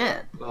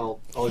 Shit.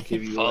 I'll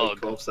give you like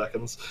Fug. 12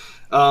 seconds.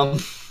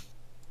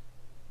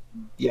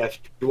 Yeah, if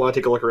you want to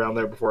take a look around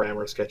there before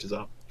Amorous catches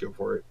up, go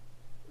for it.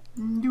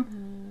 Nope.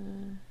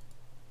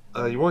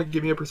 You want to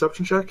give me a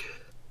perception check?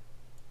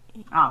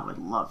 I would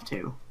love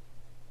to.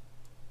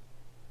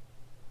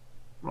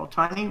 Roll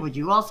 20. Would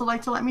you also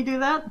like to let me do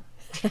that?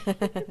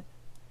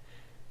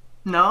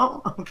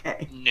 No?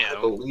 Okay. I No,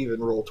 believe in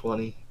roll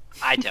 20.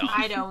 I don't.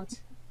 I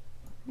don't.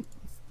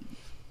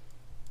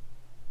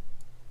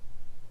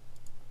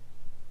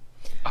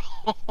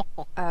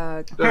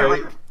 Apparently,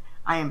 Alright.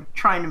 I am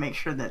trying to make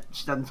sure that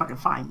she doesn't fucking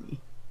find me.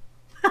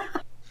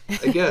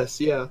 I guess,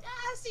 yeah.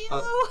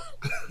 Dacio!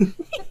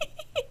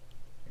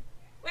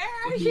 Where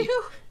are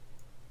you?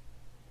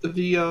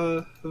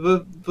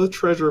 The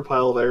treasure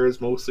pile there is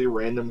mostly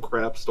random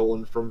crap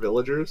stolen from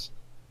villagers.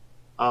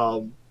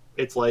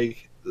 It's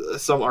like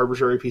some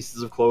arbitrary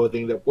pieces of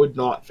clothing that would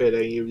not fit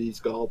any of these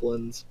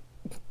goblins.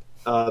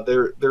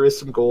 There is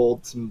some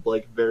gold, some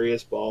like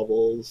various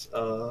baubles.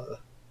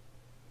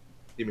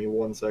 Give me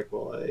 1 sec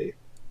while I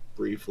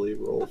briefly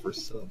roll for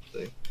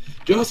something.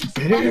 Just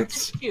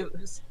pants.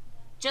 Shoes.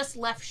 Just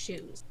left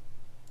shoes.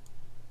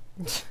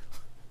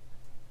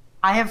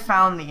 I have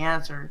found the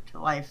answer to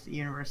life, the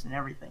universe, and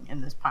everything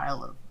in this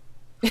pile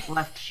of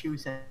left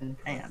shoes and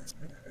pants.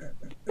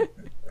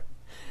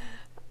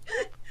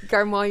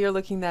 Garm, while you're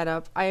looking that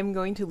up, I am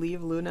going to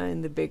leave Luna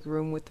in the big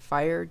room with the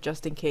fire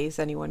just in case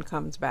anyone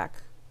comes back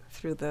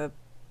through the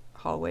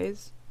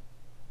hallways.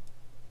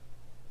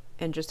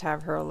 And just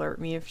have her alert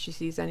me if she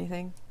sees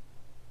anything.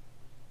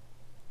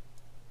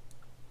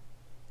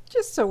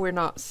 Just so we're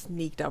not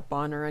sneaked up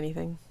on or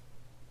anything.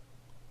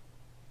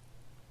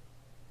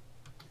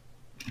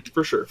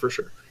 For sure, for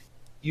sure.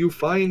 You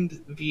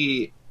find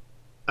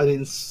an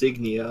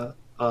insignia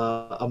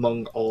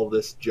among all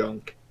this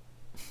junk.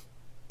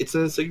 It's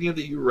an insignia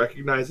that you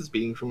recognize as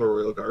being from the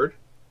Royal Guard.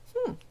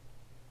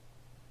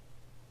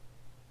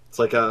 It's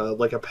like a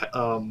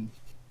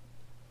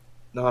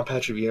not a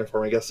patch of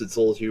uniform. I guess it's a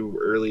little too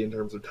early in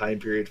terms of time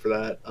period for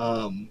that.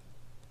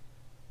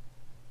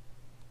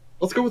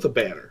 Let's go with a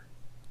banner.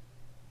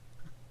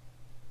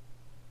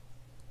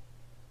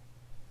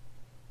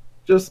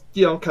 Just,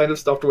 kind of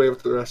stuffed away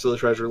with the rest of the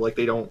treasure, like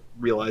they don't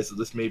realize that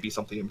this may be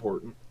something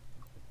important.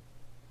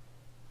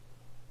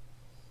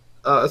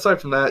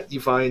 Aside from that,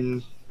 you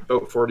find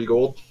about 40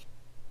 gold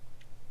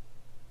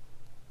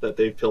that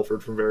they've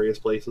pilfered from various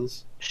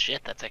places.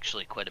 Shit, that's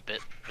actually quite a bit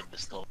for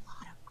this little.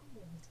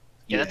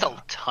 Yeah, that's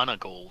a ton of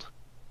gold.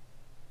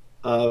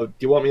 Do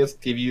you want me to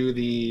give you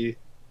the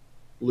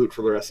loot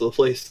for the rest of the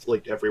place,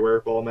 like everywhere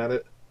while I'm at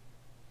it?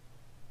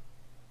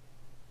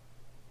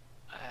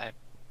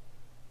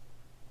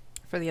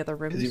 For the other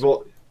Because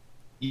rooms.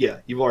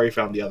 Yeah, you've already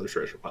found the other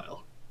treasure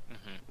pile.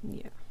 Mm-hmm.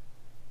 Yeah.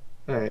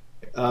 Alright.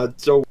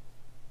 So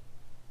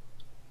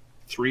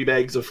 3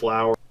 bags of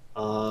flour,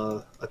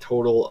 a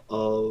total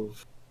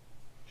of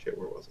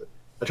where was it?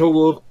 A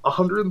total of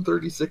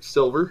 136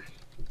 silver,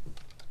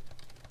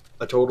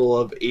 a total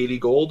of 80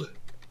 gold,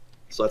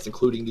 so that's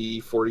including the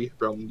 40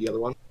 from the other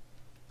one.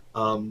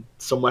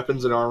 Some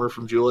weapons and armor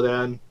from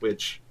Julidan,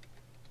 which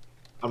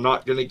I'm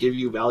not going to give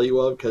you value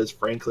of because,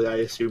 frankly, I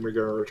assume you're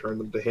going to return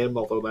them to him,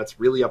 although that's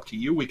really up to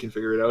you. We can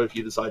figure it out if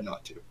you decide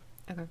not to.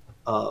 Okay.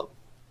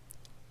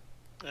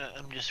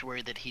 I'm just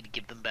worried that he'd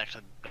give them back to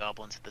the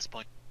goblins at this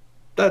point.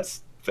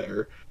 That's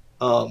fair.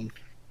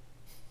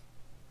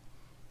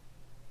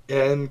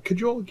 And could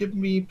you all give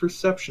me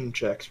perception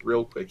checks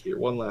real quick here,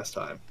 one last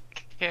time?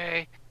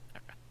 Okay.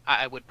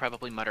 I would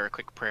probably mutter a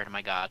quick prayer to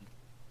my god.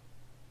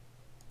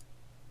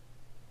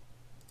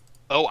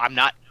 Oh,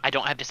 I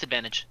don't have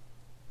disadvantage.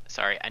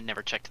 Sorry, I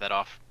never checked that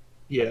off.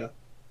 Yeah.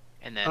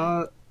 And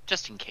then,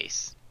 just in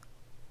case.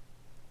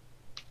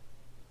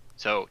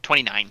 So,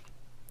 29.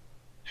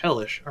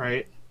 Hellish,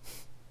 alright.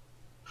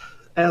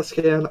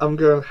 Ascan,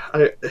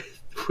 I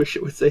wish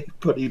it would say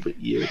buddy, but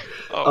you.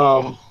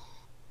 Oh.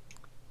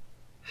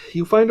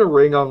 You find a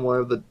ring on one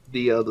of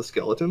the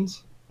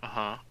skeletons.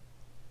 Uh-huh.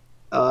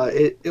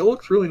 It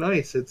looks really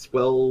nice. It's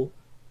well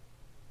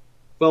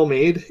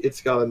made.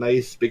 It's got a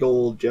nice big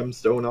old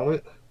gemstone on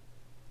it.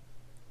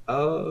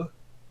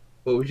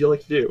 What would you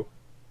like to do?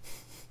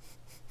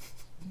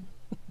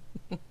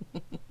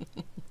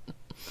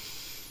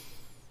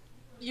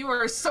 You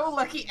are so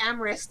lucky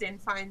Amorous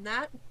didn't find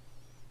that.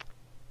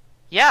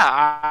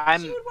 Yeah,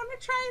 You would want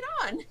to try it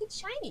on. It's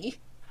shiny.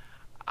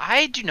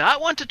 I do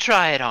not want to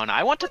try it on.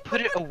 I want to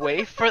put it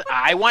away for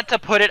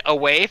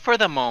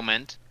the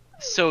moment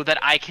so that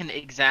I can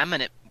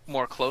examine it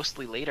more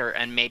closely later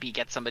and maybe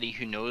get somebody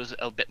who knows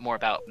a bit more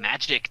about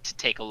magic to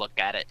take a look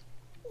at it.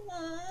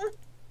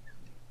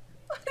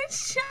 But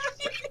it's shiny.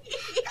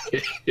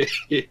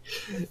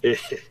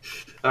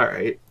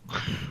 Alright.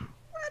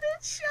 But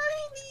it's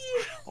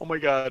shiny. Oh my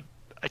god.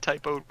 I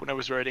typoed when I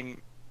was writing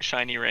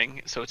shiny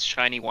ring, so it's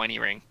shiny whiny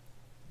ring.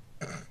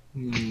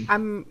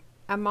 I'm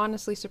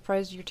honestly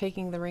surprised you're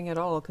taking the ring at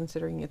all,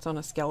 considering it's on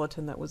a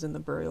skeleton that was in the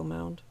burial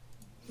mound.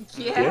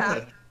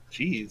 Yeah.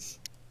 Jeez.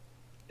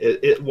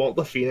 It won't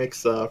the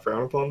phoenix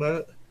frown upon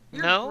that?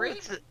 Your No,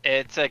 grave-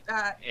 it's a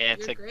your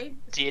grave-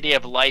 deity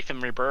of life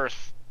and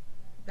rebirth.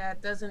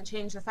 That doesn't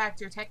change the fact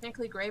you're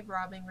technically grave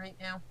robbing right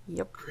now.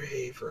 Yep.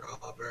 Grave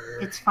robber.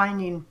 It's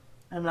finding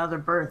another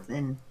birth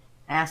in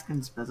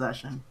Askin's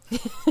possession.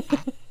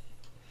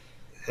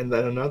 And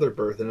then another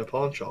birth in a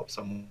pawn shop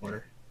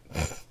somewhere.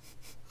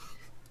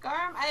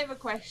 Garm, I have a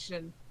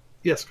question.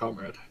 Yes,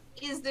 comrade.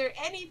 Is there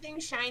anything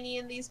shiny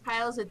in these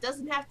piles? It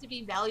doesn't have to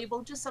be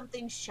valuable, just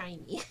something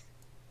shiny.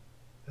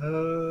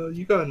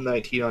 You got a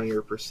 19 on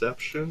your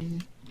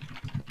perception.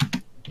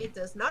 It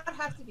does not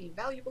have to be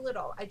valuable at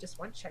all. I just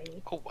want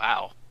shiny. Oh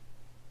wow.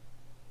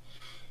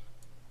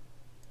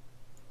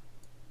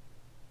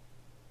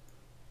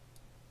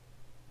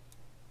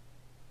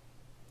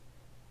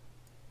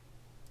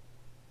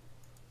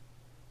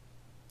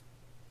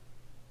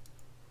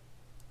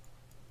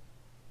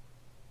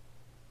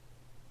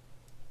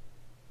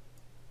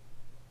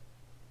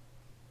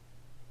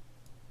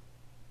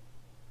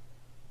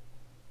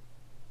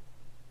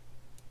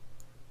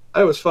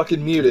 I was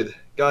fucking muted.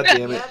 God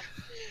damn it.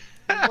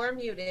 Yep. We're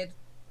muted.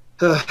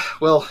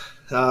 Well,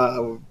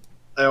 I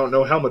don't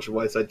know how much of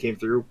Whiteside came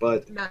through,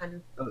 but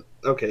None.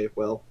 okay,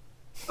 well,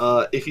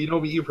 if you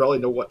know me, you probably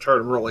know what chart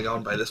I'm rolling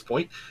on by this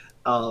point.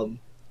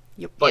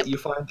 Yep. But you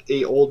find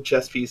a old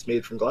chess piece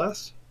made from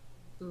glass.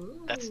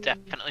 Ooh. That's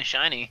definitely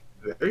shiny.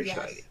 Very Yes.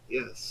 shiny.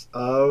 Yes.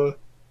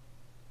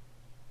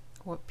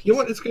 What piece? You know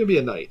what? It's going to be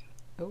a knight.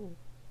 Oh.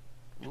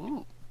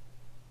 Ooh.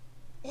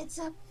 It's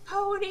a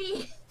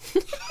pony.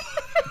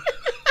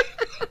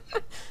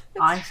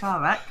 I saw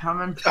that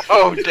coming.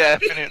 Oh,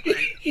 definitely.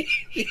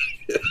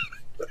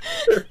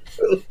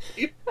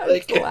 A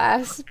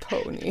glass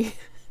pony.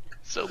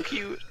 So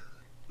cute.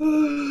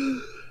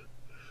 Do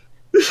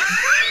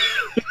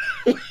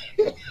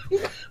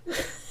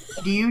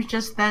you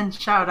just then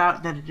shout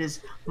out that it is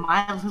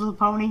My Little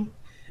Pony?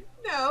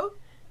 No.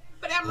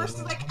 But Amherst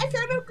is like, I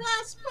found a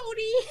glass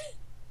pony.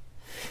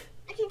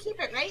 I can keep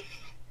it, right?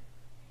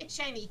 It's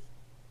shiny.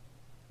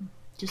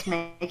 Just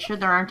make sure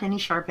there aren't any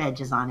sharp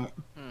edges on it.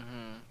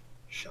 Mm-hmm.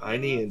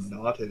 Shiny and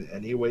not in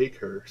any way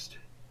cursed.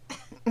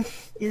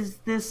 Is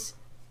this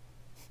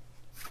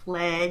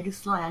flag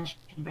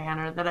 /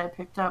 banner that I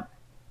picked up,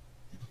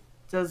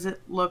 does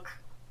it look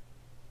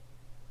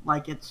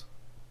like it's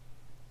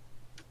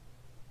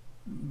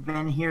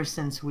been here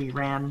since we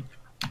ran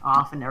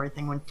off and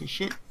everything went to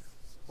shit?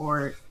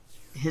 Or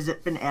has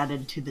it been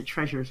added to the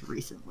treasures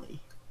recently?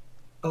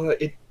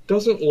 It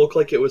doesn't look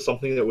like it was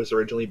something that was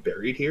originally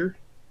buried here.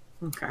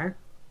 Okay.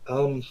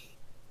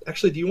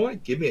 Actually, do you want to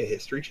give me a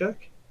history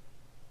check?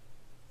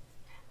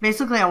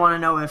 Basically, I want to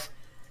know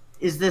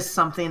is this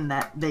something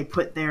that they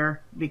put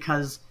there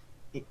because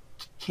it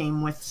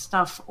came with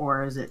stuff,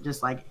 or is it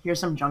just like, here's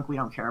some junk we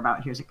don't care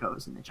about, here's it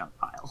goes in the junk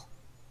pile?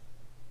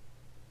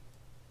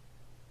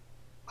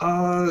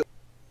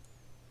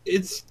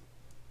 It's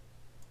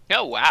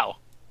Oh wow.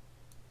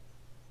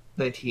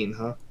 19,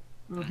 huh?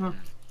 Mm-hmm.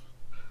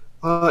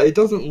 It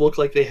doesn't look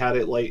like they had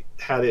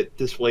it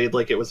displayed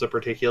like it was a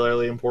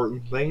particularly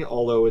important thing,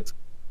 although it's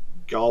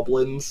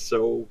goblins,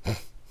 so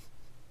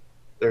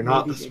they're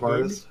not Maybe the they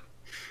smartest.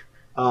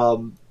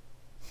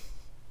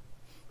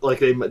 Like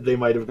they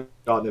might have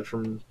gotten it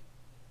from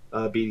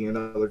beating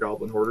another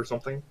goblin horde or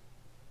something.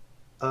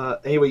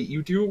 Anyway,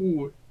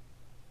 you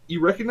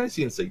recognize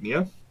the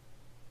insignia.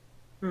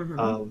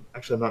 Mm-hmm.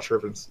 Actually, I'm not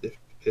sure if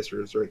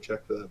history is the right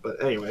check for that,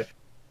 but anyway,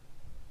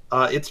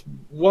 it's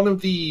one of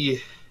the.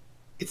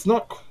 It's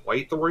not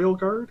quite the royal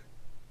guard,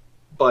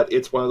 but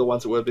it's one of the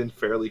ones that would have been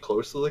fairly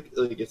close to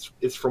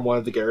it's from one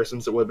of the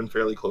garrisons that would have been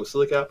fairly close to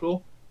the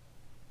capital.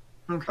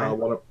 Okay.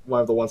 One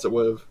of the ones that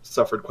would have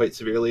suffered quite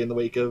severely in the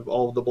wake of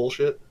all of the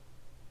bullshit.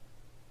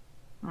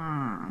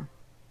 Hmm.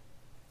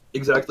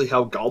 Exactly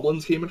how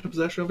goblins came into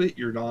possession of it,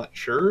 you're not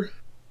sure,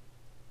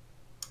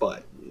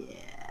 but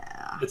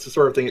Yeah. it's the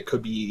sort of thing. It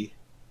could be.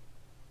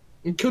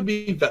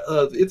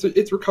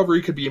 Its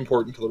recovery could be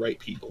important to the right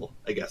people,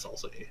 I guess I'll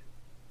say.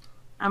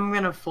 I'm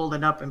gonna fold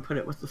it up and put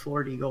it with the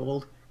 40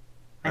 gold.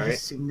 I All right.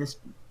 assume this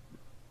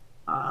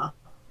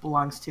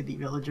belongs to the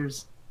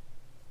villagers,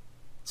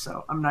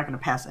 so I'm not gonna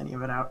pass any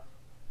of it out.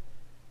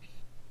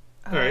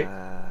 All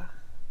right.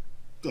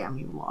 Damn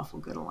you, lawful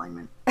good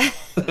alignment.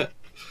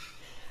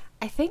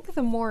 I think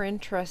the more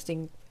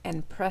interesting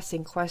and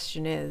pressing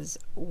question is,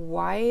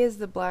 why is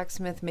the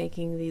blacksmith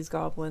making these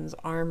goblins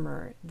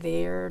armor?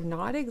 They're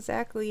not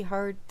exactly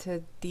hard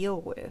to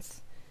deal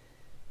with.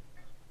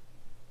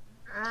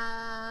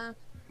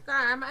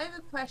 Garm, I have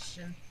a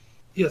question.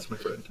 Yes, my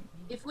friend.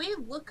 If we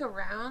look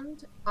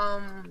around,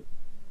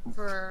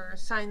 for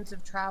signs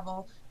of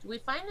travel, do we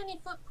find any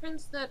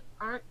footprints that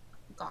aren't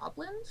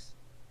goblins?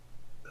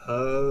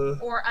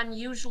 Or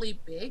unusually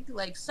big?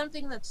 Like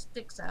something that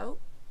sticks out?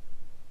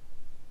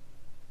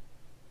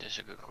 That's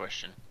a good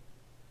question.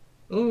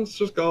 Oh, it's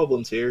just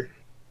goblins here.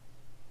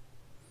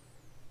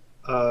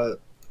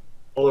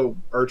 Although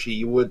Archie,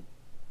 you would.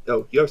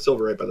 Oh, you have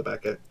silver right by the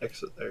back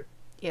exit there.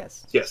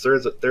 Yes. Yes, there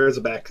is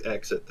a back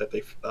exit that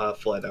they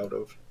fled out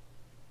of.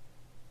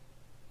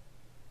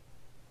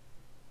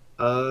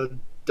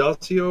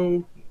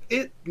 Dacio,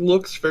 it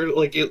looks fairly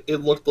like it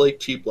looked like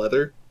cheap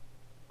leather.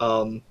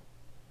 Some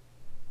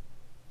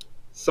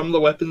of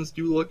the weapons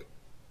do look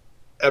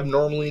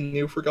abnormally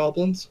new for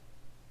goblins.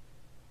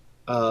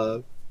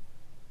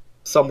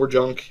 Some were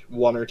junk.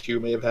 One or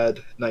two may have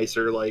had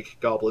nicer, like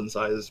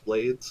goblin-sized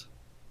blades.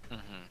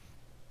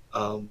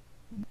 Mm-hmm.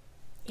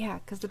 Yeah,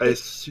 because the I big...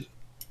 assu-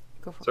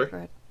 Go for Sorry? it. Go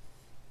ahead.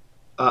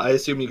 I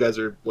assume you guys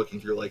are looking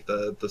through like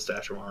the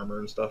stash of armor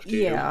and stuff too.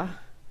 Yeah.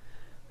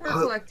 We're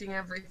collecting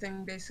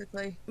everything,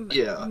 basically.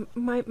 Yeah.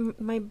 My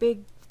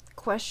big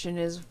question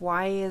is,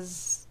 why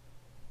is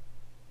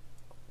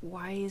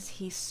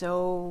he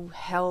so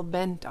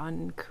hell-bent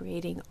on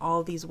creating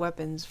all these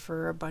weapons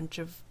for a bunch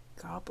of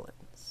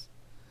goblins?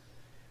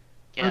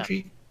 Yeah.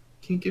 Archie,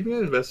 can you give me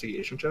an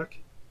investigation check?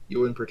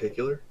 You in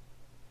particular?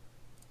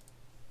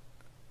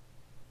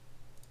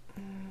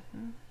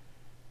 Mm-hmm.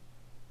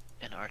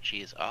 And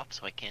Archie is off,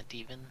 so I can't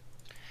even.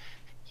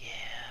 Yeah.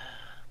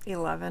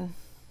 11.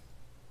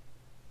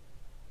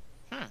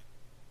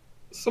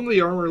 Some of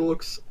the armor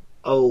looks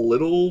a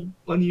little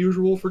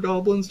unusual for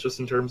goblins,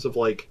 just in terms of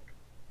like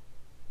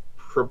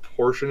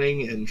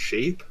proportioning and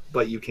shape,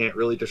 but you can't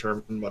really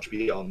determine much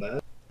beyond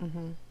that.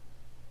 Mm-hmm.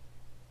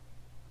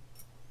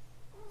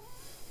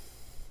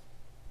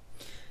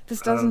 This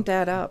doesn't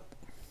add up.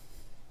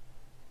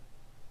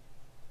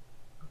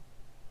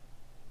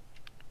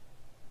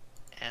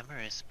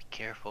 Amorous, be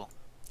careful.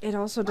 It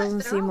also What? doesn't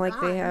They're seem all like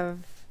they gone. have...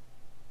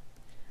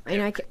 I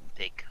mean,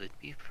 They could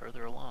be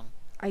further along.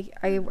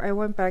 I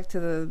went back to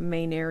the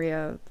main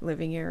area,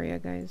 living area,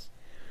 guys.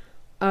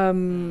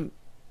 They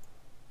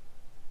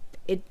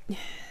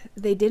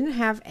didn't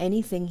have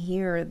anything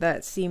here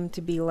that seemed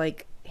to be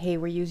like, hey,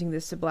 we're using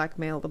this to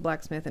blackmail the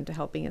blacksmith into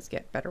helping us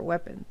get better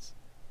weapons.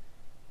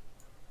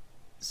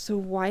 So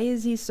why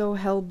is he so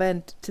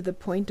hell-bent to the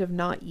point of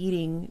not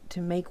eating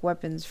to make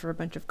weapons for a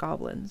bunch of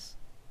goblins?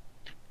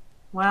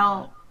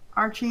 Well,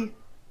 Archie.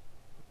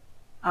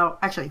 Oh,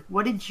 actually,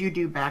 what did you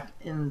do back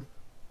in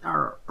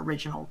our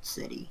original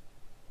city?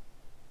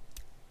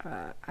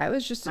 I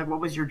was just Like, what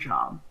was your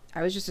job?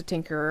 I was just a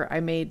tinkerer. I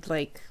made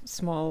like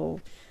small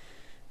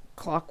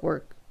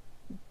clockwork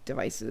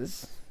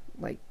devices,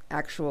 like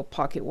actual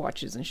pocket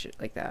watches and shit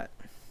like that.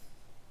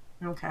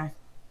 Okay.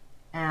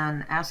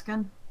 And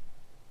Askin?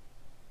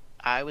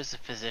 I was a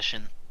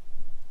physician.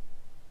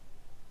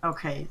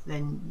 Okay,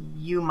 then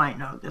you might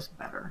know this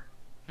better.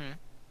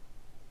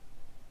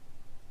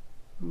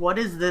 What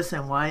is this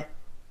and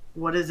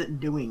what is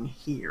it doing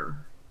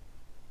here?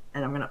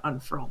 And I'm going to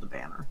unfurl the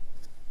banner.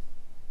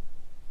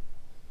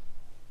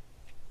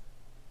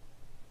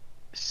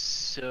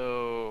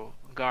 So,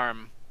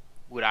 Garm,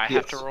 would I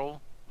have to Yes.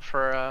 roll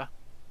for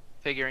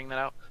figuring that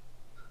out?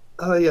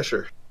 Yeah,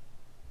 sure.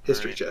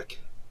 History Alright. check.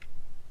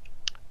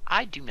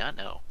 I do not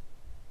know.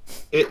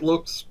 It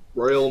looks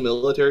royal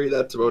military,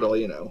 that's about all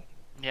you know.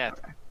 Yeah.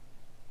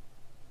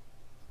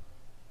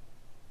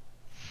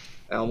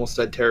 I almost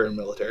said Terran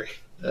military.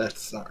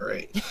 That's not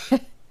right.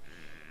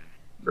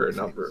 For a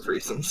number of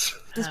reasons.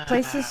 This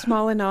place is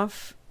small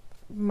enough.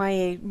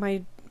 My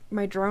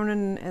drone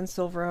and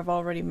Silver have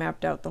already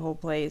mapped out the whole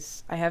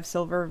place. I have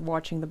Silver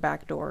watching the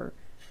back door.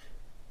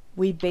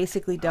 We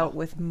basically dealt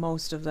with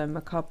most of them.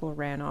 A couple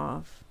ran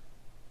off.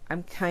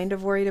 I'm kind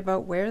of worried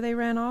about where they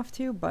ran off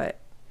to, but...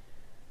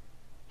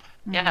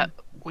 Yeah,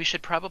 we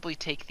should probably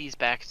take these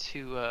back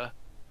to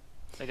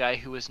the guy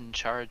who was in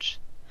charge,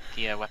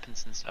 the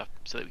weapons and stuff,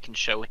 so that we can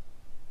show it.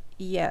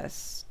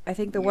 Yes. I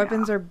think the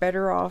weapons are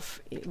better off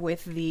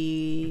with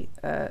the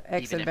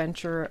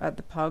ex-adventure at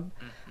the pub.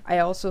 I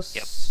also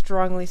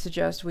strongly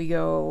suggest we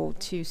go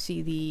to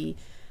see the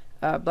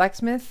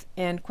blacksmith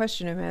and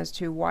question him as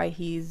to why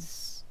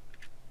he's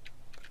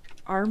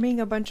arming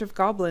a bunch of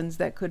goblins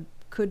that could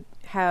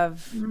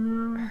have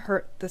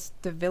hurt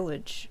the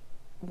village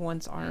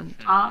once armed.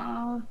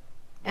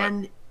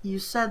 And you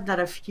said that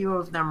a few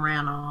of them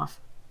ran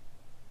off.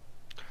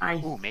 I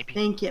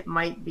think it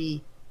might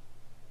be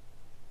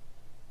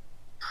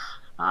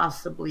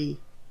possibly...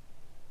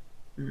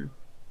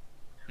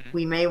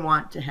 We may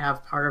want to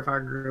have part of our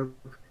group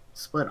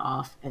split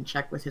off and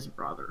check with his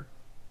brother.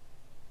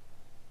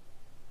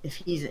 If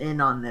he's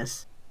in on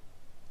this,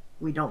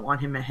 we don't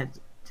want him to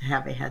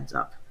have a heads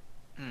up.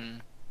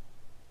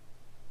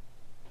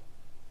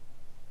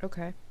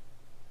 Okay.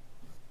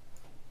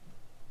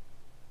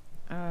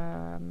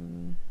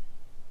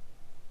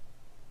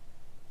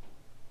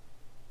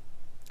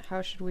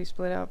 How should we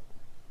split up?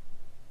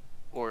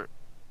 Or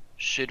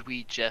should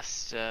we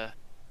just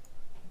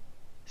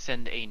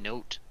send a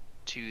note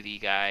to the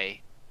guy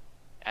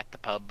at the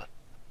pub,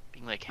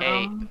 being like,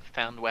 "Hey,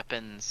 found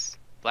weapons.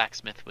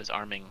 Blacksmith was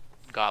arming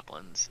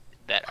goblins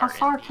that How are."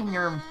 far can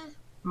your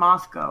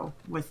moth go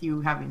with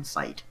you having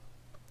sight?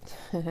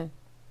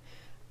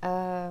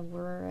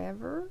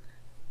 Wherever.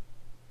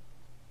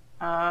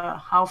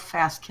 How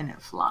fast can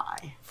it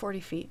fly? 40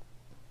 feet.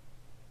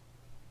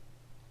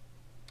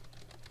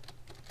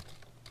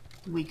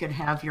 We could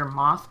have your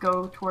moth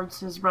go towards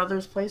his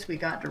brother's place. We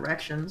got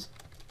directions.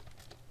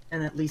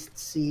 And at least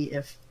see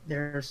if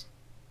there's,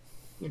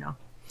 To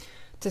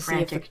see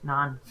frantic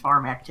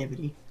non-farm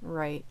activity.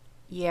 Right.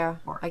 Yeah,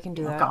 I can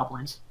do that.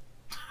 Goblins.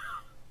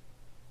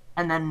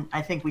 And then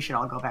I think we should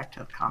all go back to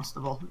the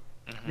constable.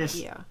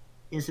 This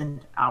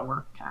isn't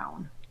our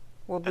town.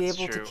 We'll be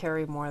able to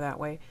carry more that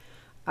way.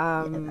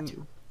 That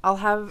too.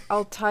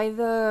 I'll tie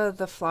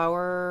the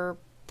flower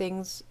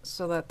things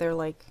so that they're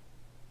like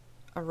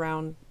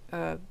around,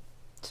 so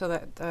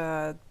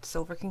that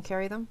Silver can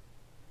carry them.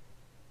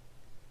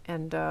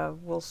 And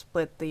we'll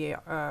split the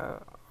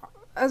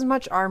as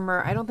much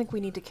armor. I don't think we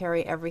need to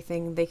carry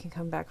everything. They can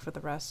come back for the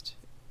rest.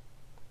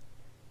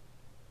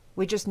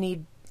 We just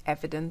need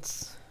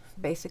evidence,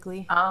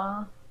 basically.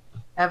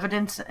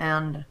 Evidence,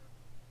 and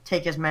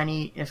take as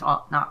many, if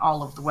not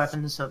all of the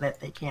weapons, so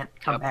that they can't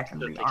come back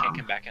and rearm. They can't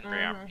come back and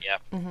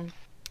rearm.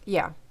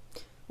 Yeah,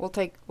 we'll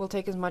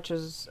take as much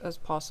as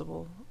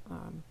possible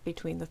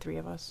between the three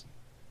of us.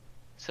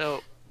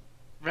 So,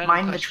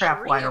 mind the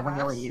trap wire when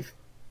you leave.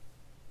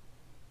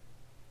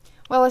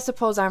 Well, I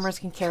suppose armors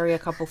can carry a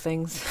couple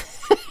things.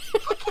 I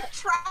can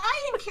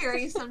try and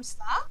carry some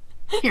stuff.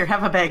 Here,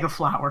 have a bag of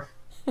flour.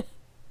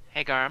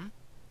 Hey, Garm.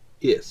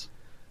 Yes.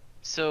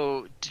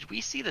 So, did we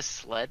see the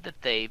sled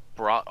that they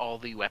brought all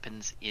the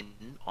weapons in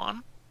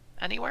on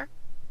anywhere?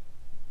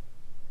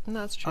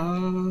 That's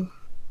true.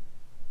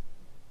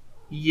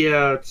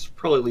 Yeah, it's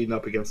probably leading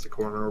up against the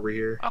corner over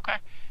here. Okay.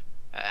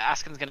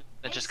 Askin's gonna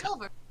just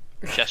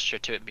gesture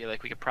to it and be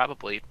like, we could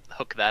probably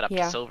hook that up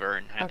to Silver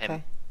and have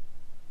him.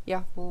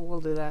 Yeah,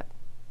 we'll do that.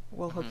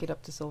 We'll hook it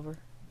up to Silver.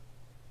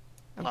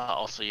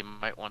 Also, you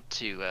might want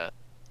to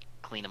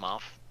clean him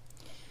off.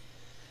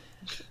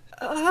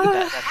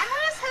 Amorous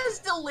has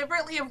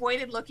deliberately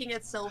avoided looking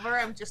at Silver,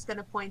 I'm just going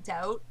to point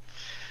out.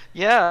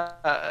 Yeah,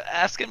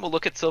 Askin will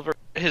look at Silver,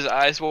 his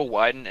eyes will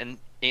widen and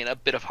in a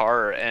bit of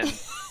horror, and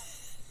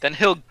then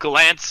he'll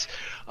glance.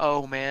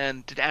 Oh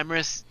man, did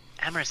Amorous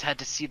had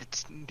to see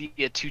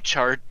the two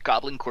charred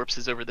goblin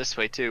corpses over this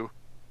way too.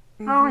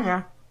 Oh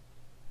yeah.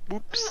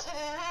 Oops.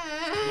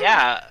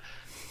 Yeah.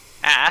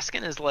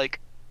 Askin is like...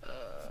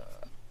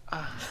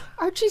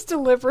 Archie's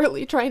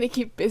deliberately trying to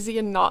keep busy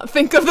and not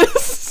think of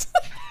this.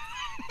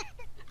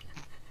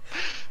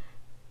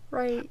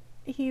 Right.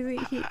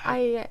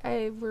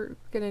 We're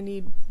gonna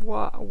need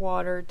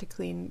water to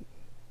clean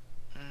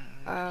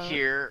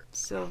here.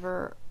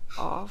 Silver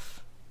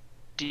off.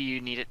 Do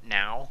you need it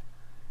now?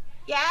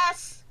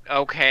 Yes!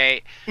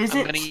 Okay. Is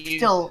it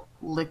still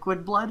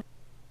liquid blood?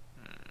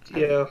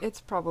 Yeah.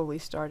 It's probably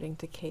starting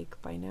to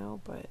cake by now,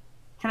 but...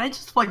 Can I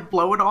just,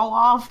 blow it all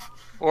off?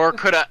 Or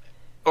could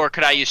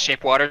I use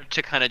shape water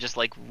to kind of just,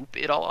 whoop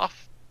it all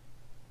off?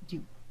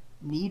 You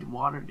need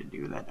water to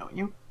do that, don't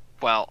you?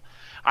 Well,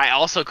 I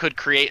also could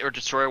create or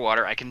destroy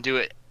water. I can do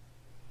it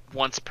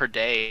once per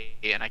day,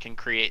 and I can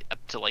create up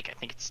to like I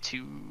think it's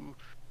 2.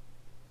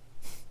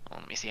 Well,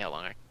 let me see how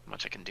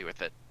much I can do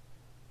with it.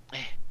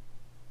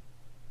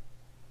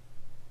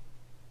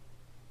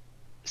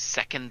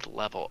 Second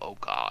level. Oh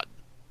god.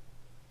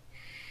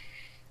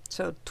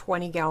 So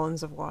 20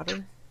 gallons of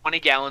water. 20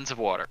 gallons of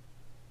water.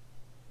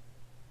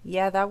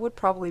 Yeah, that would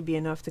probably be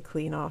enough to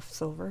clean off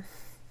silver.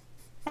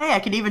 Hey, I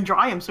can even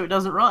dry him so it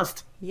doesn't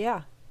rust.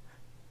 Yeah.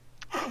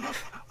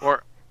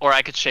 Or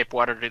I could shape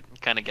water to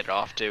kind of get it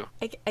off too.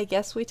 I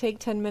guess we take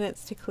 10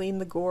 minutes to clean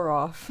the gore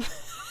off.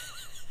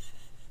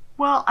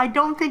 Well, I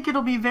don't think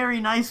it'll be very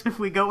nice if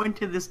we go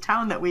into this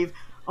town that we've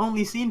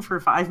only seen for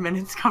 5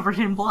 minutes covered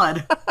in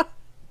blood.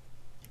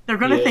 They're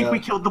gonna think we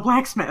killed the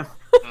blacksmith.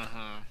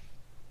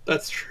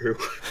 That's true.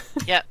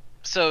 Yeah,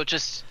 so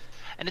just...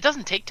 And it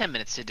doesn't take 10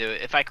 minutes to do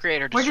it. If I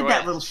create or Where destroy did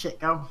that it... little shit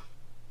go?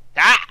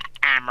 Ah,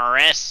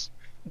 Amorous!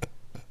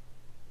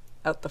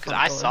 Out the Because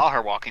front I door. saw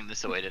her walking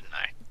this way, didn't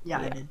I? Yeah,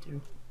 I did too.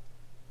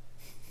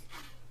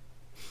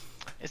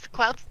 Is the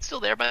cloud still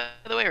there, by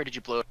the way, or did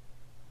you blow it?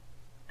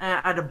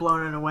 I'd have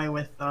blown it away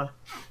with the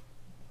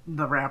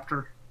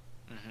raptor.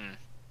 Mm-hmm.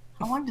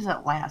 How long does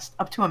that last?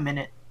 Up to a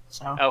minute.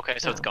 So. Okay,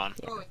 so it's gone.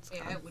 Yeah, Oh, it's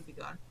yeah, gone. it would be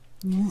gone.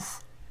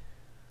 Yes.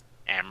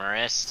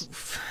 Amorous.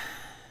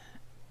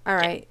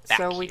 Alright, Get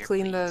so back we here,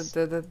 clean please.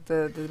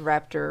 the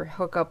raptor,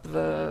 hook up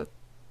the...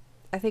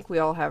 I think we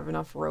all have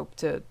enough rope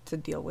to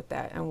deal with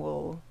that, and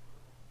we'll...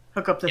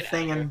 Hook up the Get outta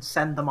thing here. and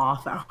send the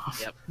moth out.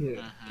 Yep. Yeah.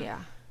 Mhm. Yeah.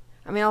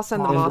 I mean, I'll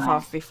send the Moth moth off.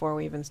 off before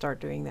we even start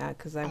doing that,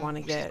 because I want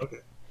to get... Okay.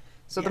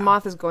 So the Yeah.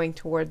 moth is going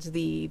towards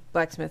the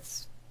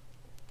blacksmith's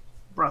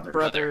Brother.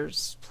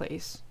 brother's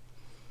place.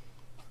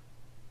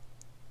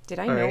 Did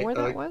I know Alright, where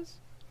that was?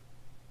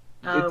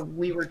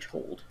 We were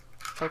told.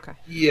 Okay.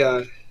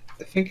 Yeah,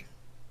 I think.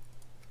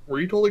 Were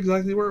you told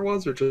exactly where it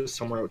was, or just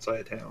somewhere outside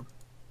of town?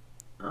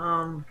 We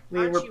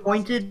Aren't were you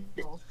pointed.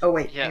 responsible? Oh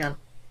wait, Yeah. hang on.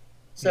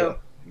 So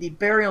the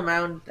burial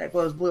mound that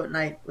glows blue at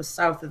night was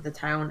south of the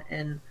town,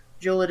 and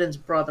Julidan's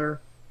brother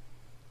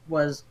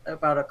was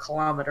about a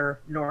kilometer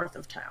north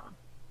of town.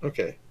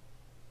 Okay.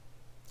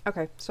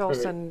 Okay, so I'll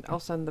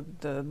Alright. send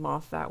the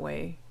moth that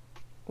way.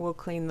 We'll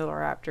clean the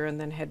raptor and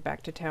then head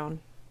back to town.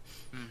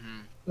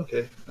 Mm-hmm.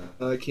 Okay.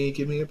 Can you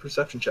give me a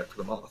perception check for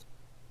the moth?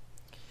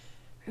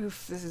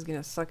 Oof, this is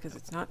gonna suck because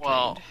it's not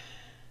Well,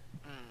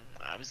 trained.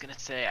 I was gonna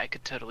say I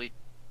could totally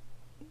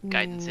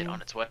guidance it Mm,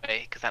 on its way,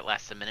 because that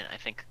lasts a minute, I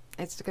think.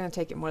 It's gonna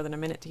take it more than a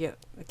minute to get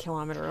a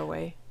kilometer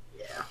away.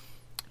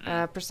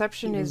 Yeah.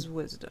 Perception Mhm. is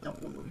wisdom.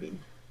 Double moving.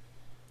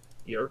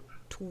 Yerp.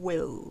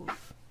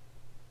 12.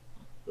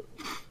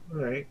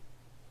 Alright.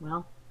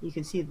 Well, you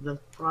can see the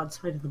broad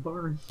side of the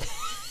barn.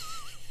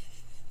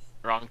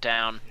 Wrong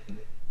down.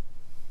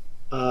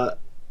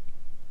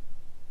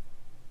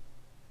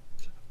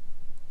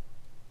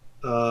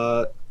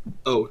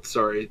 Oh,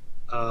 sorry.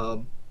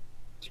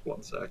 Just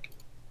one sec.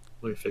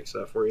 Let me fix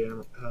that for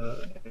you,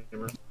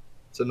 Amber.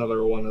 It's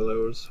another one of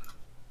those.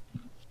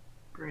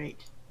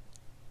 Great.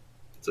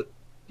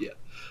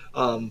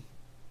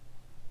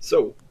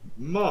 So,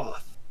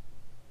 moth.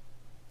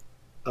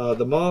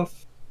 The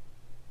moth,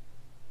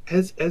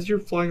 as you're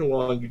flying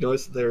along, you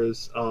notice that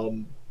there's,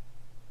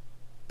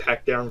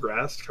 packed down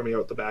grass coming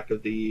out the back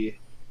of the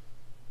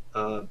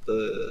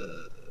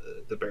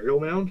burial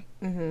mound.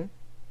 Mm-hmm.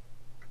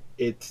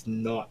 It's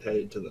not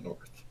headed to the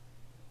north.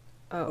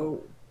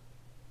 Oh.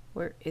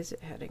 Where is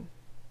it heading?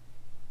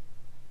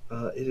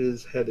 It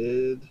is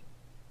headed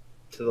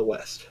to the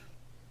west.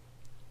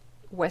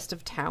 West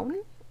of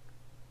town?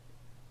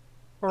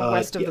 Or Uh,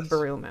 west of the yes.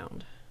 burial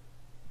mound?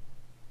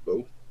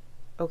 Both.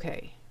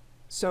 Okay.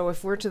 So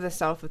if we're to the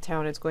south of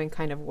town, it's going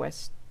kind of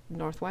west,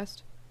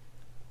 northwest?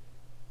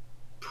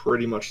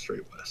 Pretty much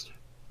straight west.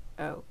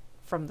 Oh,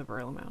 from the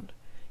burial mound.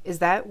 Is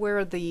that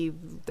where the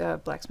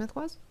blacksmith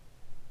was?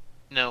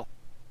 No.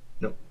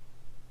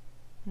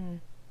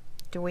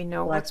 Do we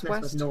know what's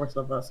Blacksmith was west? north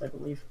of us, I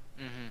believe.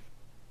 Mm-hmm.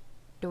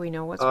 Do we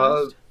know what's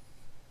Uh, west?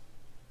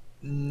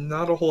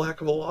 Not a whole heck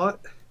of a lot.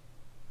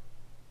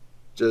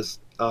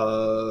 Just,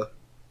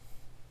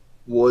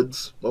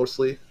 woods,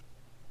 mostly.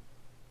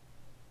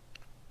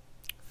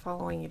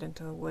 Following it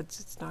into the woods,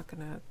 it's not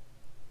gonna...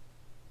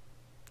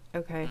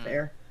 Okay.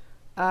 There.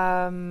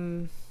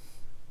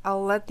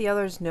 I'll let the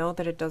others know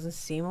that it doesn't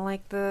seem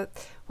like the...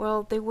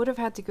 Well, they would have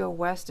had to go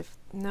west if...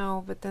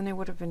 No, but then they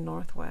would have been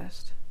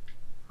northwest.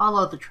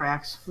 Follow the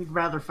tracks. We'd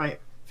rather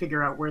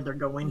figure out where they're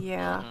going.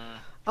 Yeah.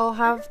 I'll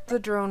have the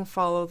drone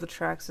follow the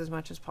tracks as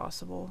much as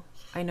possible.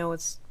 I know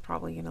it's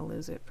probably gonna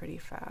lose it pretty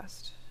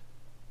fast.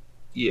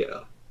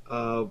 Yeah.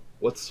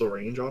 What's the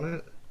range on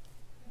it?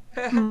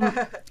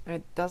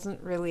 It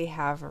doesn't really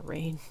have a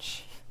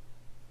range.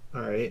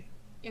 Alright.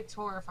 It's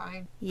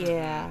horrifying.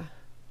 Yeah.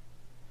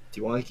 Do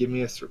you want to give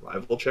me a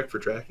survival check for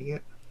tracking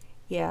it?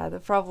 Yeah, the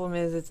problem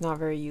is it's not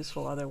very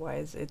useful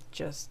otherwise. It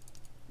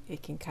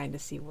can kind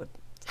of see what's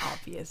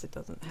obvious. It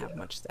doesn't have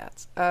much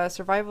stats.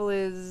 Survival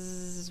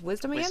is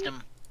wisdom again?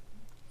 Wisdom.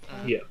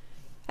 Yeah.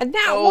 And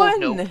that Oh, one!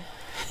 no.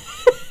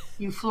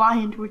 You fly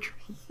into a tree.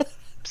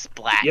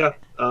 Splat. Yeah.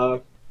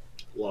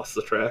 Lost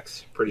the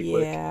tracks pretty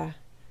quick. Yeah.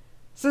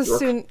 So as You're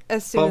soon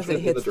as it confident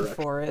in the hits the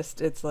direction.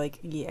 forest, it's like,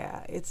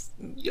 yeah,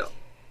 Yeah.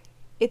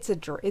 it's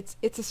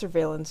a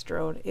surveillance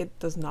drone. It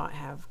does not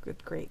have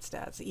great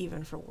stats,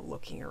 even for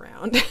looking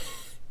around.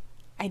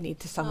 I need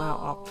to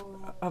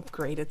somehow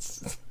upgrade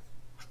its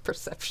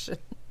perception.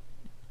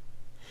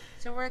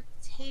 So we're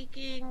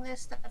taking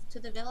this stuff to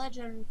the village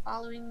and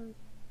following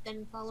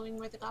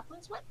where the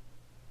goblins went?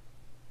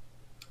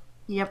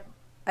 Yep.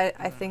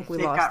 I think we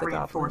They've lost got the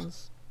reinforced.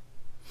 goblins.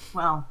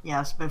 Well,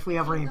 yes, but if we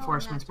have Should go in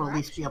reinforcements, that we'll at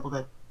least be direction.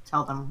 able to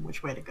tell them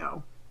which way to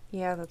go.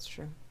 Yeah, that's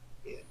true.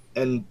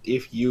 And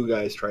if you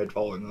guys tried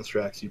following those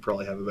tracks, you'd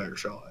probably have a better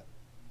shot.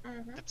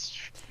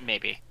 Mm-hmm.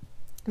 Maybe.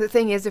 The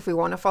thing is, if we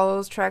want to follow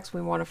those tracks,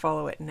 we want to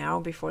follow it now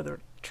before the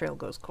trail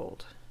goes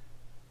cold.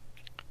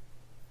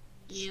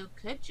 You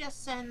could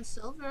just send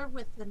Silver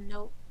with the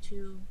note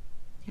to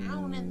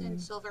town, and then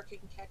Silver can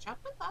catch up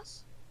with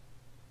us.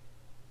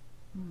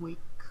 We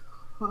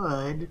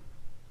could.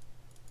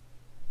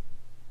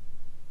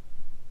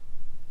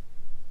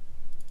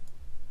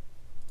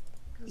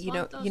 You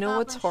know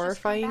what's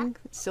horrifying?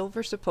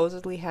 Silver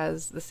supposedly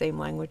has the same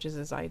languages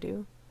as I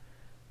do,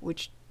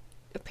 which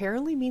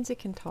apparently means it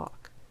can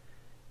talk.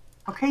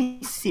 Okay,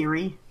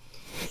 Siri.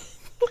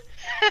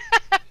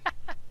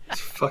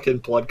 Fucking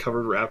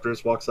blood-covered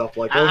raptors walks up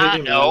like, oh, hey,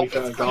 man, no, we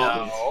found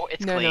goblins. no,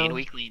 it's No, clean. no.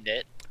 We cleaned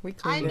it. We I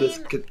cleaned mean,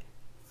 it.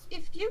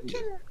 if you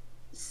can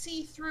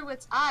see through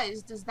its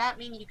eyes, does that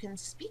mean you can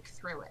speak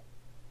through it?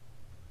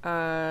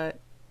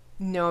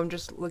 No, I'm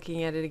just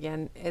looking at it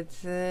again.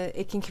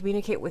 It can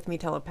communicate with me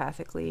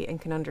telepathically and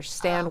can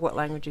understand what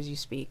languages you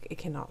speak. It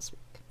cannot speak.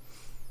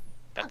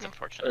 That's Okay.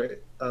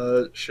 unfortunate.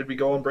 Alright, should we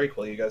go on break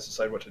while you guys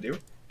decide what to do?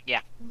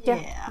 Yeah,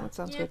 Yeah. that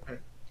sounds Yeah. good.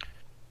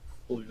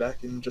 We'll be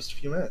back in just a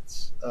few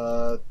minutes.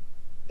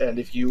 And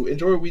if you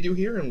enjoy what we do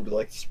here and would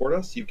like to support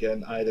us, you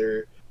can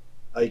either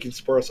you can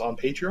support us on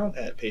Patreon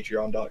at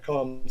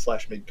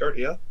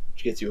patreon.com/midcardia,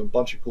 which gets you a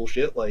bunch of cool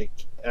shit like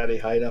at a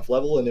high enough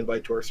level an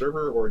invite to our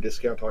server or a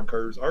discount on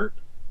Carter's art.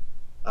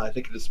 I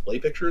think a display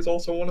picture is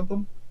also one of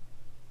them.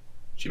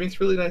 She makes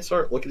really nice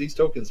art. Look at these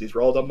tokens; these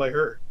were all done by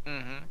her.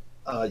 Mm-hmm.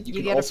 You You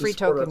can get a also free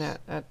support token us.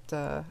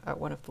 at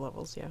one of the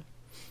levels, yeah.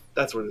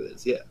 That's what it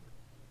is, yeah.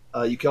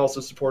 You can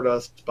also support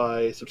us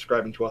by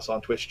subscribing to us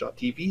on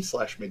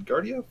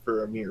twitch.tv/midgardia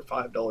for a mere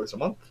 $5 a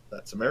month.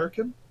 That's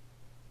American.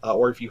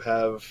 Or if you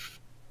have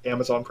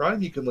Amazon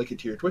Prime, you can link it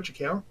to your Twitch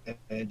account,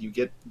 and you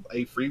get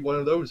a free one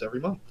of those every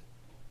month.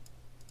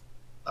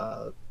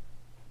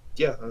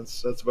 Yeah,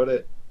 that's about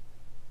it.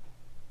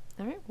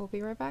 All right, we'll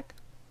be right back.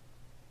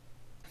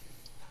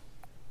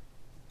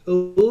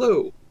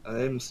 Hello,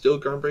 I'm still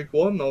Groundbreak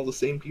 1, all the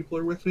same people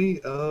are with me.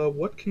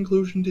 What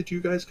conclusion did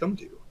you guys come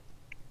to?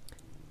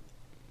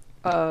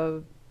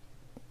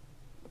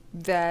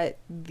 That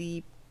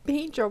the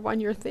paint job on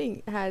your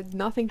thing had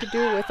nothing to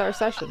do with our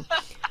session.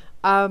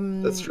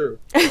 That's true.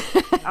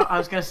 I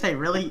was gonna say,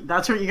 really?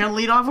 That's what you're gonna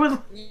lead off with?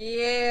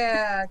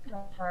 Yeah,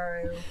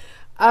 Karu.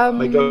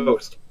 My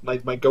ghost.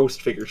 My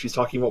ghost figure. She's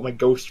talking about my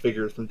ghost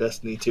figure from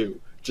Destiny 2.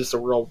 Just so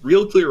we're all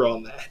real clear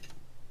on that.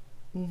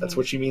 That's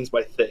what she means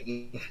by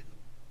thing.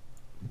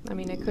 I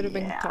mean, I could have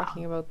been Yeah.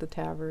 talking about the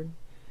tavern.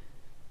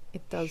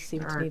 It does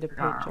seem to Sure, need a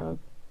paint job.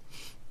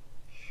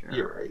 Sure.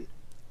 You're right.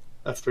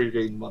 That's what you're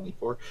getting money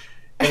for.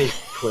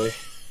 Anyway.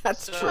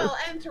 That's So- true. Well,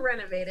 and to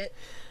renovate it.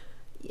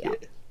 Yeah.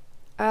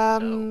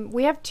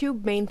 We have two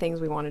main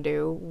things we want to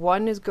do.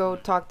 One is go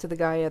talk to the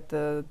guy at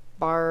the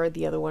bar.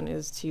 The other one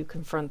is to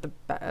confront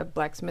the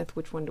blacksmith.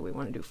 Which one do we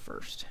want to do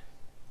first?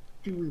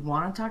 Do we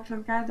want to talk to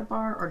the guy at the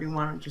bar, or do we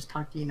want to just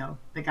talk to,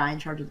 the guy in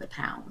charge of the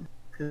town?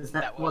 Because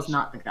that That was was.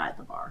 not the guy at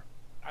the bar.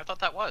 I thought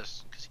that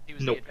was because he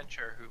was Nope. the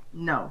adventurer who.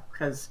 No,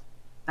 because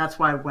that's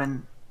why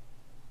when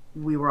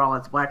we were all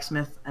at the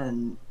blacksmith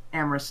and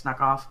Amorous snuck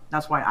off,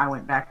 that's why I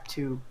went back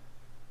to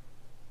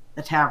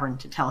the tavern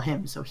to tell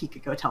him so he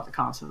could go tell the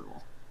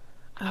constable.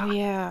 Oh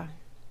yeah.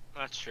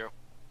 That's true.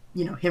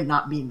 Him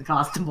not being the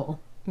constable.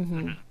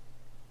 Mm-hmm.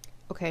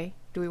 Okay.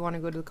 Do we want to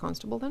go to the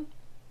constable then?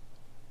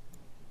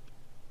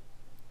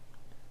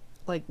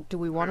 Like, do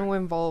we want to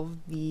involve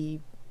the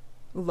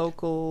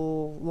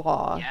local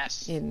law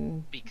Yes.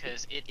 in?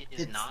 Because it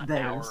is It's not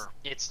theirs.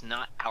 it's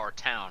not our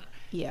town.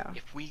 Yeah.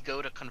 If we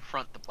go to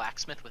confront the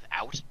blacksmith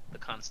without the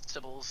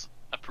constable's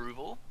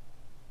approval,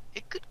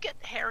 it could get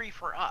hairy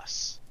for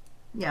us.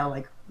 Yeah,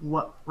 like,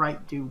 what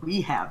right do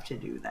we have to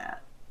do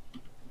that?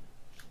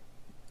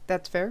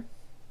 That's fair.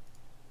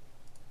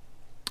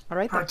 All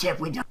right. Pro Then. tip,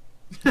 we don't.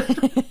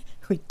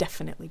 We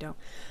definitely don't.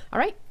 All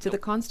right. To the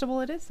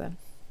constable it is then.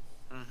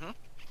 Mm-hmm.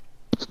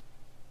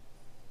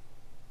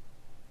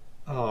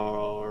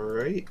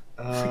 Alright.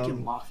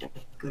 Freaking Lofty.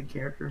 Good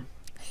character.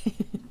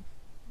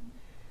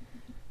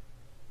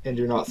 And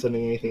you're not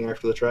sending anything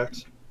after the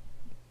tracks?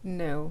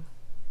 No.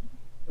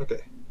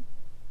 Okay.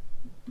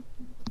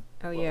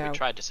 Oh Well, yeah. we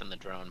tried to send the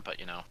drone, but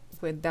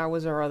That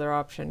was our other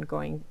option,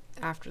 going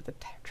after the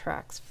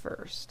tracks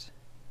first.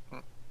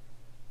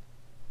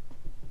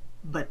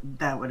 But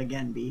that would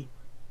again be,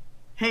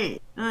 hey,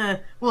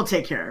 we'll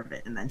take care of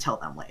it and then tell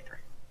them later.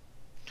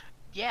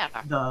 yeah,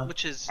 The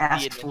which is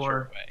ask the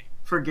adventure way.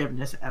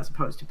 forgiveness as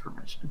opposed to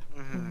permission.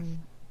 Mhm.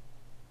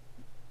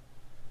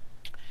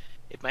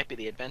 It might be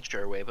the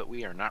adventurer way, but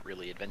we are not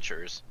really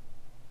adventurers.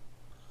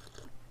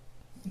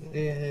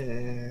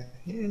 Yeah.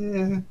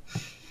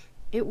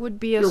 It would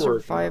be a You're working on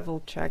it.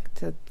 survival check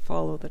to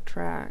follow the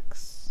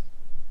tracks.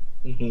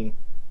 Mm-hmm.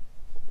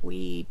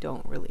 We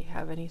don't really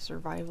have any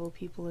survival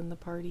people in the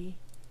party.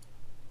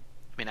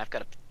 I mean, I've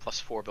got a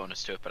 +4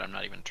 bonus to it, but I'm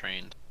not even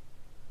trained.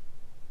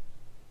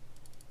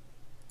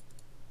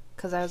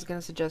 Because I was going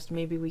to suggest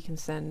maybe we can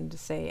send,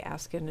 say,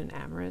 Askin and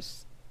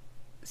Amaris,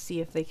 see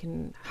if they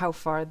can, how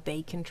far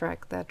they can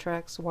track that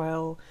tracks,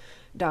 while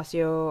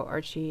Dacio,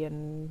 Archie,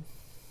 and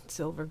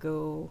Silver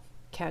go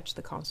catch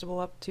the constable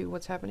up to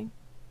what's happening.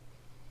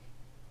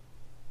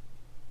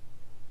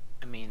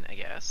 I mean, I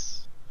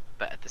guess.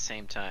 But at the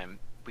same time,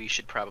 we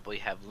should probably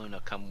have Luna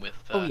come with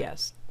Oh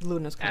yes,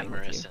 Luna's coming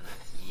with Amaris you.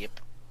 and yep.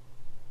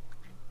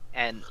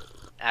 And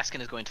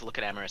Askin is going to look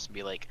at Amaris and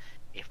be like,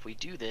 if we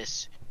do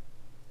this,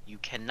 you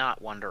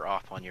cannot wander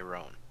off on your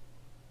own.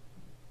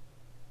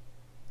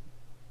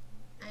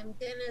 I'm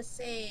gonna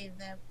say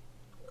that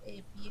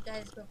if you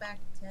guys go back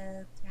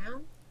to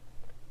town,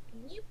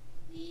 can you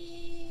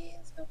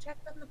please go check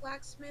on the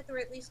blacksmith, or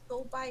at least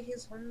go by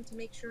his home to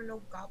make sure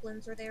no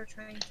goblins are there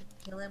trying to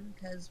kill him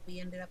because we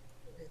ended up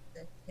with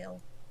the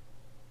hill.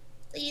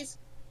 Please.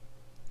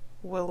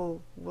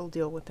 We'll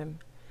deal with him.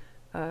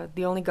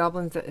 The only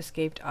goblins that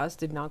escaped us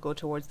did not go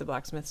towards the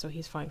blacksmith, so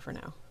he's fine for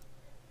now.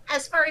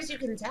 As far as you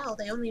can tell,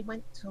 they only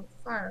went so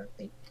far.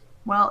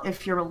 Well,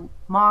 if your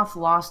moth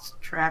lost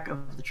track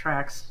of the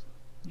tracks,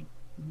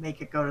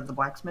 make it go to the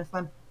blacksmith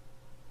then.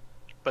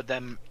 But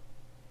then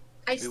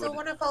I still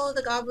want to follow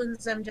the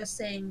goblins. I'm just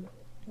saying,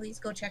 please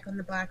go check on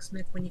the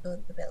blacksmith when you go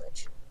to the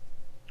village.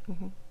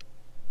 Mm-hmm.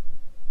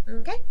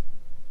 Okay?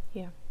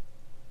 Yeah.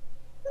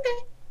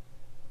 Okay.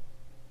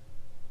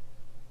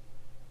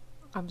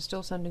 I'm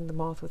still sending the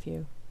moth with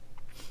you.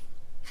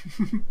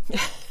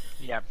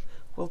 yeah,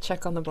 We'll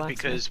check on the blacksmith.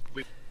 because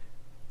we.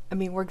 I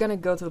mean, we're gonna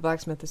go to the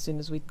blacksmith as soon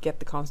as we get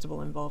the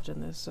constable involved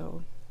in this,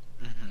 so...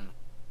 Mhm.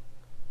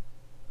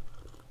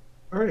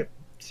 Alright,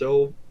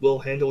 so we'll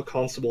handle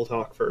constable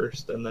talk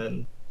first, and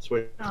then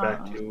switch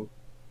back to...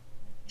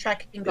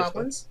 Tracking This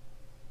goblins.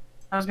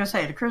 I was gonna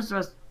say, to Chris,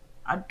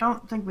 I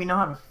don't think we know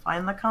how to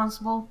find the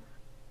constable.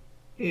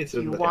 It's Do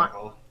in you the want-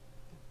 town hall.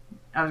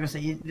 I was gonna say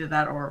either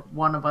that or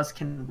one of us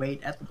can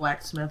wait at the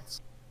blacksmith's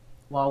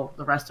while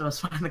the rest of us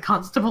find the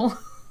constable.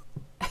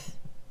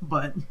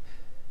 But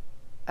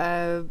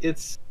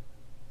It's...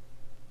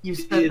 you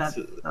said It's-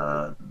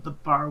 that the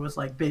bar was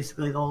like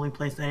basically the only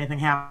place that anything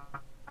happened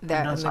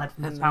aside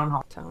from the town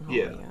hall. Town hall,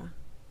 Yeah. yeah.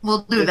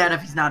 We'll do that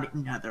if he's not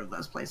in either of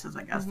those places,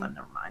 I guess. Then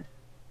never mind.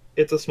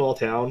 It's a small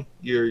town.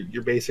 Your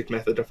basic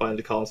method to find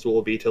the constable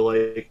will be to,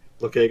 like,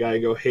 look at a guy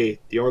and go, hey, do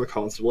you know where the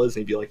constable is?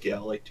 And he'd be like, yeah,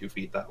 like 2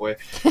 feet that way.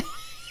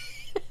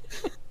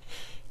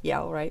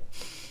 Yeah, alright.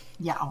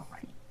 Yeah, all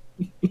right.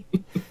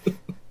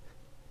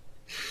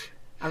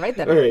 Alright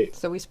then. Alright.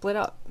 So we split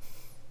up.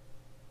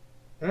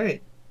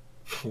 Alright.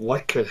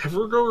 What could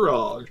ever go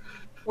wrong?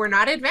 We're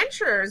not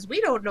adventurers. We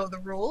don't know the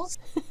rules.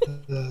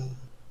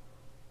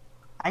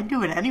 I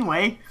do it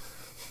anyway.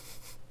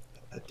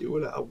 I do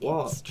what I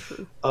want. It's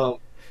true.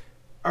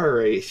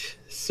 Alright.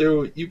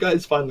 So you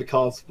guys find the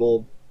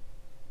constable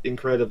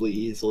incredibly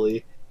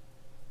easily.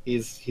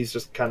 He's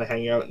just kind of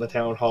hanging out in the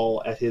town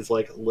hall at his,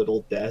 like,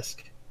 little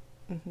desk.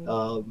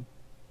 Mm-hmm.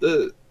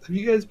 Have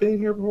you guys been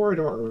here before? I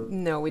don't remember.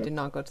 No, we did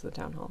not go to the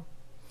town hall.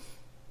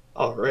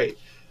 Alright.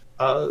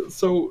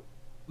 So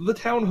the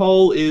town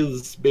hall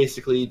is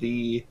basically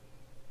the...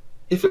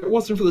 If it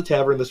wasn't for the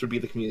tavern, this would be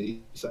the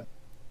community center.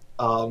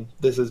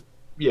 This is,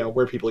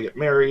 where people get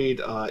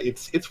married.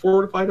 It's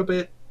fortified a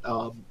bit,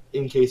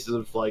 in cases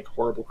of, like,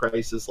 horrible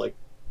crisis, like,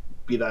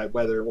 be that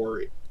weather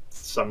or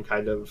some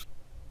kind of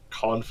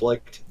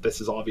conflict.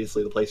 This is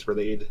obviously the place where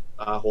they'd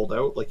hold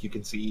out. Like, you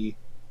can see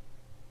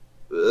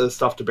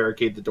stuff to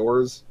barricade the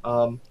doors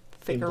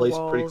Thicker place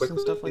pretty walls and quickly.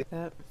 stuff like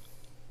that.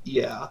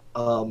 Yeah.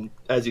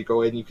 As you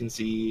go in, you can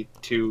see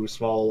 2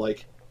 small,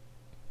 like...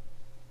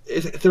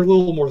 They're a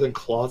little more than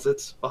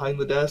closets behind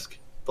the desk,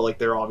 but, like,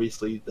 they're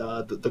obviously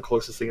the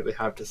closest thing that they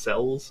have to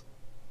cells,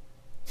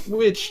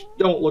 which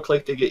don't look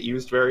like they get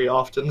used very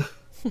often.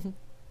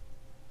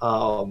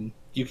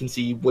 You can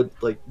see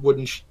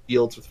wooden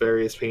shields with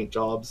various paint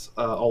jobs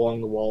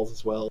along the walls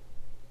as well.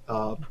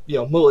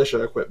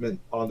 Militia equipment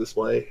on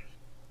display.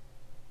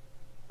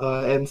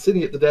 And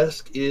sitting at the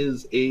desk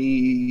is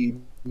a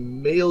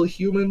male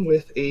human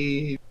with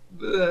a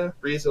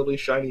reasonably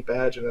shiny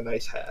badge and a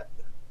nice hat.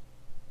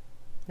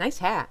 Nice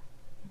hat.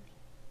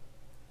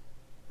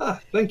 Ah,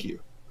 thank you.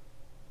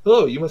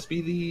 Hello, you must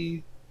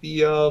be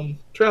the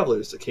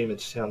travelers that came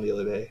into town the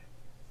other day.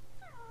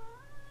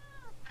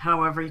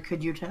 However,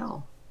 could you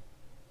tell?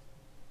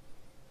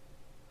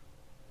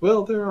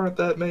 Well, there aren't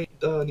that many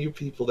new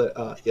people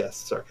that... yes,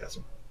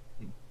 sarcasm.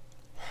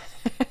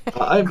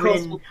 I'm Grin,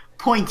 Constable...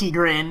 pointy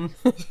grin.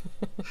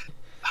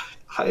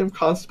 I am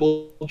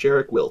Constable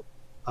Jarek Wilt.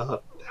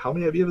 How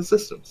many of you have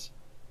systems?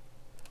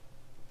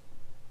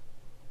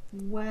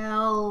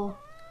 Well,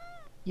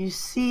 You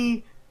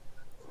see,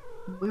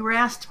 we were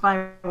asked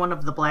by one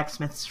of the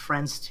blacksmith's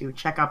friends to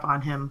check up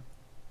on him,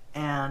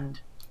 and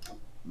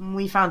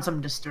we found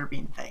some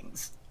disturbing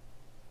things.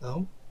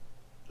 Oh,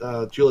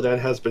 Julidan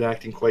has been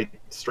acting quite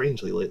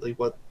strangely lately.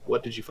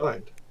 What did you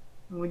find?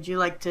 Would you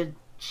like to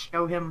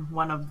show him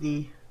one of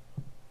the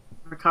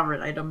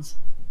recovered items,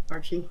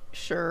 Archie?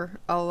 Sure,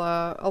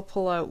 I'll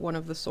pull out one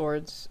of the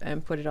swords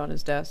and put it on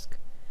his desk.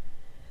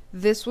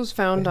 This was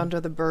found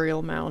under the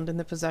burial mound in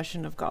the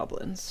possession of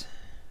goblins.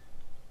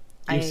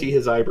 You see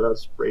his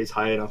eyebrows raise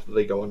high enough that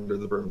they go under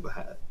the brim of the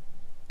hat.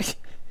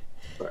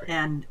 Sorry.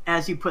 And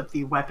as you put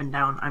the weapon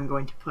down, I'm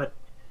going to put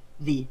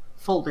the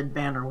folded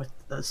banner with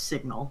the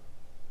sigil,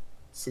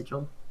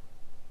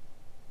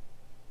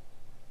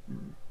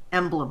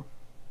 emblem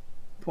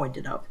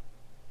pointed up.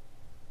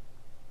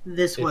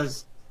 This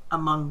was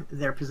among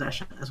their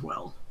possession as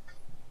well.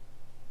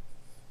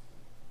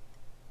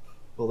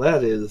 Well,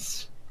 that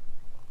is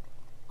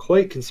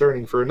quite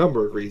concerning for a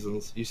number of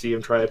reasons. You see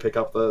him try to pick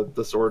up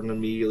the sword and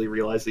immediately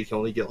realize that he can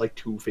only get like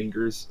 2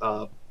 fingers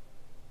on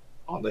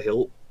the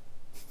hilt.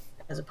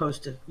 As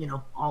opposed to,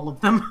 all of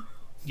them.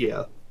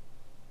 Yeah.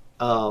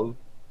 It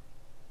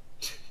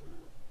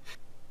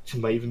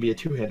might even be a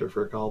 2-hander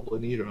for a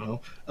goblin, you don't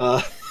know.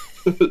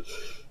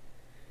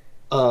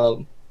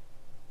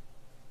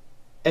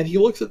 And he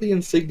looks at the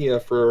insignia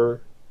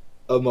for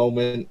a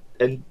moment,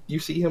 and you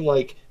see him,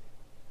 like,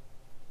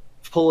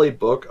 pull a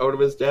book out of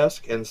his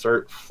desk and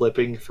start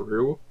flipping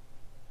through.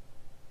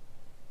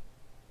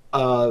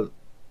 I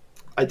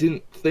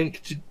didn't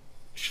think to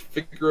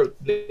figure out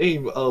the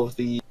name of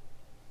the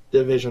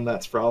division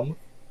that's from,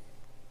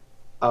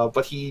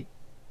 but he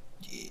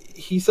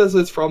says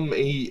it's from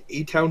a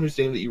town whose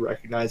name that you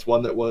recognize,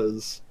 one that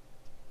was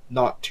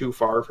not too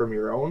far from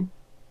your own.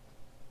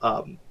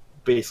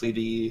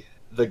 Basically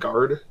the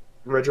guard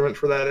regiment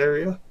for that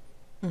area.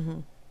 Mm-hmm.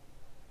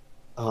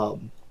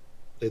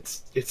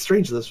 It's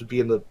strange that this would be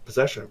in the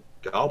possession of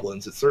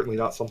goblins. It's certainly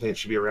not something that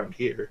should be around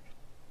here.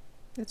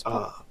 It's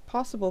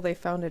possible they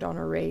found it on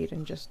a raid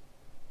and just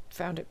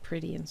found it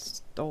pretty and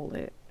stole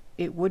it.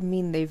 It would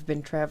mean they've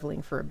been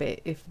traveling for a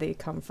bit if they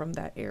come from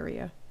that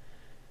area.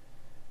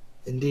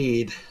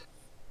 Indeed.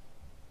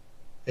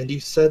 And you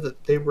said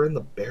that they were in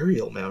the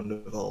burial mound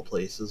of all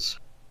places.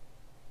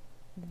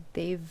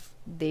 They've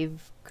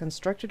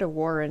constructed a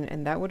warren,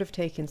 and that would have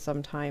taken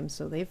some time,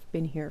 so they've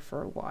been here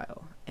for a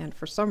while. And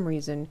for some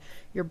reason,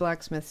 your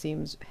blacksmith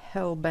seems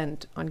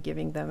hell-bent on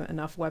giving them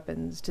enough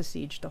weapons to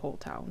siege the whole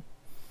town.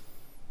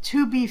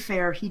 To be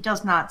fair, he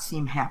does not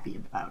seem happy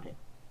about it.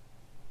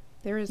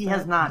 He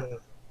has not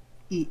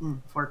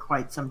eaten for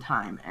quite some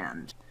time,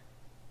 and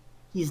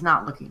he's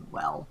not looking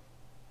well.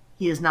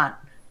 He is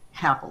not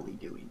happily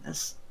doing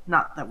this.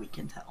 Not that we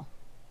can tell.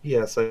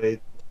 Yes,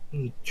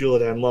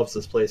 Julidan loves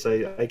this place.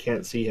 I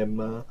can't see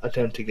him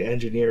attempting to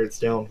engineer its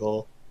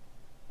downfall.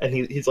 And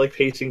he's like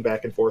pacing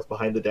back and forth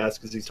behind the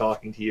desk as he's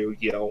talking to you,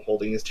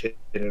 holding his chin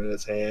in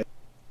his hand.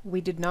 We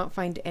did not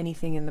find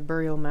anything in the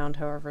burial mound,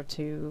 however,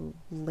 to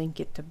link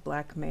it to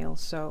blackmail,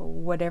 so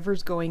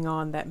whatever's going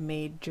on that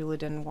made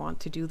Julidan want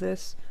to do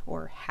this,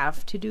 or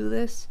have to do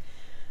this,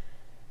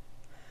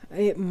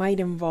 it might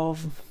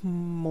involve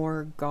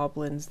more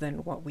goblins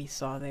than what we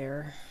saw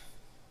there.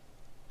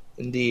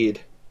 Indeed.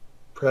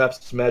 Perhaps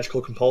it's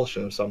magical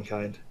compulsion of some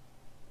kind.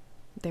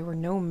 There were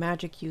no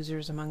magic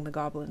users among the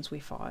goblins we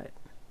fought.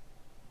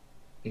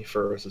 He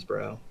furrows his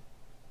brow.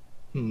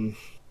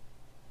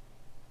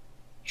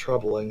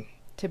 Troubling.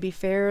 To be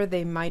fair,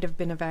 they might have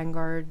been a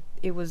vanguard.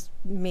 It was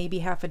maybe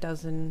half a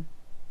dozen,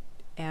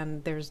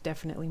 and there's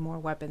definitely more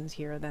weapons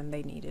here than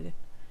they needed.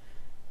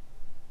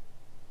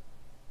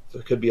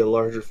 There could be a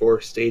larger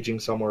force staging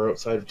somewhere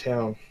outside of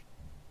town.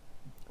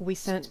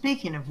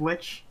 Speaking of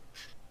which...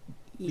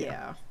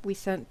 Yeah, we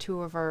sent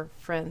 2 of our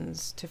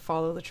friends to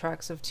follow the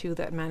tracks of 2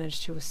 that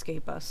managed to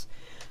escape us.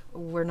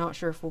 We're not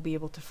sure if we'll be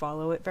able to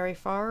follow it very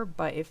far,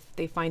 but if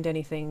they find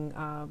anything,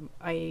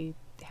 I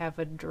have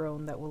a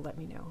drone that will let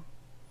me know.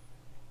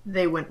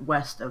 They went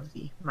west of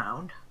the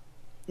mound.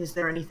 Is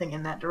there anything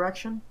in that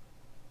direction?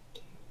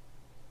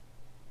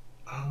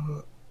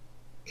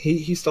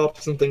 He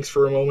stops and thinks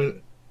for a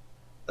moment.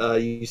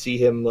 You see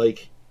him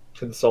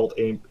consult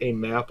a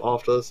map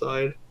off to the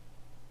side.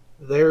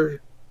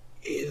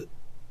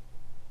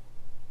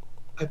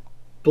 I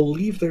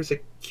believe there's a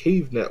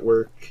cave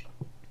network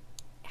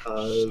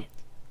about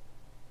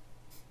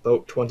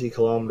 20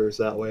 kilometers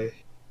that way.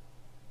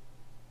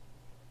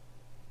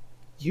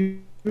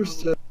 It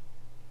used to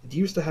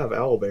have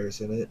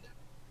owlbears in it,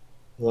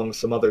 along with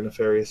some other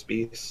nefarious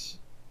beasts.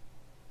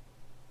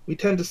 We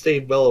tend to stay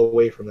well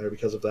away from there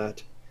because of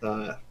that.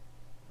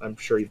 I'm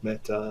sure you've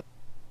met Nod.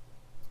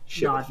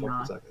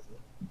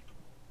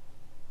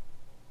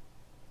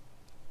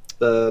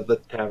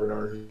 The tavern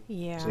owner whose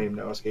Yeah. name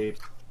now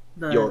escapes.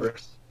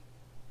 Yoris.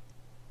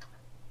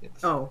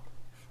 Yes. Oh,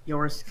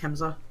 Yoris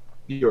Kemza?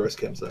 Yoris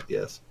Kemza,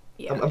 yes.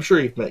 Yeah. I'm sure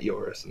you've met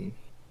Yoris. And,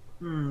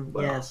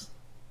 well, yes.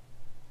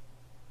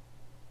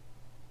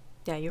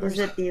 Yeah, yours. Is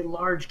it the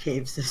large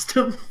cave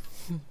system?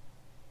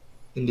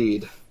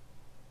 Indeed.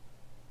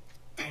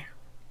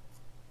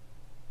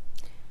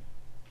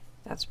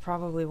 That's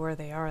probably where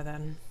they are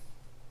then.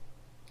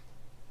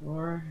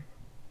 Or,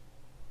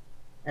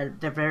 at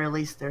the very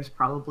least, there's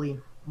probably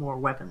more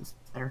weapons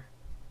there.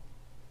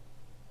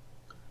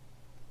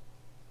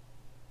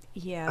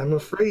 Yeah, I'm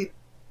afraid.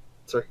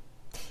 Sorry.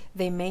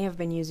 they may have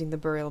been using the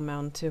burial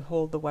mound to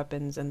hold the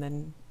weapons and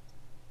then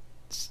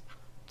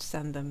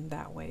send them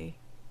that way.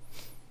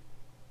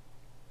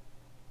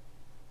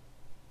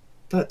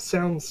 That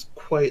sounds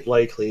quite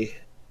likely.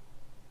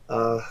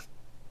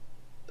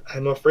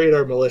 I'm afraid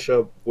our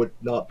militia would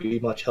not be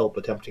much help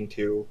attempting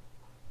to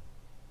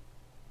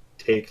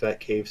take that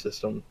cave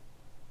system.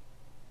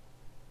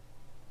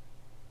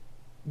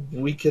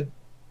 We could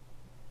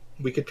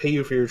pay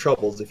you for your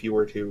troubles if you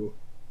were to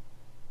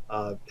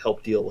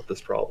help deal with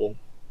this problem.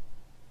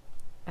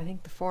 I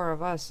think the four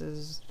of us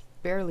is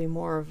barely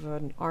more of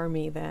an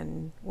army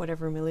than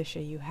whatever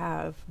militia you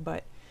have,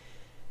 but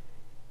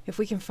if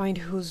we can find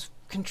who's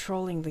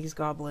controlling these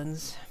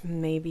goblins,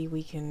 maybe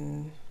we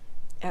can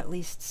at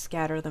least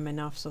scatter them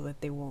enough so that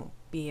they won't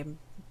be a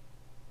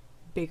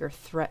bigger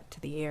threat to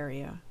the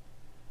area.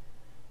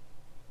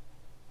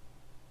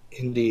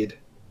 Indeed.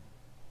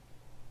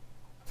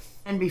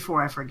 And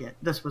before I forget,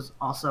 this was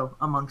also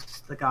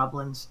amongst the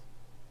goblins'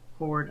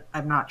 horde.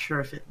 I'm not sure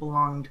if it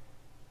belonged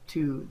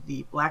to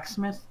the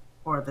blacksmith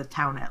or the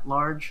town at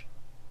large,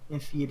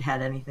 if you'd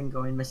had anything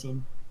going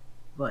missing.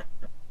 But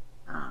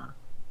I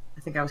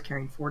think I was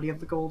carrying 40 of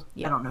the gold.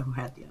 Yeah. I don't know who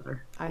had the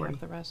other 40. I have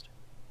the rest.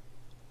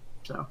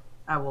 So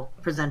I will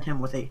present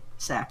him with a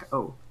sack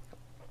of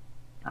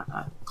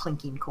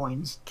clinking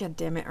coins. God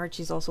damn it,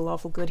 Archie's also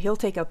lawful good. He'll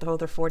take out the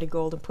other 40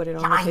 gold and put it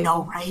on the I table.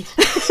 know, right?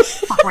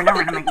 Fuck, we're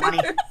never gonna make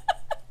money.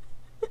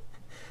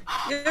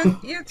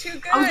 You're too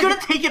good. I was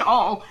gonna take it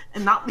all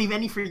and not leave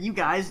any for you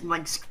guys and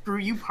like screw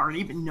you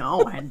party, but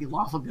no, I had to be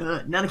lawful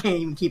good. Now I can't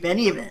even keep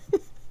any of it.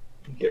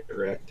 Get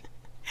wrecked.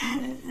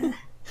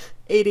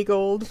 80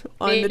 gold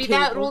on the Maybe table.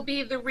 that will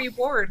be the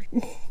reward.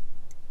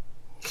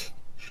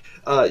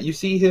 You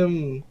see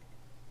him,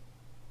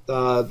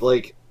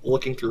 like,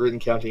 looking through it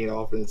and counting it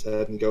off in his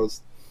head and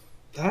goes,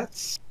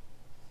 that's...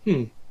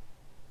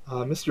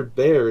 Mr.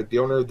 Baird, the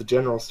owner of the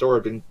general store,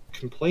 had been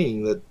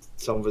complaining that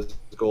some of his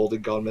gold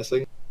had gone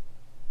missing.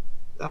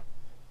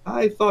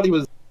 I thought he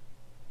was...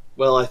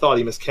 Well, I thought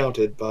he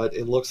miscounted, but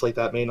it looks like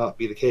that may not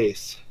be the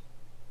case.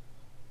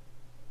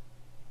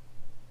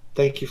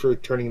 Thank you for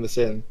turning this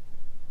in.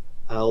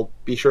 I'll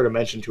be sure to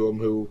mention to him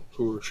who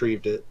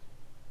retrieved it.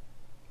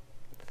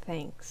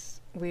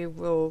 Thanks. We'd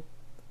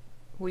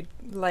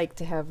like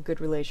to have a good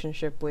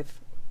relationship with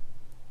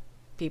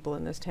people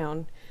in this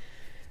town.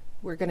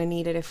 We're gonna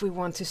need it if we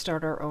want to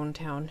start our own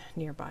town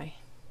nearby.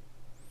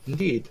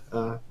 Indeed.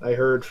 I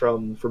heard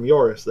from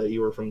Yoris that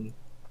you were from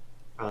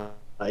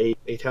a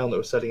town that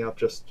was setting up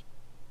just...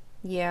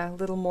 Yeah, a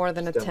little more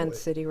than a Just down the tent way.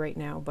 city right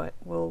now, but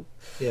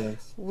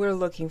Yes. we're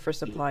looking for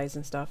supplies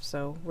and stuff,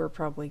 so we're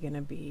probably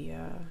gonna be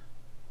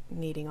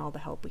needing all the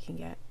help we can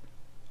get.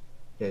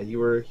 Yeah, you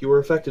were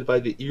affected by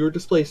you were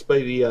displaced by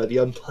the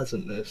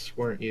unpleasantness,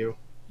 weren't you?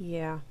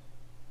 Yeah.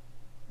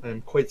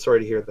 I'm quite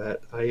sorry to hear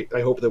that.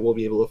 I hope that we'll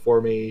be able to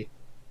form a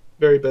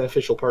very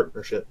beneficial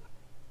partnership.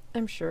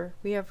 I'm sure.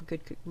 We have a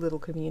good little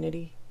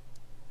community.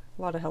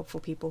 A lot of helpful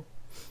people.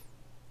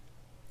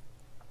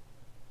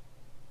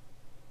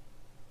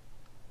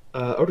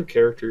 Out of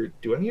character,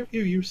 do any of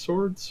you use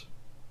swords?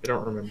 I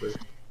don't remember.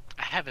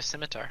 I have a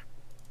scimitar.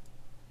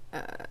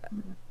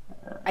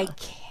 I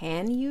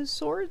can use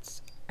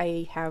swords.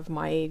 I have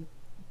my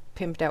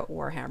pimped out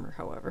warhammer,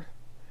 however.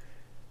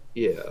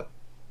 Yeah.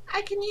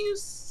 I can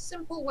use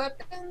simple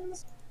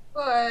weapons,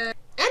 and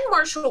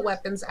martial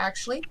weapons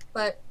actually,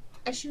 but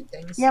I shoot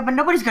things. Yeah, but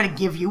nobody's gonna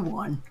give you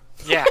one.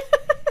 Yeah.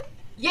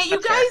 Yeah, you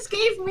That's guys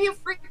gave me a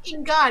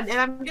freaking gun, and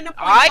I'm gonna point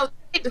I out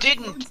the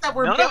didn't. foods that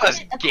were None of us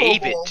built at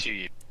gave it Kobold. to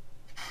you.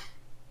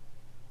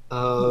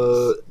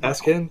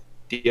 Asken,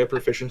 do you have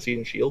proficiency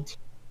in shields?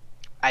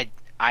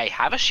 I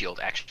have a shield,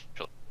 actually.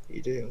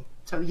 You do.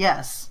 So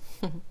yes.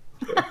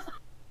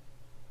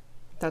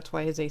 That's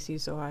why his AC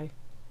is so high.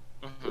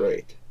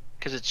 Right.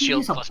 Because it's You shield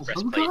use a plus blue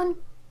breastplate. gun?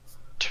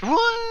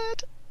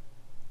 What?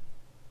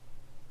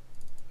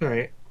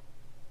 Alright.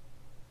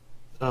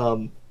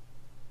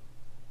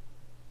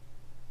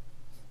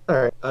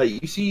 Alright,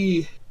 you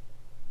see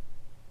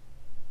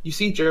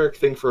Jarek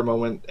think for a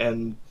moment,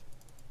 and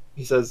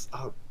he says,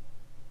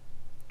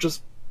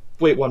 just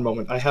wait one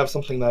moment. I have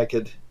something that I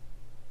could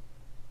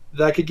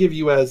give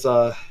you as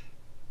an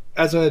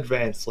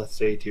advance, let's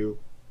say, to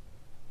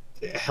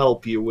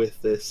help you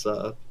with this,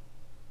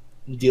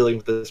 dealing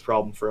with this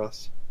problem for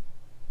us.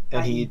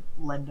 And he,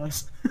 lend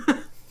us.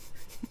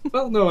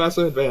 well, no, as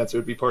an advance, it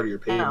would be part of your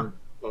payment,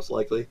 most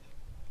likely.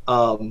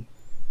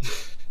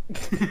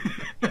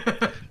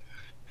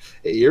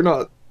 You're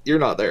not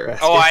there, Asken.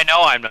 Oh, I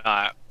know I'm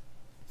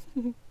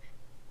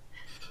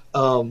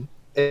not.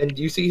 And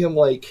you see him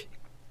like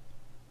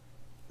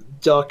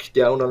duck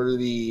down under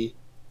the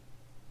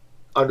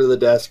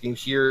desk, and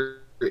hear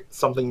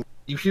something.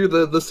 You hear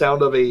the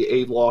sound of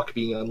a lock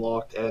being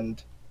unlocked,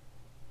 and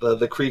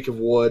the creak of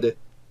wood,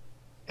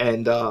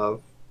 and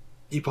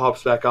he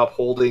pops back up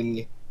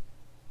holding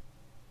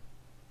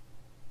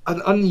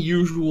an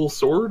unusual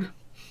sword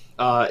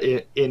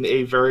in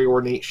a very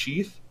ornate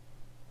sheath.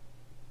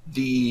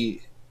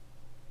 The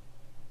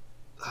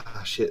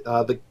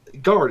the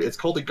guard. It's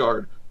called a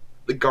guard.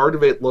 The guard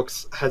of it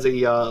has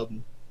a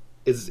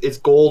is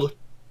gold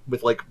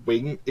with like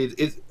wing.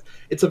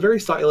 It's a very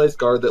stylized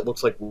guard that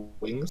looks like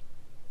wings,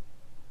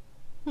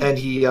 and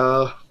he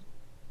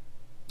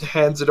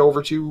hands it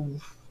over to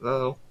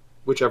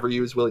whichever of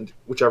you is willing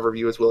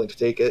to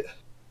take it.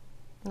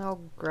 I'll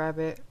grab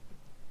it.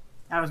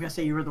 I was gonna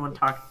say you were the one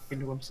talking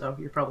to him, so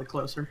you're probably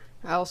closer.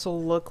 I also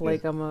look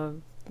like I'm a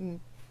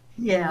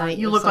Yeah, knight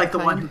you of look some like the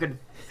one kind. who could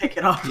pick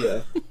it up.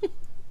 Yeah.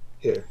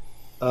 Here.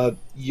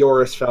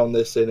 Yoris found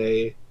this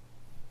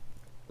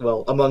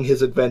among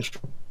his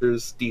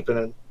adventures deep in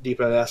an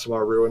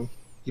Asimar ruin.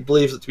 He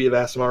believes it to be of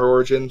Asimar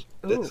origin.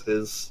 This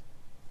is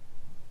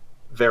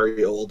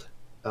very old.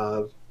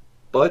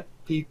 But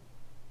he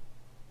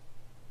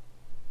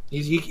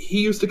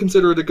used to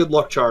consider it a good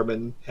luck charm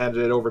and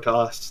handed it over to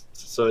us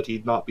so that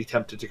he'd not be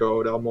tempted to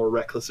go on more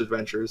reckless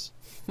adventures.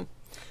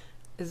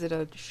 Is it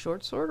a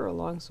short sword or a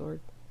long sword?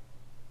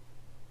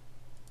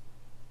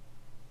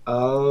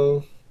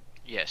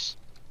 Yes.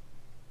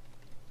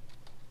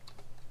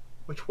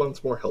 Which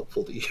one's more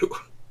helpful to you?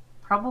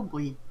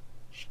 Probably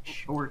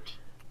short.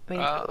 I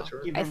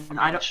mean,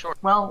 I don't.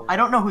 Well, I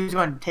don't know who's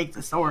going to take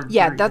the sword.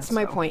 yeah, period, that's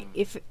my so-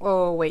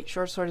 point.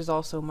 Short sword is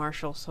also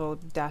martial, so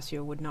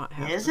Dacio would not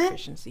have Is it?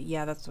 proficiency.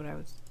 Yeah, that's what I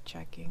was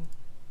checking.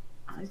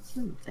 I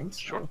didn't think so.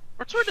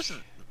 Short sword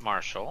isn't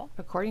martial.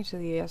 According to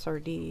the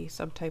SRD,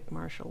 subtype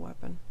martial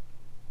weapon.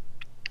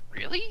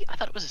 Really? I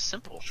thought it was a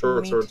simple.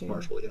 Short Me sword's too.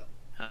 martial, yeah.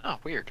 Oh,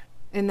 weird.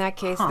 In that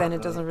case, then it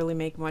Huh. doesn't really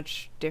make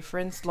much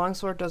difference.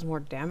 Longsword does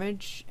more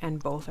damage,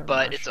 and both are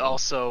But it's martial.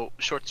 also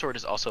short sword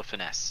is also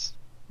finesse.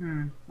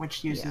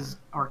 Which uses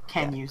or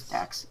can use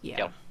dex. Yeah.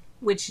 Yep.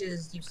 Which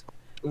is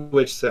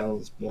Which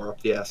sounds more up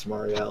the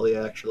Asimari alley,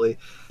 actually.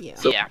 Yeah.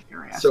 So- Yeah.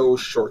 So,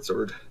 short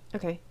sword.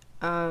 Okay.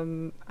 I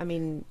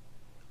mean,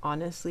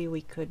 honestly,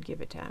 we could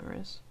give it to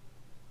Amaris.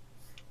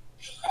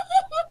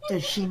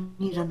 Does she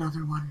need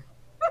another one?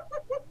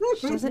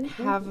 She doesn't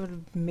have a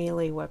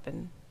melee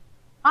weapon.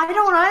 I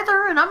don't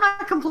either, and I'm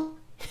not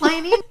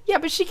complaining. Yeah,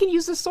 but she can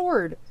use a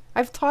sword.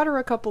 I've taught her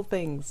a couple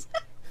things.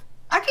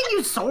 I can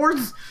use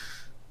swords.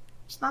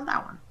 It's not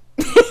that one.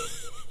 this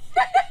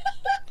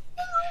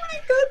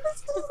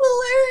is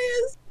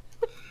hilarious.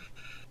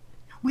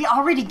 We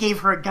already gave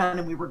her a gun,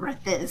 and we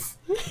regret this.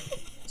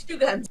 2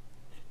 guns.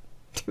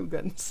 2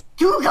 guns.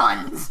 2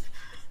 guns.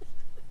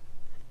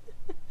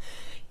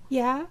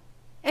 Yeah.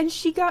 And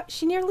she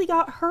nearly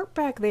got hurt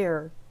back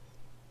there.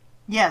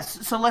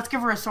 Yes. So let's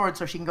give her a sword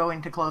so she can go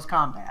into close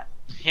combat.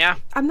 Yeah.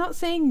 I'm not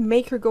saying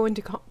make her go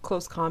into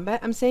close combat.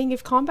 I'm saying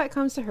if combat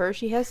comes to her,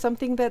 she has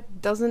something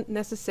that doesn't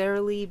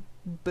necessarily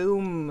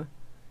boom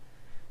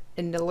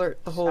and alert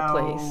the whole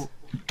place.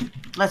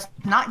 Let's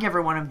not give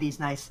her one of these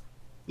nice,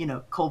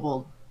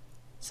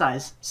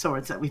 kobold-sized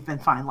swords that we've been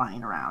fine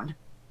lying around.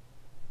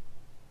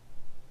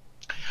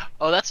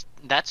 Oh,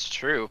 that's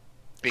true.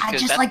 I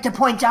just that, like to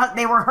point out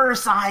they were her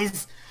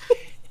size.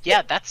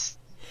 yeah,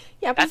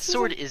 Yeah, but that this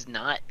sword isn't- is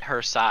not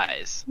her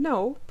size.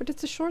 No, but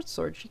it's a short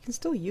sword. She can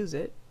still use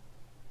it.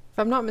 If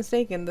I'm not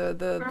mistaken,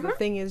 the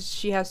thing is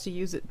she has to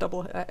use it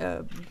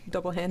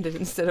double-handed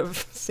instead of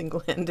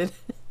single-handed.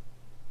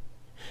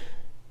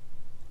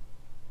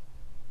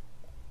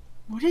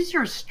 What is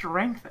your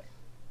strength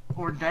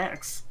or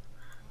dex?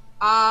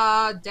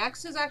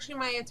 Dex is actually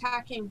my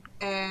attacking,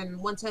 and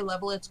once I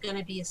level, it's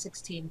gonna be a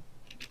 16.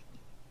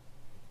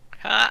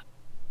 Ha.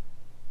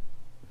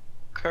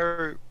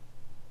 Kurt.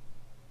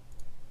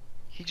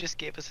 He just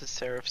gave us a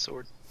seraph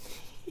sword.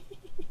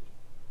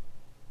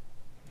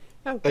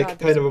 Oh, I God, kind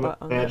there's a of butt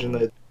on that imagine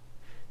one. that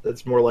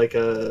that's more like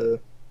a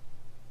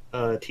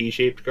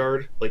T-shaped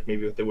guard, like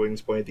maybe with the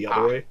wings pointed the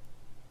other way.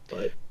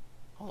 But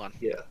Hold on.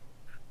 yeah.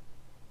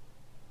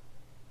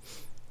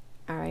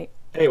 All right.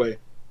 Anyway,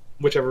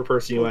 whichever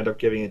person you end up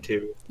giving it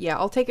to. Yeah,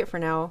 I'll take it for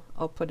now.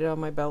 I'll put it on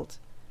my belt.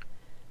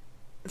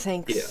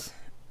 Thanks.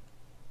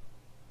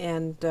 Yeah.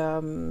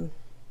 And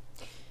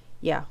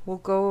yeah, we'll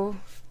go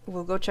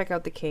check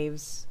out the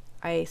caves.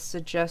 I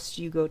suggest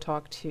you go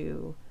talk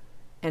to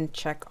and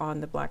check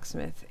on the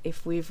blacksmith.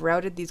 If we've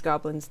routed these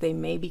goblins, they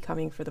may be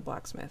coming for the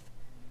blacksmith.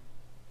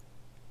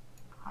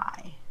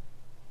 Hi.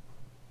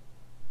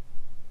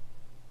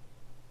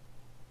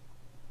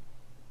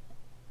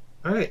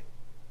 All right.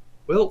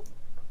 Well,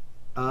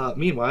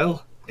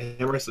 meanwhile,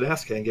 Amaris and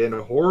Ascan get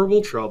into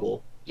horrible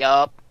trouble.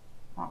 Yup.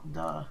 Well,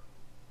 duh.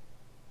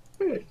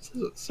 Alright,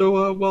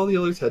 so while the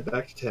others head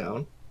back to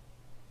town,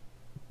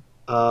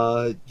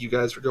 you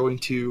guys are going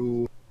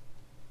to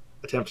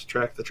attempt to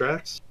track the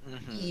tracks?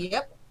 Mm-hmm.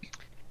 Yep.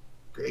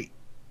 Great.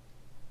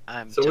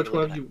 I'm So which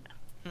one of totally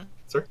you...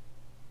 Sir?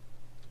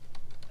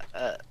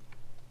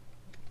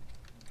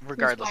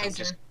 regardless, I'm Who's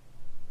just.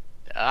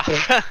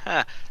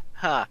 wiser?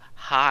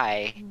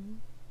 Hi.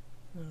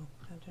 No,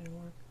 that didn't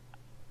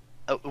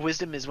work.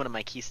 Wisdom is one of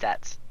my key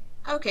stats.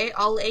 Okay,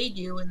 I'll aid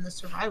you in the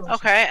survival. check.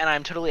 Okay, and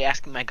I'm totally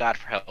asking my god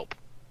for help.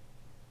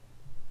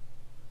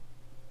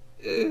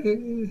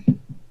 Eh,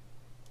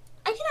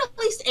 I can at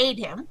least aid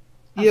him.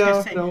 I was gonna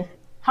yeah, say, no.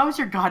 how is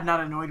your god not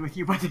annoyed with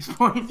you by this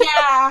point?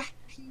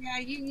 Yeah,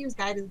 you use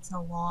guidance a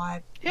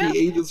lot. Yeah. The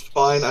age is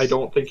fine. I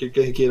don't think you're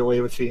gonna get away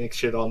with Phoenix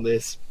shit on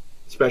this.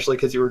 Especially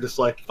because you were just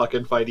like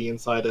fucking fighting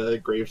inside a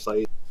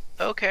gravesite.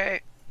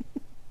 Okay.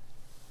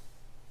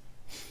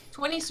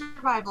 20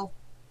 survival.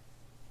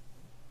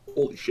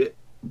 Holy shit.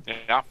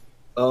 Yeah.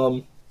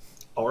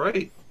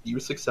 Alright. You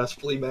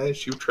successfully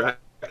managed to track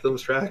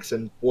those tracks,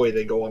 and boy,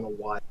 they go on a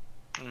while.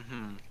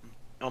 Mm-hmm.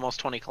 Almost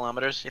 20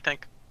 kilometers, you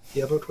think?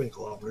 Yeah, about 20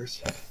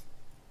 kilometers.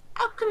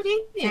 How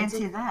convenient.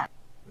 Fancy that.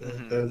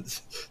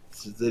 Mhm.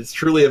 It's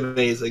truly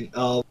amazing.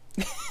 But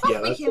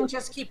yeah, we that's, can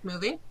just keep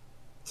moving.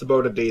 it's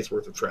about a day's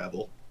worth of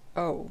travel.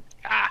 Oh,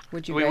 Ah,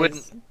 would you we guys?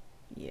 wouldn't.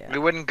 Yeah. We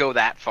wouldn't go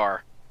that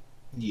far.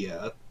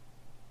 Yeah.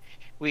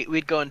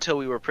 We'd go until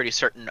we were pretty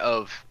certain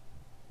of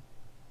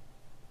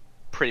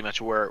pretty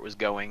much where it was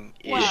going.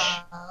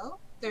 Well,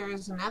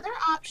 there's another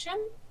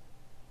option.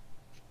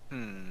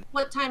 Hmm.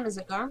 What time is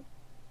it, Garm?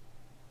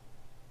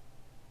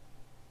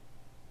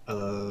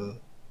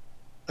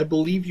 I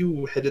believe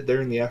you headed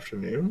there in the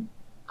afternoon.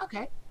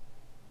 Okay.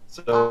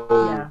 So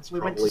Yeah, it's we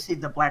went probably to see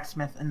the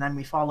blacksmith and then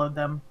we followed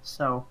them,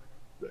 so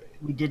right.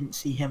 we didn't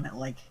see him at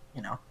like,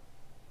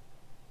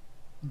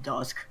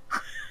 dusk.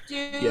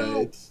 Yeah,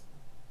 it's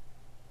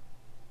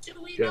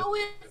Do we Yeah. know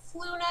if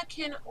Luna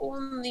can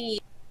only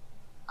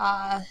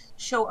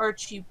show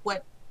Archie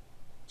what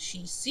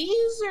she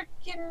sees, or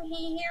can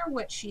he hear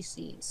what she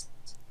sees?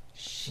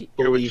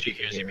 believe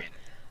you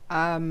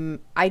mean?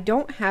 I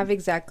don't have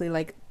exactly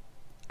like.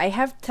 I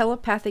have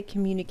telepathic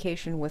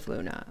communication with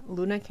Luna.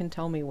 Luna can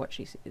tell me what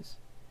she sees.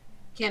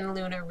 Can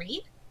Luna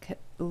read?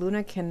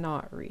 Luna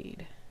cannot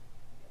read.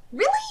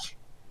 Really?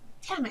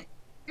 Damn it.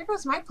 There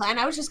goes my plan.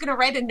 I was just going to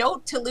write a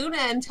note to Luna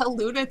and tell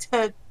Luna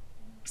to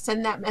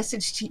send that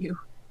message to you.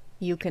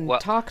 You can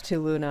What? talk to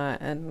Luna,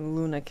 and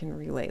Luna can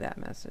relay that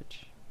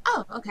message.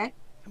 Oh, okay.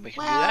 We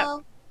can do that.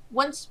 Well,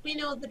 once we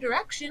know the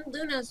direction,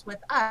 Luna's with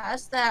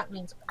us. That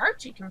means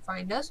Archie can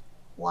find us.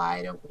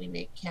 Why don't we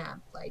make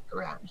camp like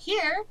around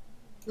here?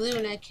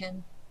 Luna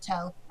can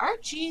tell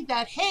Archie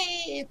that,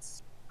 hey,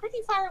 it's pretty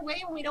far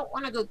away and we don't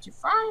want to go too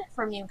far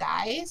from you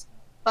guys.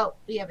 But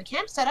we have a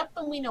camp set up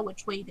and we know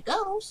which way to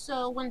go.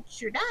 So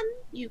once you're done,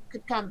 you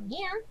could come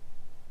here.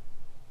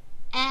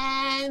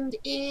 And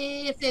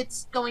if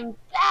it's going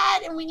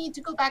bad and we need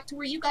to go back to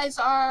where you guys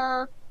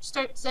are,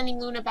 start sending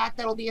Luna back.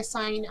 That'll be a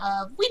sign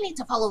of we need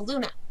to follow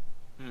Luna.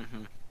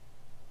 Mm-hmm.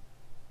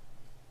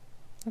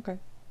 Okay.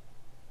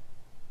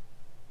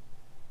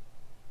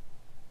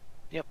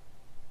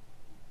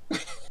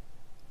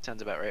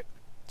 Sounds about right.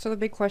 So the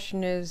big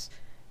question is,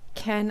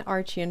 can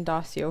Archie and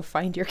Dacio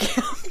find your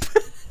camp?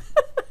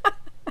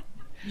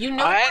 You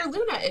know where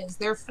Luna is.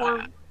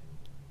 Therefore,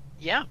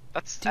 Yeah,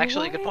 that's Do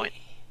actually a good I? point.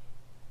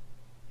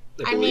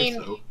 I believe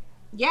mean- so.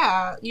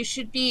 yeah, you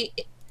should be.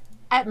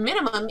 At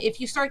minimum, if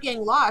you start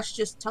getting lost,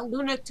 just tell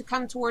Luna to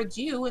come towards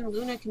you, and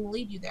Luna can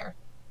lead you there.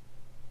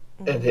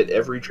 And hit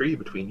every tree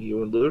between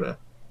you and Luna.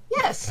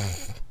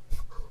 Yes.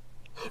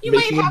 You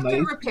Making might a have to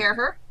nice- repair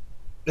her.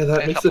 And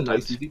that A makes couple a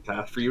nice, times. easy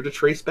path for you to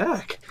trace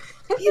back.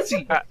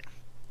 Easy.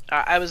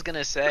 I was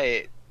gonna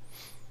say,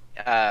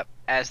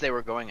 as they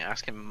were going,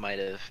 Askin might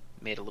have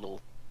made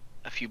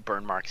a few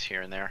burn marks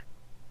here and there.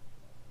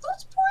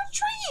 Those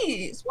poor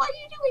trees. Why are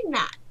you doing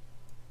that?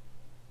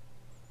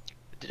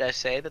 Did I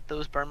say that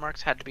those burn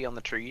marks had to be on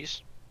the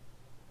trees?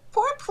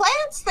 Poor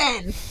plants,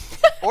 then.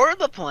 Or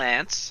the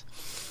plants?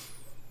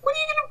 What are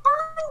you gonna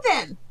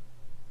burn then?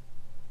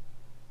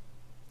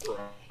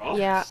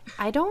 Yeah,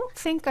 I don't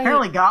think I.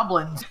 Apparently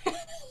goblins.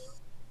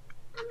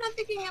 I'm not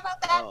thinking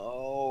about that.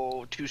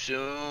 Oh, too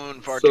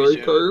soon. Far Sorry, too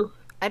soon. Carl.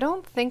 I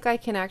don't think I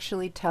can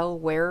actually tell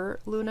where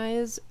Luna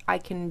is. I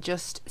can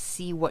just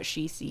see what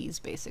she sees,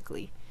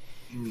 basically.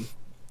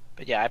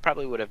 But yeah, I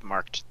probably would have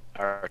marked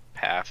our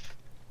path.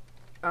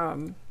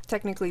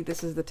 Technically,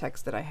 this is the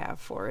text that I have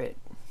for it.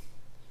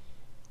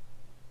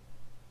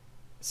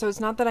 So it's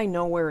not that I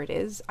know where it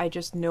is, I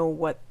just know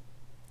what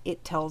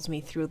it tells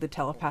me through the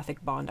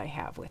telepathic bond I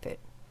have with it.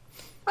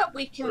 But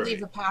we can Right.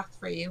 leave a path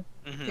for you,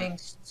 Mhm.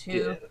 thanks Yeah.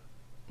 to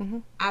Mm-hmm.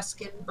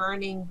 asking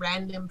burning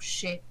random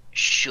shit.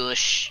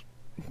 Shush.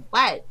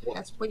 What?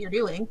 That's what you're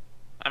doing.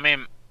 I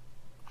mean,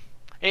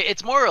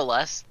 it's more or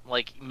less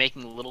like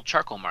making little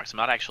charcoal marks. I'm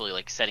not actually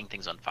like setting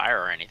things on fire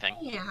or anything.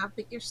 Yeah,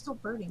 but you're still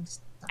burning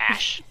stuff.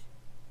 Ash.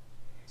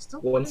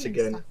 Still Once burning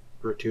again, stuff.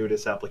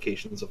 gratuitous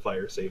applications of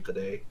fire save the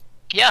day.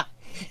 Yeah.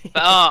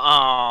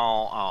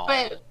 Oh.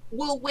 But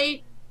we'll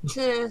wait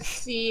to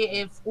see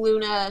if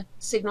Luna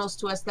signals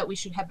to us that we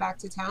should head back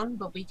to town,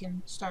 but we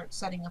can start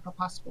setting up a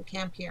possible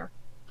camp here.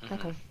 Mhm.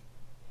 Okay.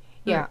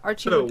 Yeah,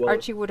 Archie, So, would, well-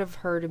 Archie would have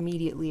heard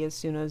immediately as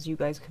soon as you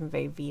guys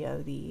convey via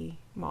the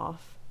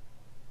moth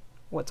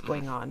what's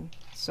going on.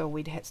 So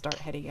we'd start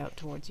heading out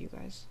towards you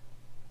guys.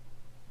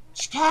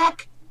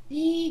 Check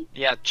the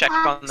Yeah, check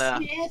on the.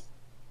 blacksmith.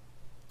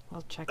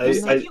 I'll check I- on You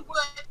the... said you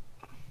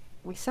would.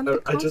 We sent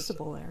the I just-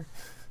 constable there.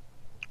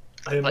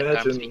 I Let Graham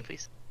imagine speak,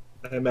 please.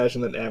 I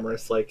imagine that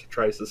Amaris like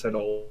tries to send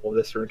all of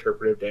this through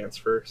interpretive dance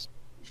first.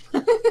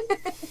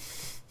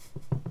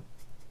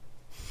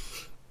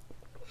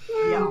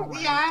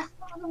 Yeah.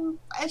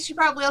 And she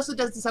probably also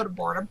does this out of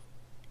boredom.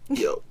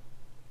 Yo.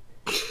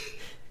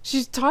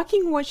 She's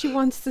talking what she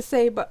wants to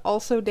say, but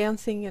also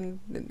dancing and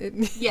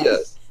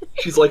Yes.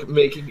 She's like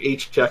making a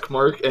check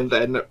mark and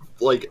then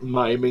like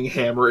miming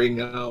hammering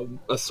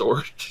a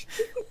sword.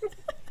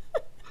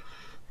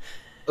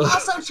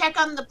 Also, check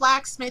on the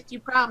blacksmith you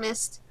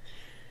promised.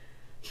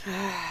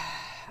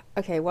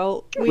 Okay,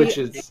 well, which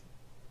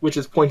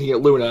is pointing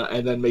at Luna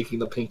and then making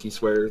the pinky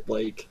swear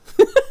like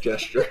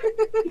gesture.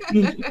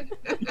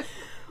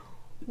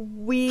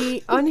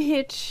 we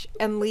unhitch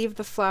and leave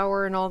the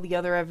flower and all the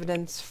other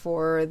evidence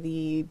for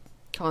the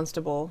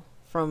constable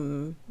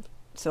from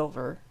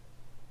Silver.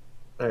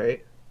 All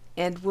right.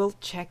 And we'll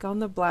check on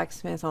the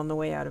blacksmith on the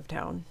way out of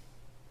town.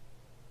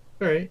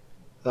 All right.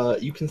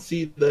 You can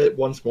see that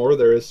once more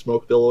there is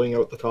smoke billowing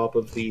out the top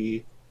of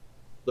the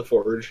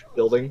forge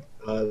building.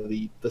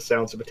 The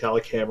sounds of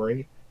metallic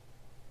hammering.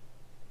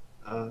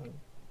 You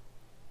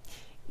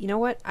know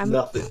what?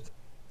 Nothing.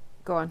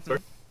 Go on. Sorry?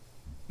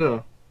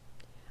 No.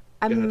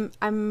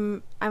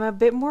 I'm a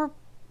bit more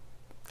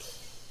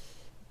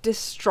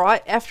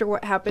distraught after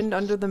what happened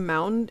under the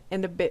mound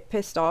and a bit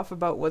pissed off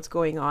about what's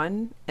going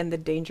on and the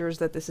dangers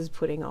that this is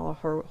putting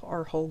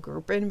our whole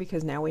group in,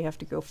 because now we have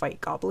to go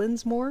fight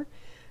goblins more.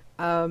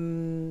 So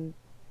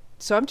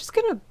I'm just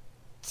gonna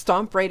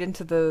stomp right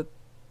into the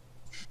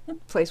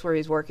place where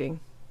he's working.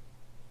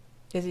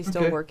 Is he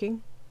still Okay.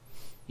 working?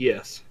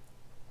 Yes.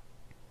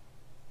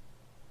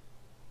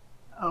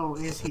 Oh,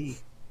 is he?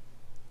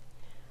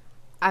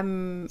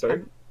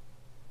 Sorry?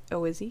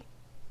 Oh, is he?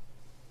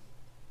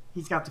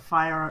 He's got the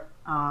fire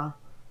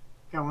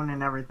going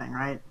and everything,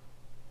 right?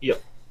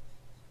 Yep.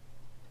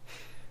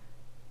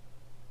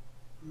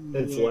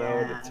 It's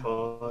loud. Yeah. It's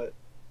hot.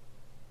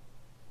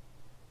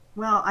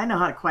 Well, I know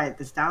how to quiet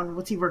this down.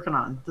 What's he working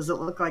on? Does it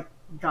look like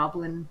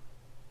goblin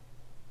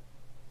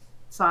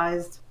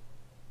sized?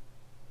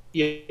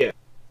 Yeah.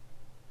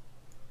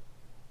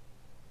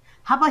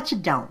 How about you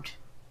don't?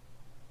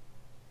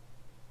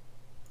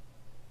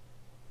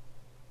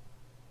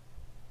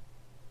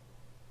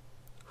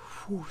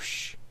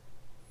 Whoosh.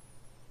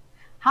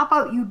 How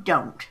about you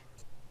don't?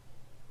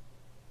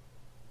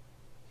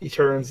 He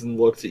turns and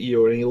looks at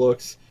you, and he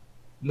looks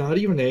not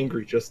even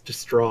angry, just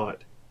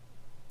distraught.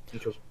 He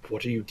goes,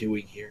 "What are you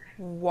doing here?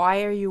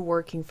 Why are you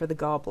working for the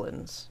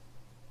goblins?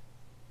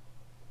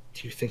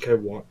 Do you think I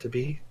want to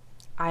be?"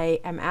 I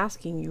am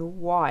asking you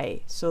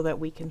why, so that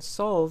we can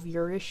solve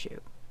your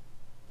issue.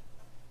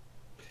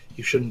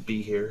 You shouldn't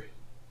be here.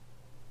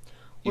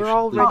 You We're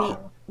should leave.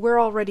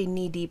 already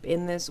knee deep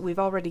in this. We've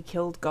already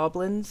killed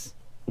goblins.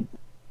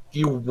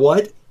 You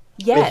what?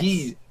 Yes.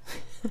 And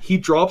he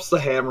drops the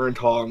hammer and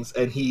tongs,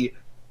 and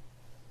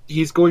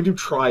he's going to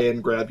try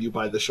and grab you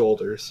by the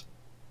shoulders.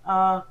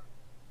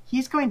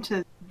 He's going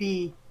to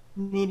be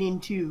needing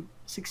to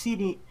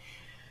succeeding.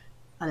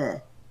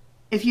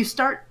 If you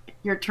start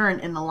your turn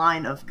in the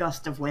line of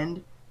gust of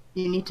wind,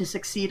 you need to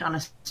succeed on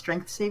a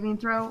strength saving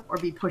throw or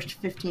be pushed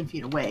 15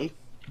 feet away.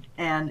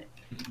 And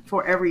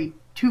for every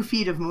 2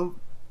 feet of move,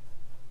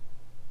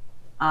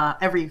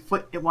 every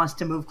foot it wants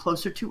to move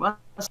closer to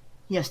us,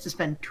 he has to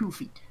spend 2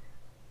 feet.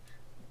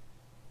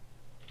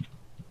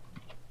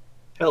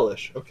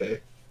 Hellish.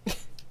 Okay.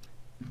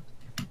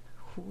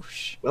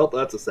 Whoosh. Well,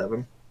 that's a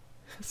 7.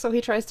 So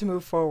he tries to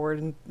move forward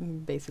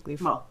and basically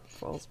Well.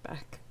 falls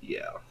back.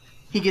 Yeah.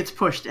 He gets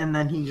pushed, and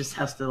then he just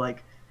has to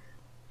like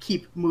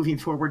keep moving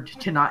forward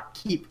to not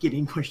keep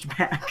getting pushed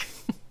back.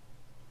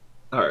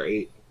 All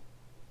right.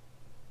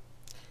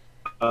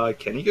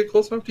 Can he get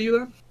close enough to you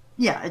then?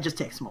 Yeah, it just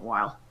takes him a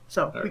while.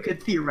 So we Alright.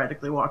 could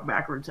theoretically walk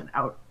backwards and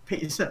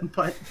outpace him,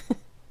 but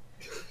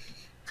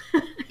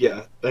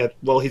Yeah.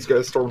 Well, he's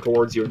going to storm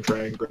towards you and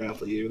try and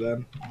grapple you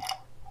then.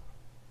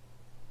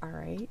 All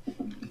right.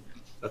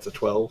 That's a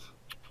 12.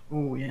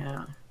 oh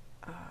yeah,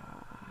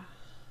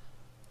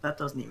 that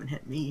doesn't even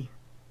hit me.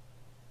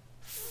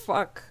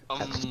 Fuck.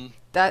 Um,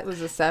 That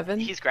was a 7.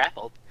 he's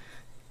grappled.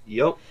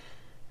 Yep.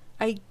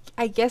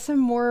 I guess I'm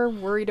more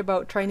worried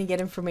about trying to get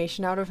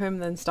information out of him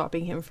than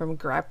stopping him from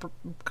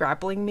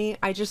grappling me.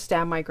 I just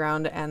stand my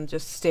ground and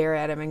just stare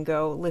at him and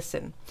go,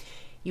 "Listen,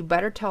 you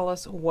better tell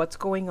us what's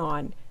going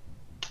on."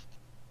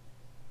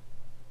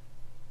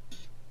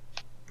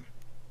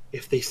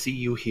 If they see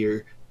you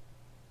here,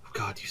 oh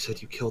God, you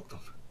said you killed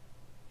them.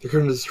 They're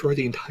going to destroy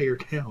the entire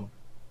town.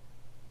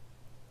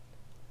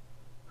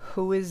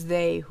 Who is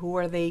they? Who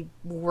are they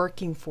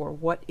working for?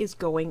 What is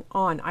going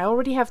on? I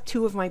already have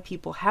 2 of my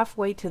people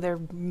halfway to their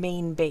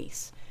main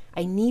base.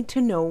 I need to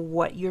know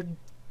what you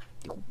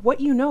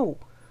know.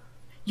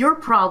 Your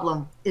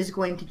problem is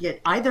going to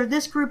get either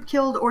this group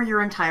killed or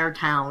your entire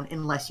town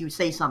unless you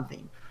say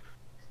something.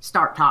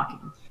 Start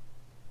talking.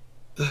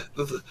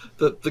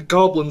 The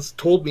goblins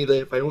told me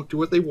that if I don't do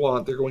what they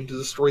want, they're going to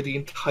destroy the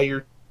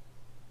entire...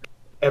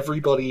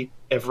 everybody,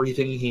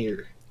 everything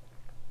here.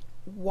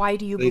 Why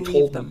do you They believe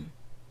told them?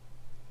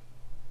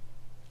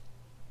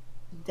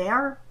 They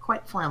are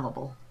quite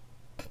flammable.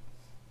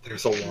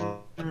 There's a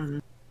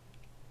lot.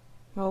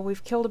 Well,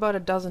 we've killed about a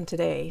dozen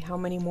today. How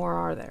many more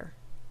are there?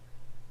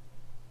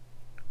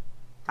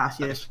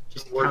 Tassio's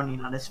just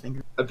counting on his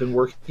finger. I've been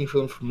working for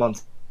them for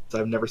months.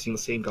 I've never seen the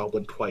same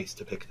goblin twice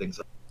to pick things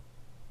up.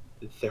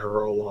 There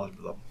are a lot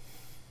of them.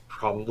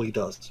 Probably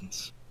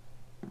dozens.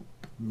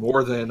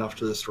 More than enough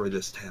to destroy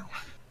this town.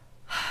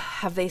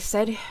 Have they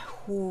said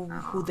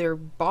who their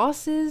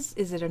boss is?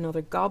 Is it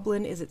another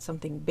goblin? Is it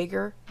something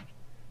bigger?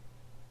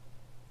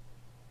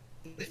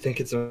 I think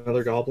it's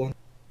another goblin.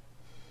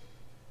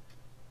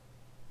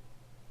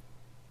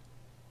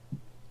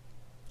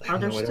 Are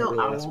there I don't still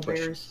really owl ask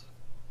bears?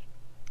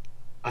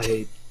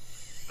 questions.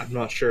 I'm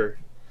not sure.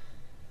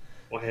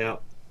 Why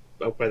out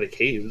by the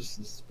caves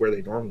is where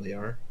they normally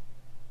are.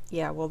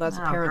 Yeah, well, that's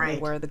Oh, apparently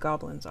great. where the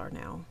goblins are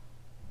now.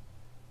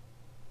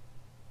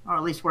 Or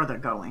at least where they're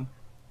going.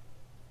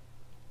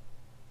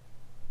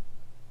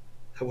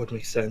 That would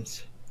make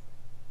sense.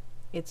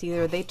 It's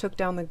either they took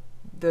down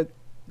the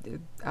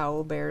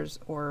owl bears,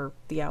 or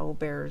the owl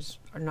bears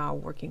are now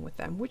working with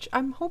them, which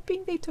I'm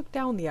hoping they took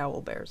down the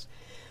owl bears.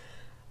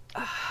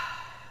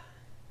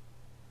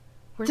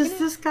 Does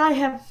this guy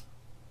have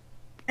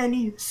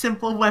any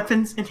simple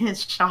weapons in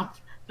his shop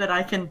that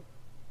I can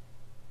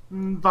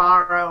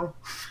borrow?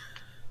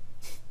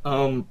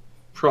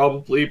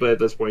 Probably, but at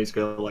this point he's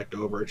gonna look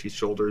over Archie's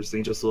shoulders and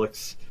he just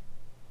looks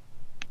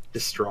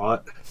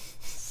distraught.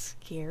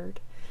 Scared?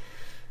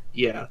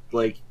 Yeah,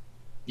 like,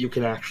 you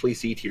can actually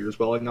see tears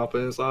welling up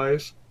in his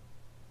eyes.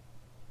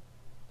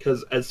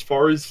 Because as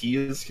far as he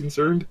is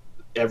concerned,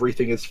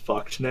 everything is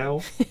fucked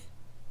now.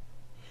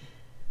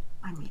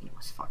 I mean, it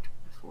was fucked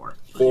before.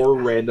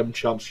 4 random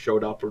chumps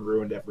showed up and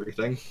ruined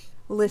everything.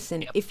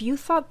 Listen, Yep. if you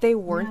thought they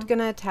weren't Yeah.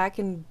 gonna attack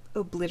and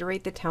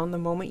obliterate the town the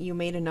moment you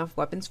made enough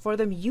weapons for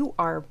them, you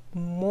are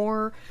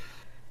more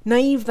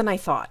naive than I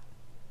thought.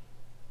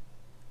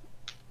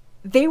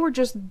 They were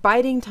just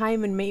biding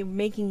time and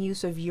making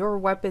use of your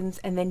weapons,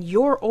 and then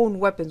your own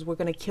weapons were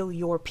gonna kill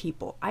your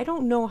people. I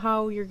don't know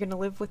how you're gonna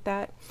live with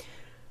that,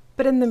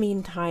 but in the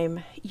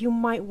meantime, you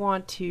might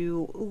want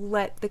to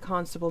let the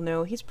constable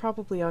know he's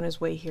probably on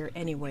his way here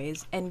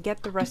anyways, and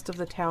get the rest of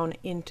the town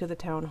into the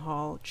town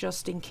hall,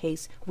 just in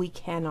case we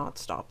cannot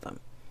stop them.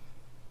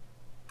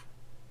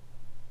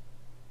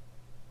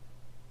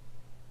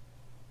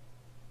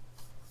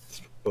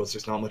 Suppose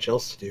there's not much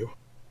else to do.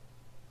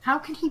 How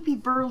can he be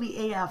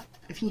burly AF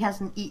if he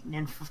hasn't eaten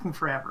in fucking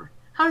forever?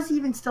 How does he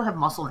even still have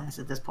muscle mass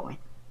at this point?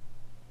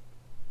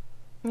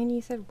 I mean,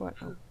 you said, what,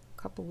 a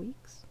couple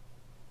weeks?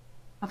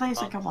 I thought he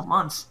said a couple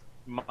months.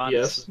 Months.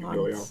 Yes, it's been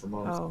going on Months. for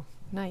months. Oh,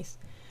 nice.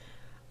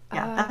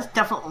 Yeah, that's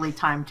definitely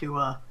time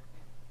to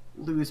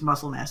lose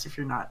muscle mass if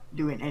you're not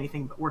doing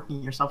anything but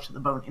working yourself to the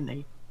bone in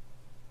a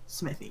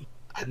smithy.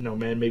 I don't know,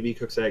 man. Maybe he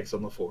cooks eggs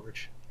on the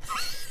forge.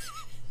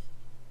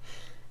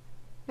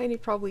 And he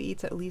probably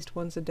eats at least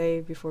once a day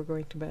before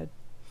going to bed.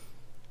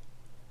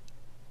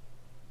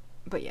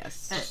 But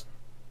yes.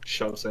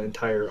 Shoves an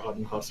entire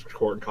unhusked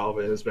corn cob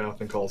in his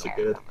mouth and calls it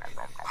good.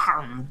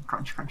 Crunch,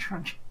 crunch,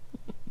 crunch.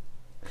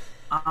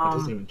 He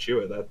doesn't even chew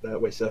it.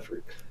 That wastes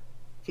effort.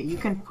 Okay, you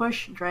can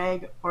push,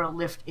 drag, or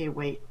lift a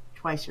weight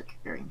twice your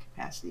carrying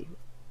capacity.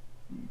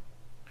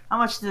 How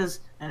much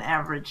does an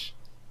average...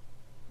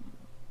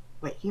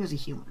 Wait, he was a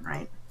human,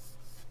 right?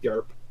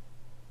 Yarp.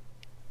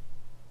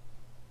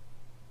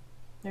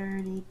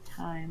 30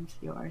 times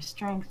your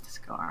strength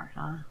score,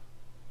 huh?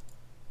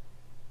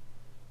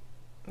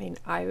 I mean,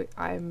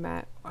 I'm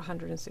at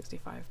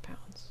 165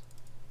 pounds.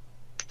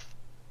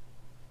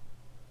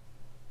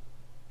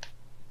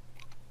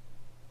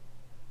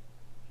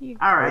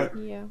 All right.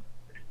 Yeah.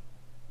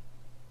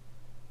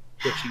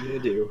 What you gonna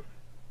do?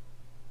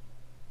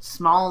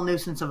 Small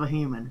nuisance of a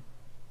human.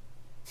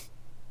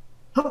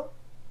 Huh.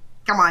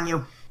 Come on,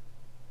 you.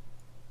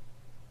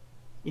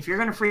 If you're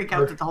gonna freak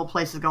out that the whole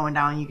place is going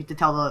down, you get to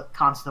tell the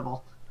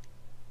constable.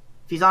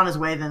 If he's on his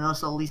way, then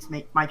this will at least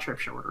make my trip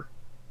shorter.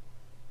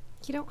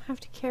 You don't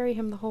have to carry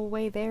him the whole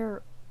way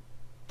there,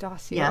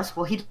 Dossier. Yes,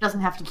 well, he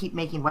doesn't have to keep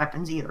making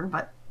weapons either,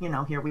 but, you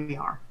know, here we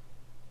are.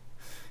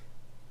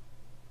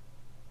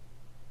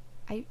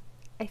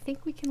 I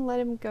think we can let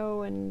him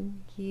go,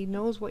 and he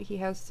knows what he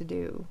has to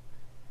do.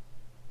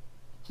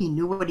 He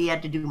knew what he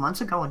had to do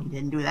months ago, and he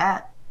didn't do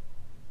that.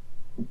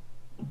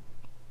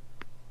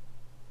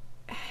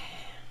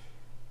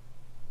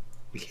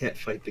 We can't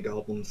fight the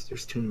goblins.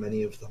 There's too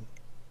many of them.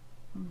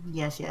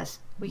 Yes, yes.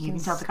 We You can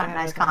can tell the scatter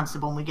nice them.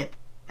 constable when we get...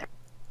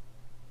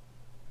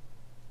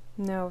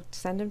 No,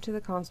 send him to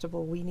the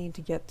constable. We need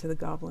to get to the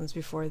goblins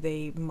before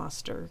they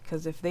muster,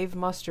 because if they've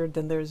mustered,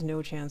 then there's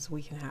no chance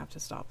we can have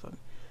to stop them.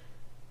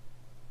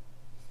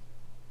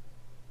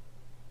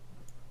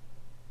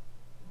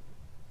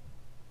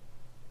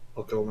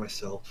 I'll go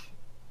myself.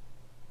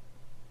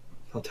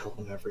 I'll tell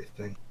them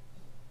everything.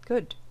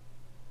 Good.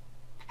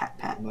 Pat,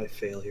 pat. My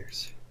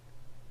failures.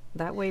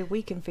 That way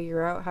we can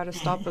figure out how to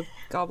stop a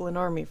goblin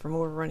army from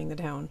overrunning the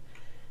town.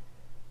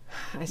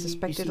 I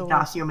suspect You see it'll...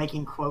 Dacio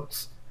making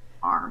quotes.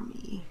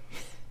 army. I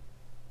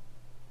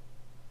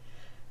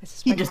He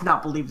suspect, does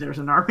not believe there's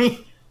an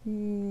army.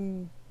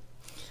 I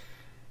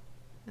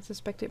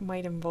suspect it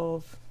might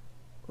involve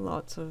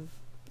lots of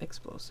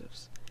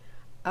explosives.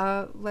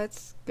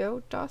 Let's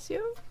go,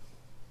 Dacio.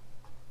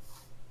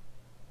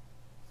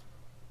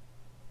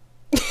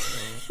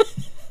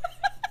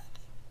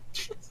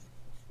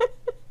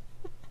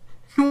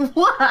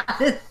 What?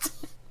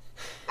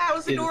 That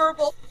was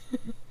adorable.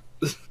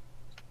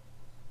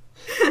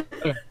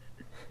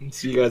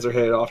 So you guys are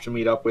headed off to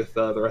meet up with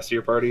the rest of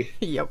your party.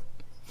 Yep.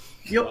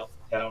 Yep. While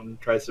the town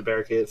tries to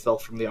barricade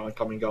itself from the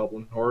oncoming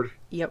goblin horde.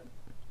 Yep.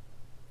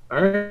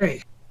 All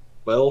right.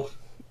 Well,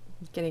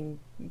 Getting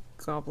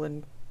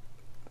goblin.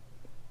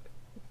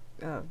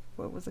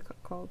 What was it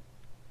called?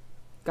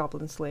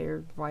 Goblin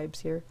Slayer vibes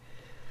here.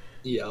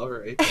 yeah. All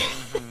right.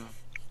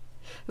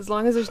 As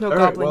long as there's no All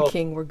right, Goblin well-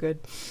 King, we're good.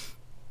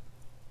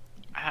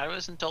 I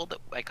wasn't told that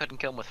I couldn't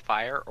kill him with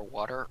fire or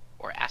water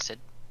or acid.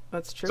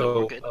 That's true.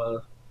 So, good.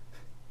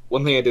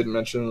 one thing I didn't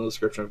mention in the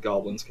description of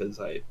goblins, because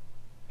I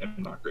am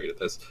not great at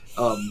this,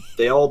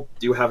 they all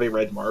do have a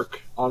red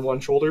mark on one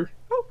shoulder.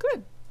 Oh,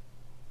 good.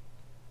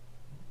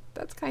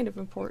 That's kind of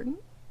important.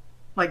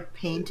 Like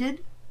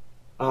painted?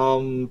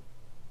 More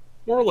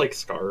like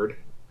scarred.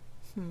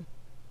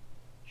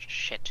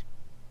 Shit.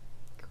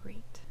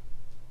 Great.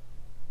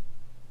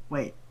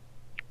 Wait.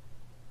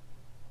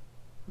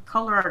 What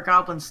color are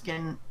goblin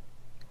skin?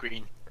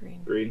 Green.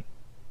 Green. Green.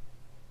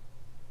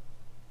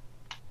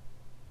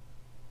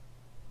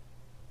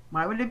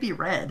 Why would it be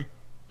red?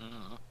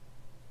 Mm.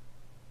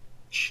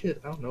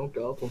 Shit, I don't know,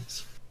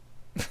 goblins.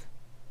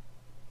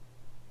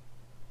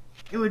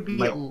 It would be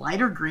Might- a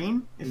lighter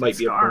green if Might it's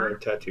be a scarred.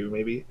 permanent tattoo,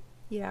 maybe.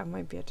 Yeah, it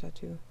might be a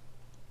tattoo.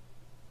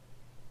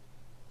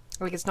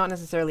 Like, it's not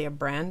necessarily a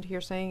brand,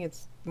 you're saying?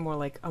 It's more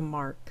like a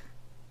mark.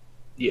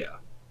 Yeah.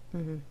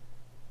 Mm-hmm.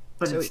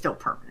 But So it's it- still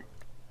permanent.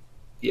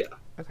 Yeah.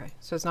 Okay,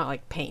 so it's not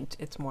like paint,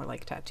 it's more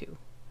like tattoo.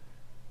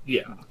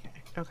 Yeah. Okay.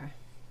 Okay.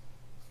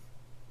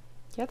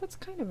 Yeah, that's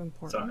kind of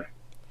important. Sorry.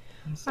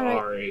 I'm All right.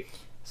 sorry.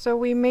 So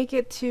we make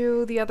it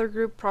to the other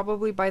group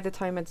probably by the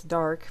time it's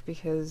dark,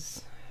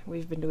 because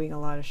we've been doing a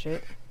lot of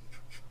shit.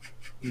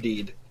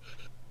 Indeed.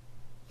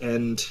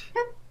 And,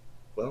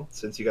 well,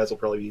 since you guys will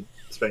probably be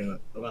spending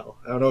the, well,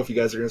 I don't know if you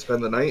guys are going to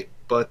spend the night,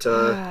 but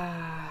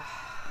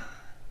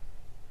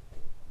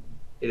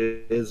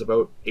it is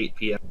about 8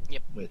 p.m.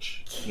 Yep.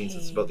 Which means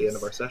it's about the end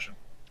of our session.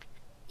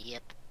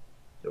 Yep.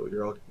 So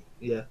you're all,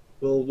 yeah.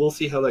 We'll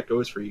see how that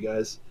goes for you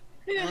guys.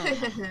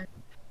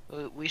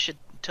 We should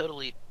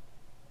totally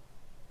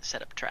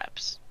set up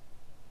traps.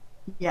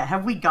 Yeah,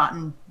 have we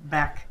gotten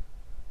back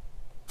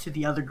to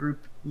the other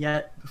group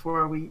yet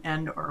before we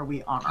end, or are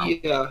we on our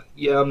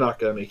Yeah, I'm not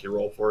going to make you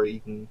roll for it. You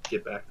can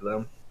get back to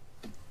them.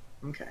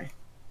 Okay.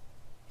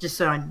 Just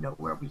so I know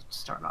where we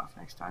start off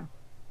next time.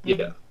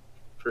 Yeah,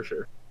 for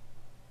sure.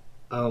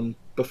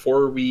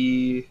 Before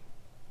we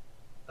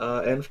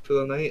end for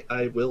the night,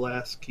 I will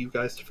ask you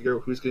guys to figure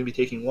out who's going to be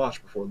taking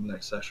watch before the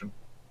next session.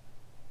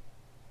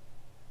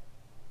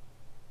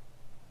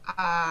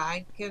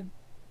 I could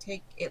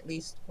take at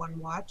least one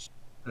watch.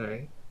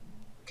 Alright.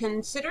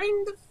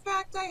 Considering the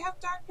fact I have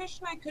dark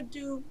vision, I could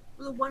do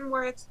the one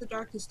where it's the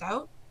darkest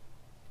out.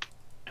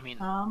 I mean,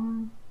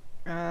 Can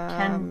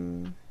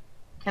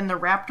the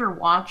raptor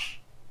watch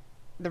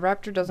the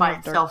raptor doesn't by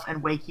have dark. itself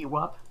and wake you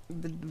up?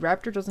 The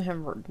raptor doesn't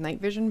have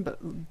night vision, but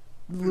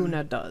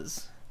Luna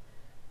does.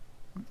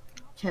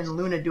 Can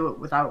Luna do it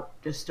without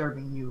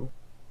disturbing you,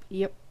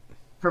 Yep.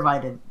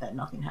 provided that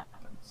nothing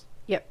happens?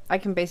 Yep. I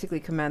can basically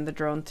command the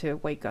drone to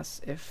wake us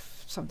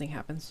if something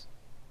happens.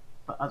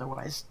 But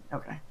otherwise,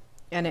 okay.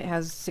 And it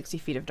has 60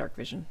 feet of dark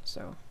vision,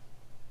 so.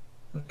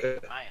 Okay.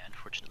 I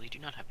unfortunately do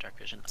not have dark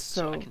vision,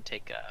 so I So- can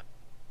take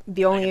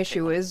The I only can take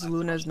issue one is black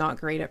Luna's watch. not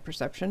great at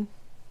perception.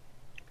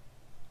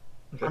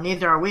 Okay. Well,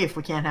 neither are we if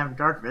we can't have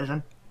dark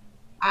vision.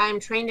 I'm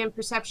trained in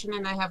perception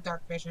and I have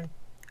dark vision.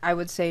 I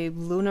would say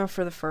Luna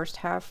for the first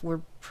half,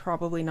 we're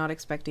probably not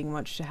expecting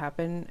much to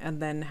happen,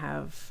 and then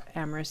have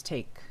Amaris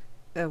take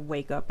a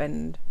wake up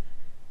and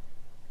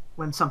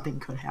When something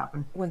could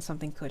happen. when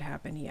something could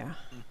happen, yeah.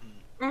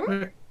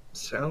 Alright.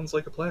 Sounds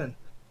like a plan.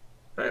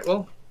 Alright,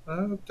 well,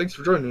 thanks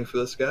for joining me for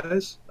this,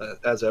 guys.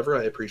 As ever,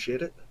 I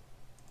appreciate it.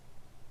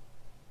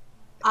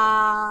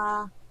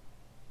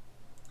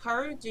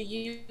 Haru, do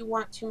you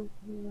want to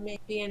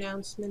make the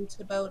announcement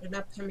about an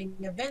upcoming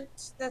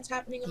event that's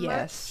happening in March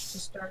Yes. to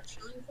start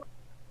showing for?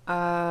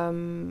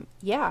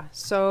 Yeah,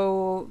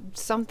 so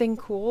something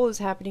cool is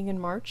happening in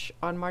March.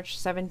 On March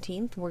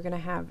 17th, we're gonna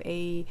have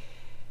a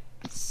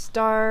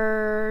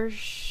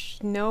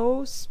Spaceships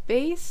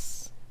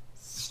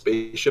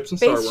and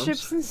Star Worms.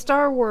 Spaceships and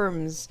Star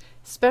Worms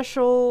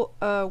special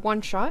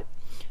one shot.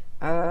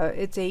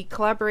 It's a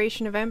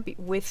collaboration event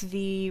with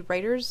the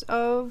writers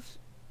of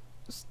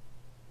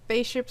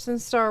Spaceships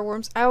and Star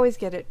Worms. I always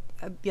get it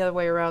the other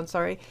way around,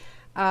 sorry.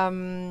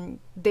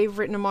 They've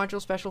written a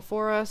module special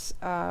for us.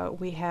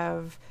 We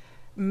have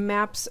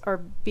maps are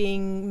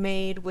being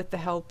made with the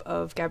help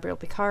of Gabriel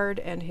Picard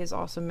and his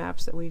awesome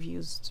maps that we've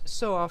used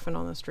so often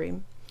on the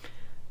stream.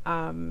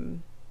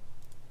 And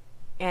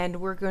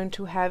we're going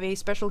to have a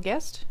special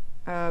guest.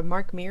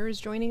 Mark Meir is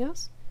joining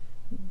us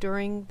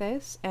during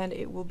this, and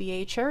it will be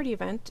a charity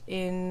event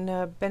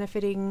in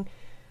benefiting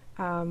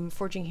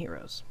Forging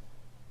Heroes.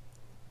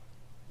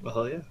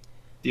 Well, yeah.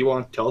 Do you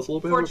want to tell us a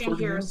little bit about Forging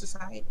Heroes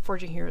Society.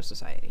 Forging Heroes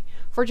Society.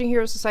 Forging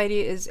Heroes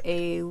Society is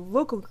a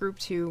local group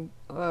to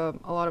a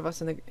lot of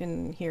us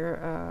in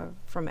here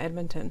from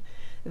Edmonton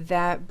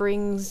that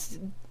brings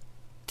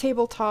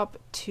tabletop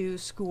to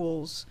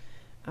schools,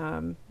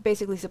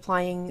 basically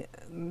supplying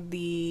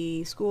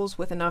the schools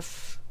with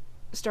enough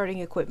starting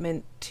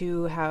equipment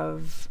to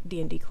have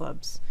D&D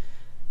clubs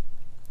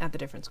at the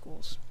different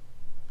schools.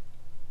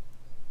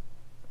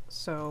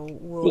 So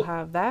we'll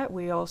have that.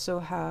 We also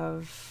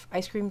have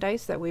ice cream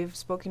dice that we've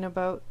spoken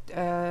about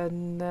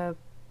in the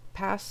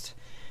past.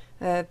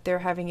 They're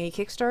having a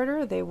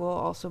Kickstarter. They will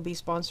also be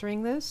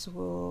sponsoring this.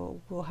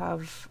 We'll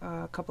have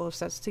a couple of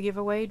sets to give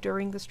away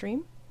during the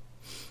stream.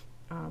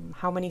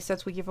 How many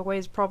sets we give away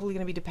is probably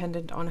going to be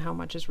dependent on how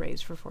much is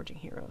raised for Forging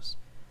Heroes.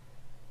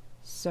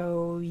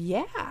 So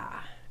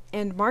yeah.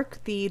 And Mark,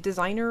 the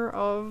designer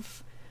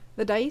of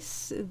the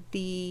dice,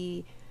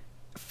 the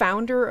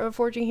founder of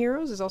Forging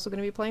Heroes, is also going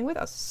to be playing with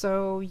us.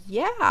 So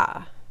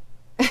yeah.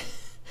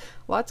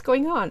 Lots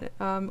going on.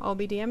 I'll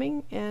be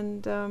DMing,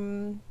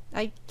 and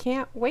I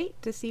can't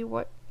wait to see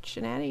what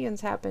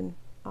shenanigans happen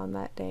on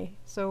that day.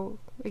 So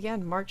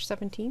again, March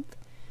 17th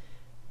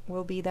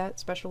will be that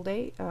special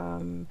day.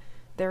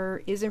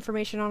 There is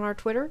information on our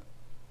Twitter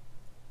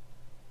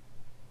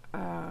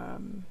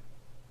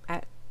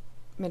at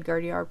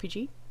Midgardia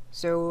RPG.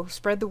 So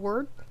spread the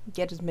word,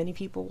 get as many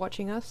people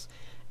watching us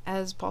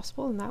as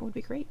possible, and that would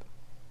be great.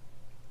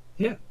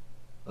 Yeah,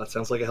 that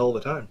sounds like a hell of a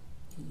time.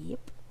 Yep.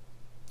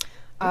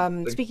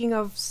 Speaking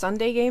of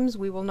Sunday games,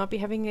 we will not be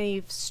having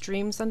a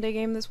stream Sunday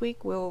game this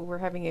week. We're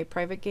having a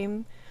private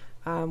game,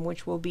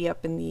 which will be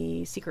up in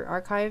the secret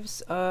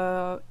archives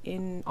on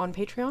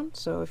Patreon.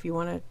 So if you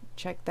want to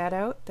check that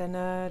out, then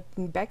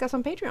back us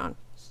on Patreon.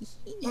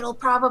 It'll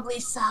probably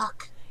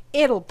suck.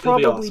 It'll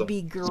probably awesome.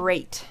 be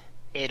great.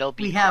 It'll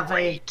be We have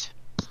great.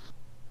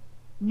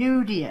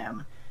 New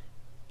DM.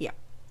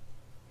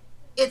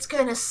 It's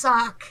gonna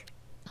suck.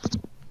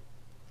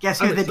 Guess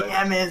who I'm the excited.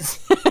 DM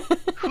is?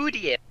 Who do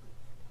you?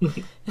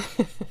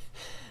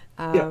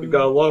 Yeah, we've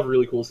got a lot of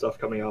really cool stuff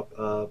coming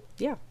up.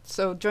 Yeah,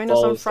 so join us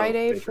Follow on us on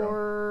Friday Patreon.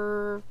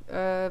 for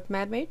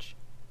Mad Mage,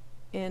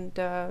 and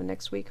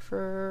next week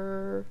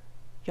for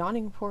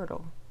Yawning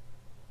Portal.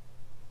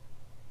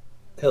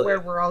 Hell Where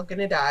yeah. we're all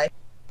gonna die.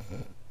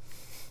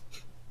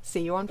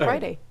 See you on All right.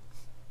 Friday.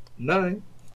 Night.